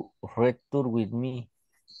to read tour with me.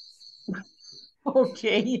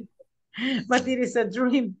 Okay. But it is a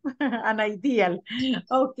dream, an ideal.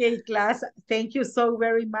 Okay, class, thank you so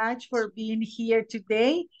very much for being here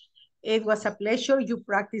today. It was a pleasure. You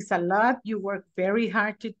practice a lot. You work very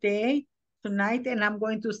hard tonight, and I'm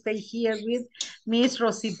going to stay here with Miss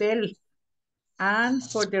Rosibel. And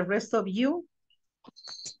for the rest of you,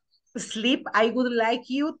 sleep. I would like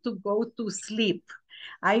you to go to sleep.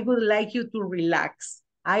 I would like you to relax.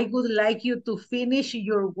 I would like you to finish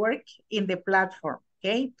your work in the platform,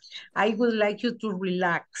 okay? I would like you to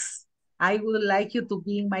relax. I would like you to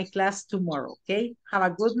be in my class tomorrow, okay? Have a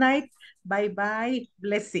good night. Bye-bye.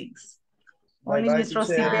 Blessings. Only Miss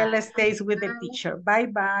Rosibel stays with the teacher.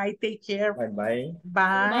 Bye-bye. Take care. Bye-bye.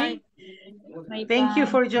 Bye. Bye. Thank you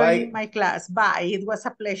for joining my class. Bye. It was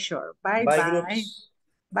a pleasure. Bye-bye.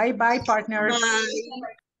 Bye-bye, partners.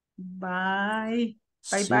 Bye.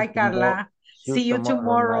 Bye-bye, Carla. See you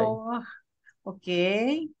tomorrow.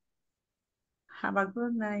 Okay. Have a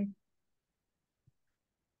good night.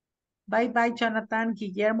 Bye-bye, Jonathan,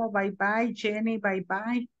 Guillermo. Bye-bye, Jenny.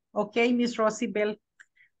 Bye-bye. Okay, Miss Rosibel,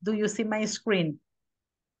 do you see my screen?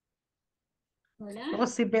 Hola.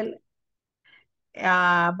 Rosibel,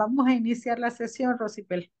 vamos a iniciar la sesión,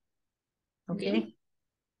 Rosibel. Okay.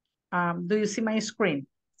 Do you see my screen?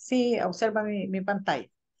 Sí, observa mi pantalla.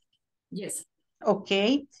 Yes.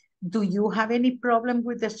 Okay. Do you have any problem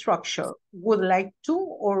with the structure? Would like to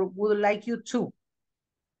or would like you to?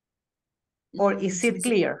 Or is it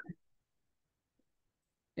clear?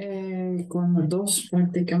 Con los dos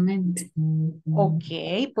prácticamente.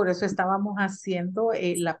 Ok, por eso estábamos haciendo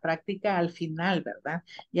la práctica al final, ¿verdad?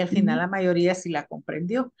 Y al final la mayoría sí la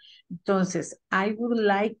comprendió. Entonces, I would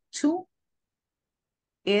like to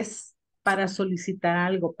es para solicitar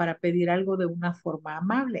algo, para pedir algo de una forma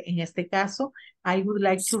amable. En este caso, I would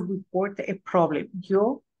like to report a problem.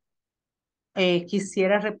 Yo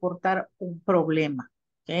quisiera reportar un problema.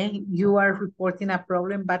 Okay? You are reporting a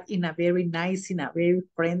problem, but in a very nice, in a very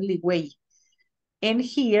friendly way. And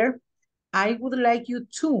here, I would like you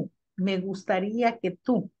to. Me gustaría que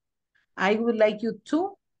tú. I would like you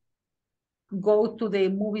to go to the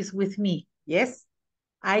movies with me. Yes.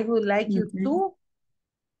 I would like you to.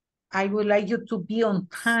 I would like you to be on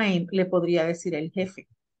time. Le podría decir el jefe.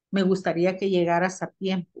 Me gustaría que llegaras a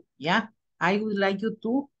tiempo. ¿Ya? I would like you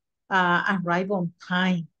to arrive on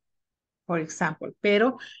time, for example.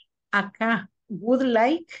 Pero acá, would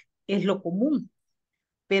like es lo común.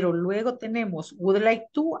 Pero luego tenemos would like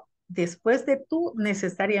to. Después de tú,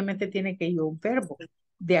 necesariamente tiene que ir un verbo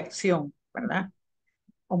de acción, ¿verdad?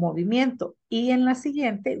 o movimiento. Y en la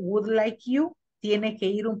siguiente, would like you, tiene que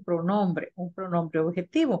ir un pronombre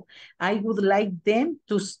objetivo. I would like them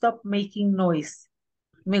to stop making noise.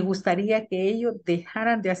 Me gustaría que ellos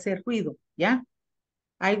dejaran de hacer ruido, ¿ya?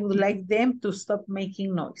 I would like them to stop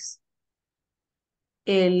making noise.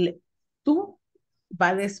 El tú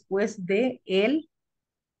va después de el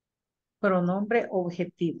pronombre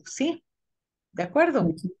objetivo, ¿sí? ¿De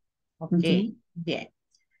acuerdo? Okay, bien.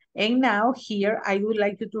 And now here I would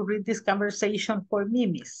like you to read this conversation for me,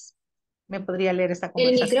 miss. ¿Me podría leer esta El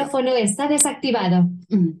conversación? micrófono está desactivado.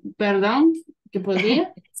 Perdón, ¿qué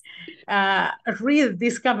podría? Read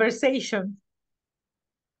this conversation.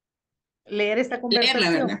 Leer esta conversación.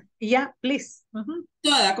 Leerla, ¿verdad? Yeah, please.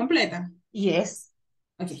 Toda, completa. Yes.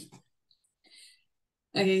 Okay.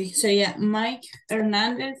 Okay, sería Mike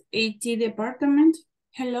Hernandez, AT Department.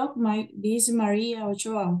 Hello, Mike. This is Maria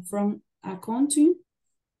Ochoa from accounting.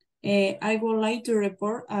 I would like to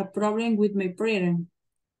report a problem with my printer.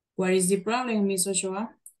 What is the problem, Miss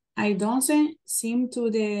Ochoa? I don't seem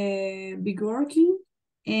to be working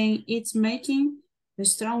and it's making a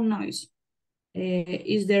strong noise.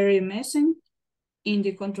 Is there a message in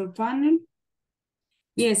the control panel?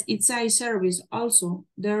 Yes, it's a service also.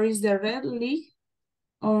 There is the red light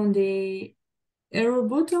on the arrow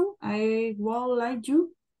button. I would like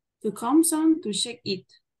you to come on to check it.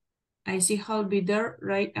 I see I'll be there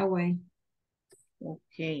right away.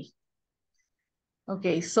 Okay.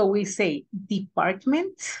 Okay, so we say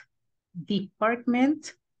department,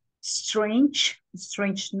 strange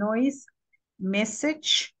noise,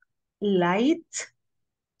 message, light,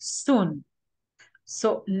 soon.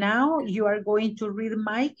 So now you are going to read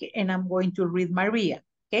Mike and I'm going to read Maria.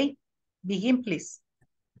 Okay, begin please.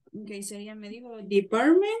 Okay, sería, me dijo,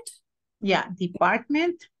 department. Yeah,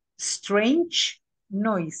 department, strange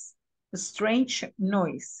noise. Strange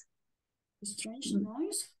noise. Strange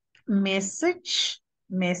noise. Message.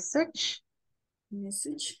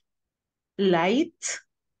 Light.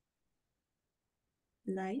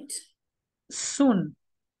 Soon.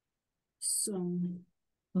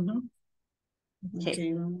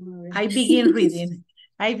 Okay. I begin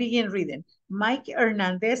reading. Mike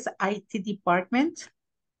Hernandez, IT department.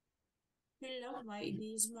 Hello,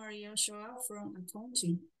 this is Maria Ochoa from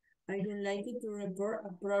accounting. I would like to report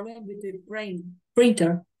a problem with the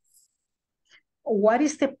printer. What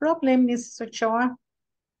is the problem, Mrs. Ochoa?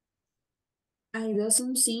 It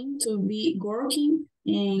doesn't seem to be working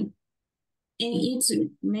and it's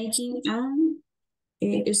making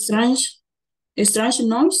a strange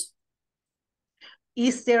noise.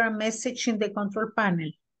 Is there a message in the control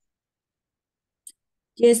panel?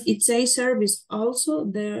 Yes, it says service. Also,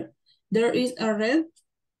 there is a red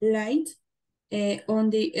light on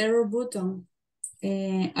the arrow button.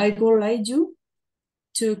 I would like you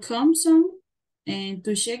to come some and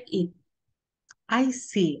to check it. I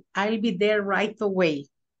see. I'll be there right away.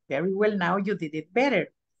 Very well, now you did it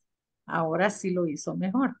better. Ahora sí lo hizo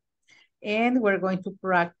mejor. And we're going to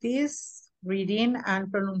practice reading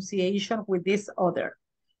and pronunciation with this other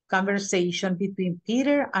conversation between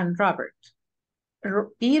Peter and Robert.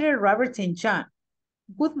 Peter, Robert, and John.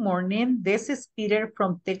 Good morning. This is Peter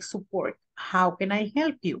from Tech Support. How can I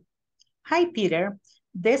help you? Hi, Peter.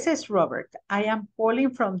 This is Robert. I am calling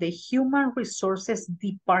from the Human Resources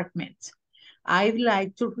Department. I'd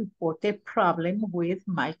like to report a problem with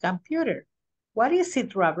my computer. What is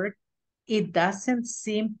it, Robert? It doesn't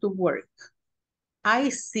seem to work. I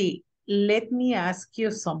see. Let me ask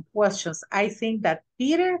you some questions. I think that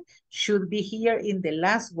Peter should be here in the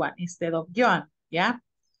last one instead of John, yeah?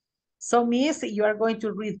 So, Miss, you are going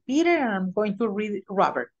to read Peter and I'm going to read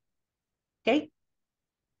Robert, okay?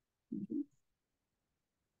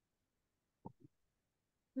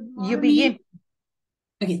 You begin.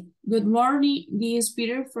 Okay. Good morning. This is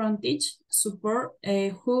Peter from Tech Support.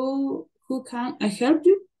 Who can I help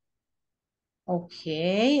you?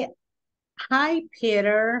 Okay. Hi,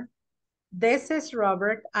 Peter. This is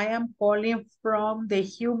Robert. I am calling from the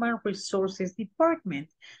Human Resources Department.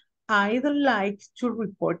 I'd like to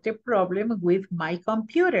report a problem with my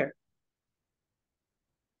computer.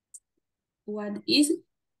 What is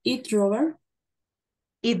it, Robert?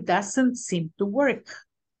 It doesn't seem to work.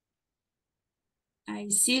 I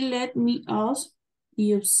see. Let me ask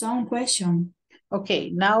you some question.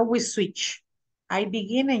 Okay, now we switch. I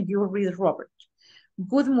begin and you read Robert.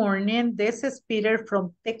 Good morning. This is Peter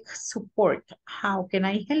from Tech Support. How can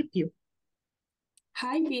I help you?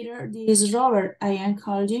 Hi, Peter. This is Robert. I am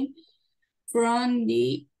calling from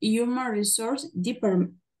the Human Resource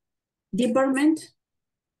Department.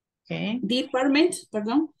 Okay. Department,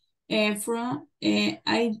 pardon.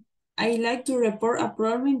 I like to report a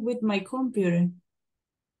problem with my computer.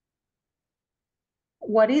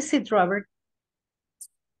 What is it, Robert?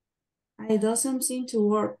 It doesn't seem to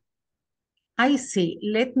work. I see.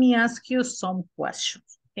 Let me ask you some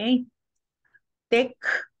questions, okay? Tech,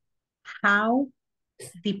 how,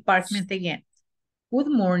 department again. Good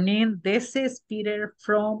morning. This is Peter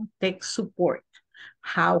from Tech Support.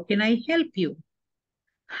 How can I help you?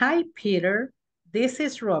 Hi, Peter. This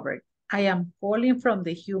is Robert. I am calling from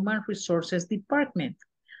the Human Resources Department.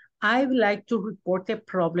 I would like to report a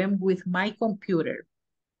problem with my computer.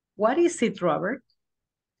 What is it, Robert?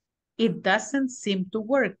 It doesn't seem to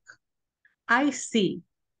work. I see.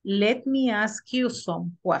 Let me ask you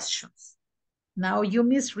some questions. Now you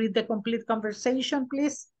misread the complete conversation,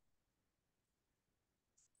 please.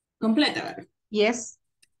 Completa. Yes.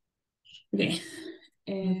 Ok.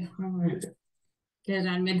 Vamos a ver. Que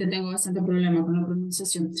realmente tengo bastante problema con la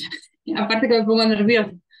pronunciación. Aparte que me pongo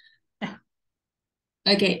nervioso.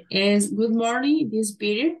 Okay, is good morning, this is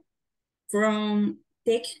Peter from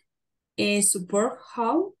Tech Support.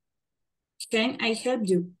 How can I help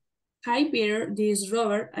you? Hi, Peter, this is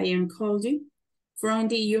Robert. I am calling from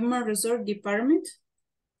the Human Resource Department.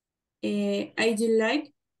 I'd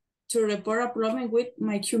like to report a problem with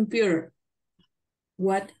my computer.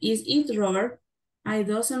 What is it, Robert? It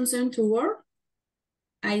doesn't seem to work.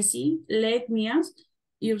 I see. Let me ask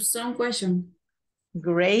you some question.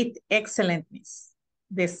 Great, excellent, miss.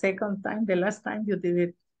 The last time you did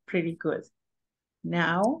it pretty good.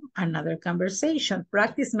 Now, another conversation.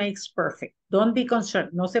 Practice makes perfect. Don't be concerned.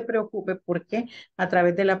 No se preocupe porque a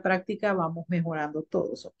través de la práctica vamos mejorando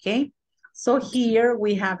todos, okay? So here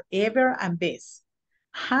we have Ever and Bess.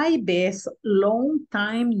 Hi, Bess. Long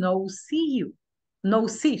time no see you. No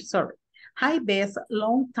see, sorry. Hi, Bess.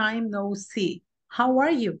 Long time no see. How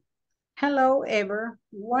are you? Hello, Ever.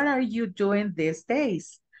 What are you doing these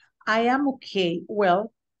days? I am okay.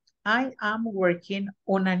 Well, I am working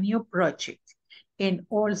on a new project. And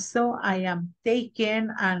also I am taking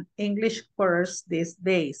an English course these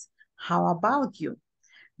days. How about you?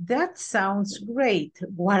 That sounds great.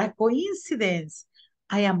 What a coincidence.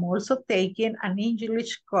 I am also taking an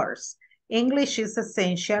English course. English is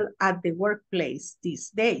essential at the workplace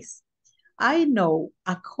these days. I know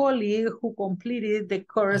a colleague who completed the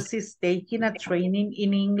course is taking a training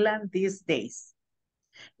in England these days.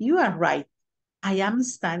 You are right. I am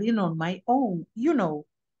studying on my own. You know,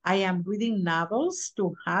 I am reading novels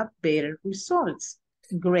to have better results.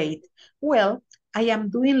 Great. Well, I am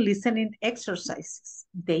doing listening exercises.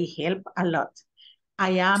 They help a lot.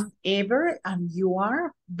 I am Ever and you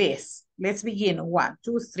are Bess. Let's begin. 1,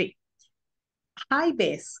 2, 3. Hi,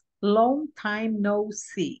 Bess. Long time no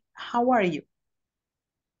see. How are you?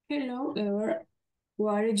 Hello, Ever.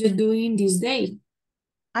 What are you doing this day?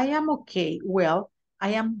 I am okay. Well,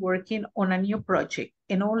 I am working on a new project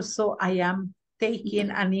and also I am taking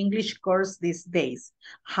an English course these days.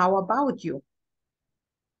 How about you?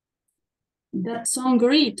 That sounds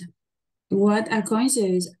great. What a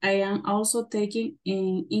coincidence. I am also taking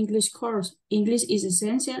an English course. English is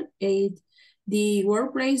essential at the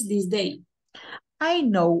workplace this day. I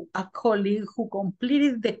know a colleague who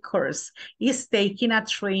completed the course is taking a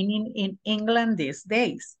training in England these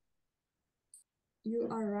days. You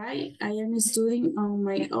are right. I am studying on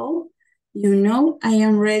my own. You know, I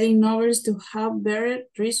am reading novels to have better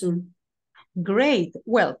results. Great.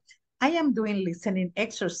 Well, I am doing listening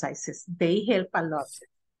exercises. They help a lot.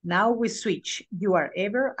 Now we switch. You are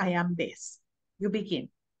Ever, I am Bess. You begin.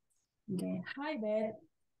 Okay. Hi, Beth.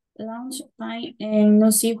 Lunch time and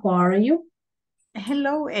no see, how are you?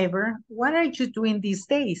 Hello, Ever. What are you doing these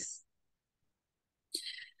days?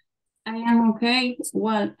 I am okay.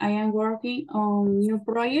 Well, I am working on new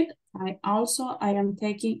project. I am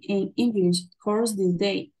taking an English course this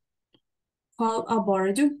day. How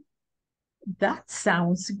about you? That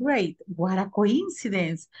sounds great. What a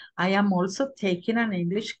coincidence. I am also taking an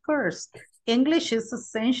English course. English is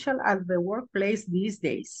essential at the workplace these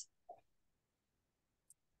days.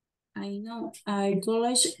 I know. I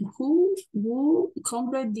college who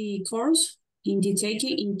complete the course in the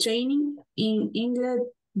taking in training in England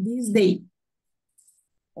this day.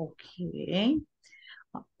 Okay.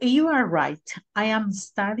 You are right. I am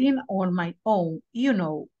studying on my own. You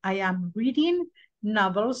know, I am reading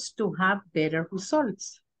novels to have better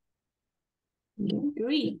results.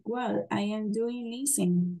 Great. Well, I am doing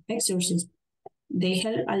listening exercises. They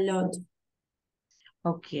help a lot.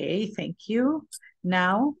 Okay, thank you.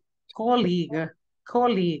 Now, colleague.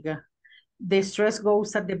 The stress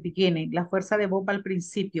goes at the beginning. La fuerza de voz va al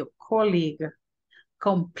principio. Colleague.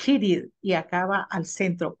 Completed. Y acaba al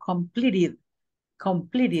centro. Completed.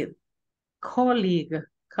 Colleague.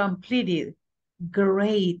 Completed.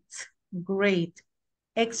 Great.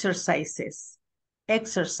 Exercises.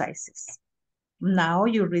 exercises. Now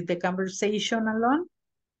you read the conversation alone.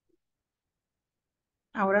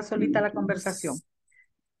 Ahora solita la conversación.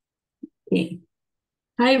 Okay.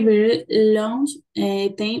 Hi, very long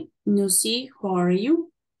time no see. How are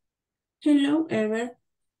you? Hello, Ever.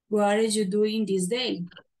 What are you doing this day?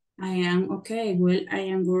 I am okay. Well, I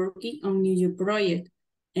am working on a new project.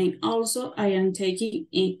 And also, I am taking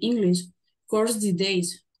an English course these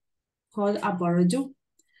days. How about you?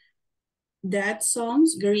 That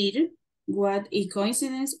sounds great. What a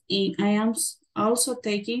coincidence. And I am also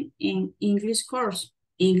taking an English course.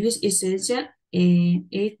 English is essential at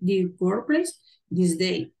the workplace this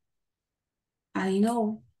day. I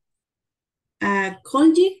know.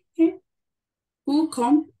 Konji, who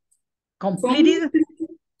completed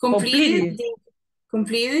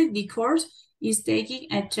the course, is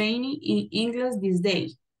taking a training in English this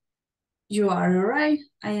day. You are right.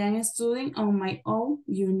 I am studying on my own.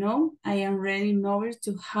 You know, I am reading novels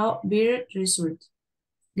to have better results.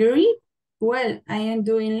 Great. Well, I am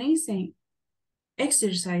doing listening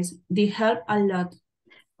exercise. They help a lot.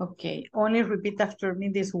 Okay, only repeat after me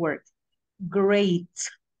this word. Great.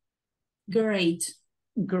 Great.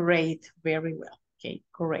 Great, very well. Okay,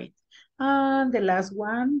 great. And the last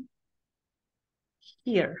one,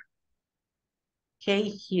 here. Okay,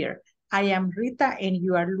 here. I am Rita and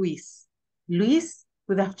you are Luis. Luis,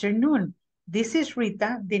 good afternoon. This is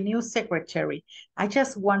Rita, the new secretary. I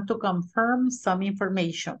just want to confirm some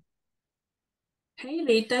information. Hey,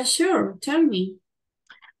 Rita, sure, tell me.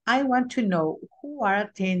 I want to know who are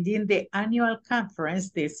attending the annual conference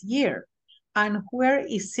this year and where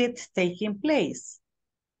is it taking place?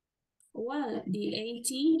 Well, the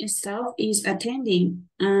AT staff is attending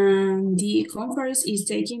and the conference is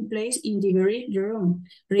taking place in the great room.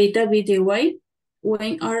 Rita, by the way,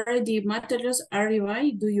 when are the materials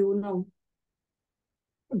arriving, do you know?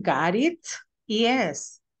 Got it?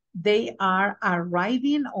 Yes, they are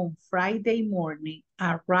arriving on Friday morning,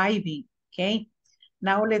 arriving, okay?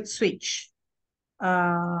 Now let's switch.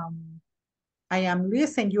 I am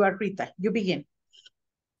Luis and you are Rita. You begin.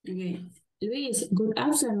 Okay. Luis, good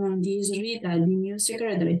afternoon. This is Rita, the new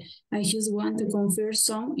secretary. I just want to confirm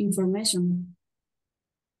some information.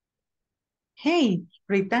 Hey,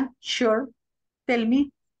 Rita, sure. Tell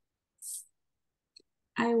me.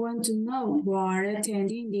 I want to know who are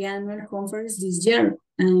attending the annual conference this year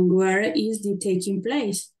and where is it taking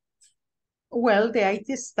place? Well, the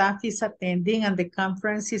IT staff is attending and the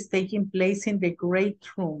conference is taking place in the great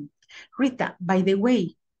room. Rita, by the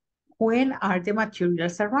way, when are the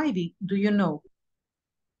materials arriving? Do you know?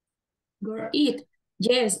 Great.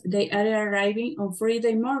 Yes, they are arriving on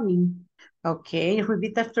Friday morning. Okay,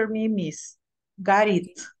 repeat after me, miss. Got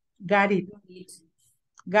it. Got it.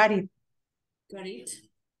 Got it. Got it.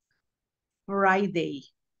 Friday.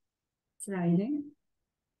 Friday.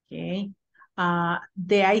 Okay.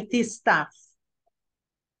 The IT staff.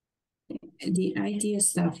 The IT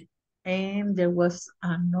staff. And there was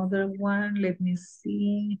another one. Let me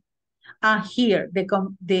see. Here,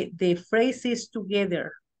 the phrase is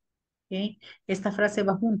together. Okay. Esta frase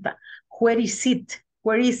va junta. Where is it?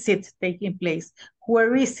 Where is it taking place?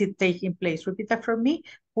 Where is it taking place? Repeat after me.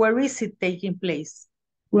 Where is it taking place?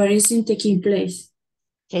 Where is it taking place?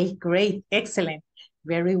 Okay, great. Excellent.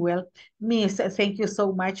 Very well. Miss, thank you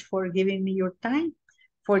so much for giving me your time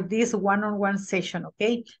for this one-on-one session,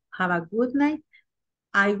 okay? Have a good night.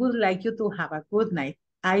 I would like you to have a good night.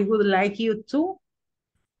 I would like you to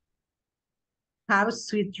have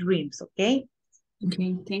sweet dreams, okay?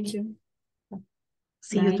 Okay, thank you.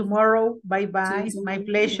 See you tomorrow. Bye-bye. My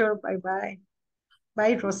pleasure. Bye-bye.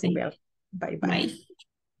 Bye, Rosibel. Bye-bye. Bye.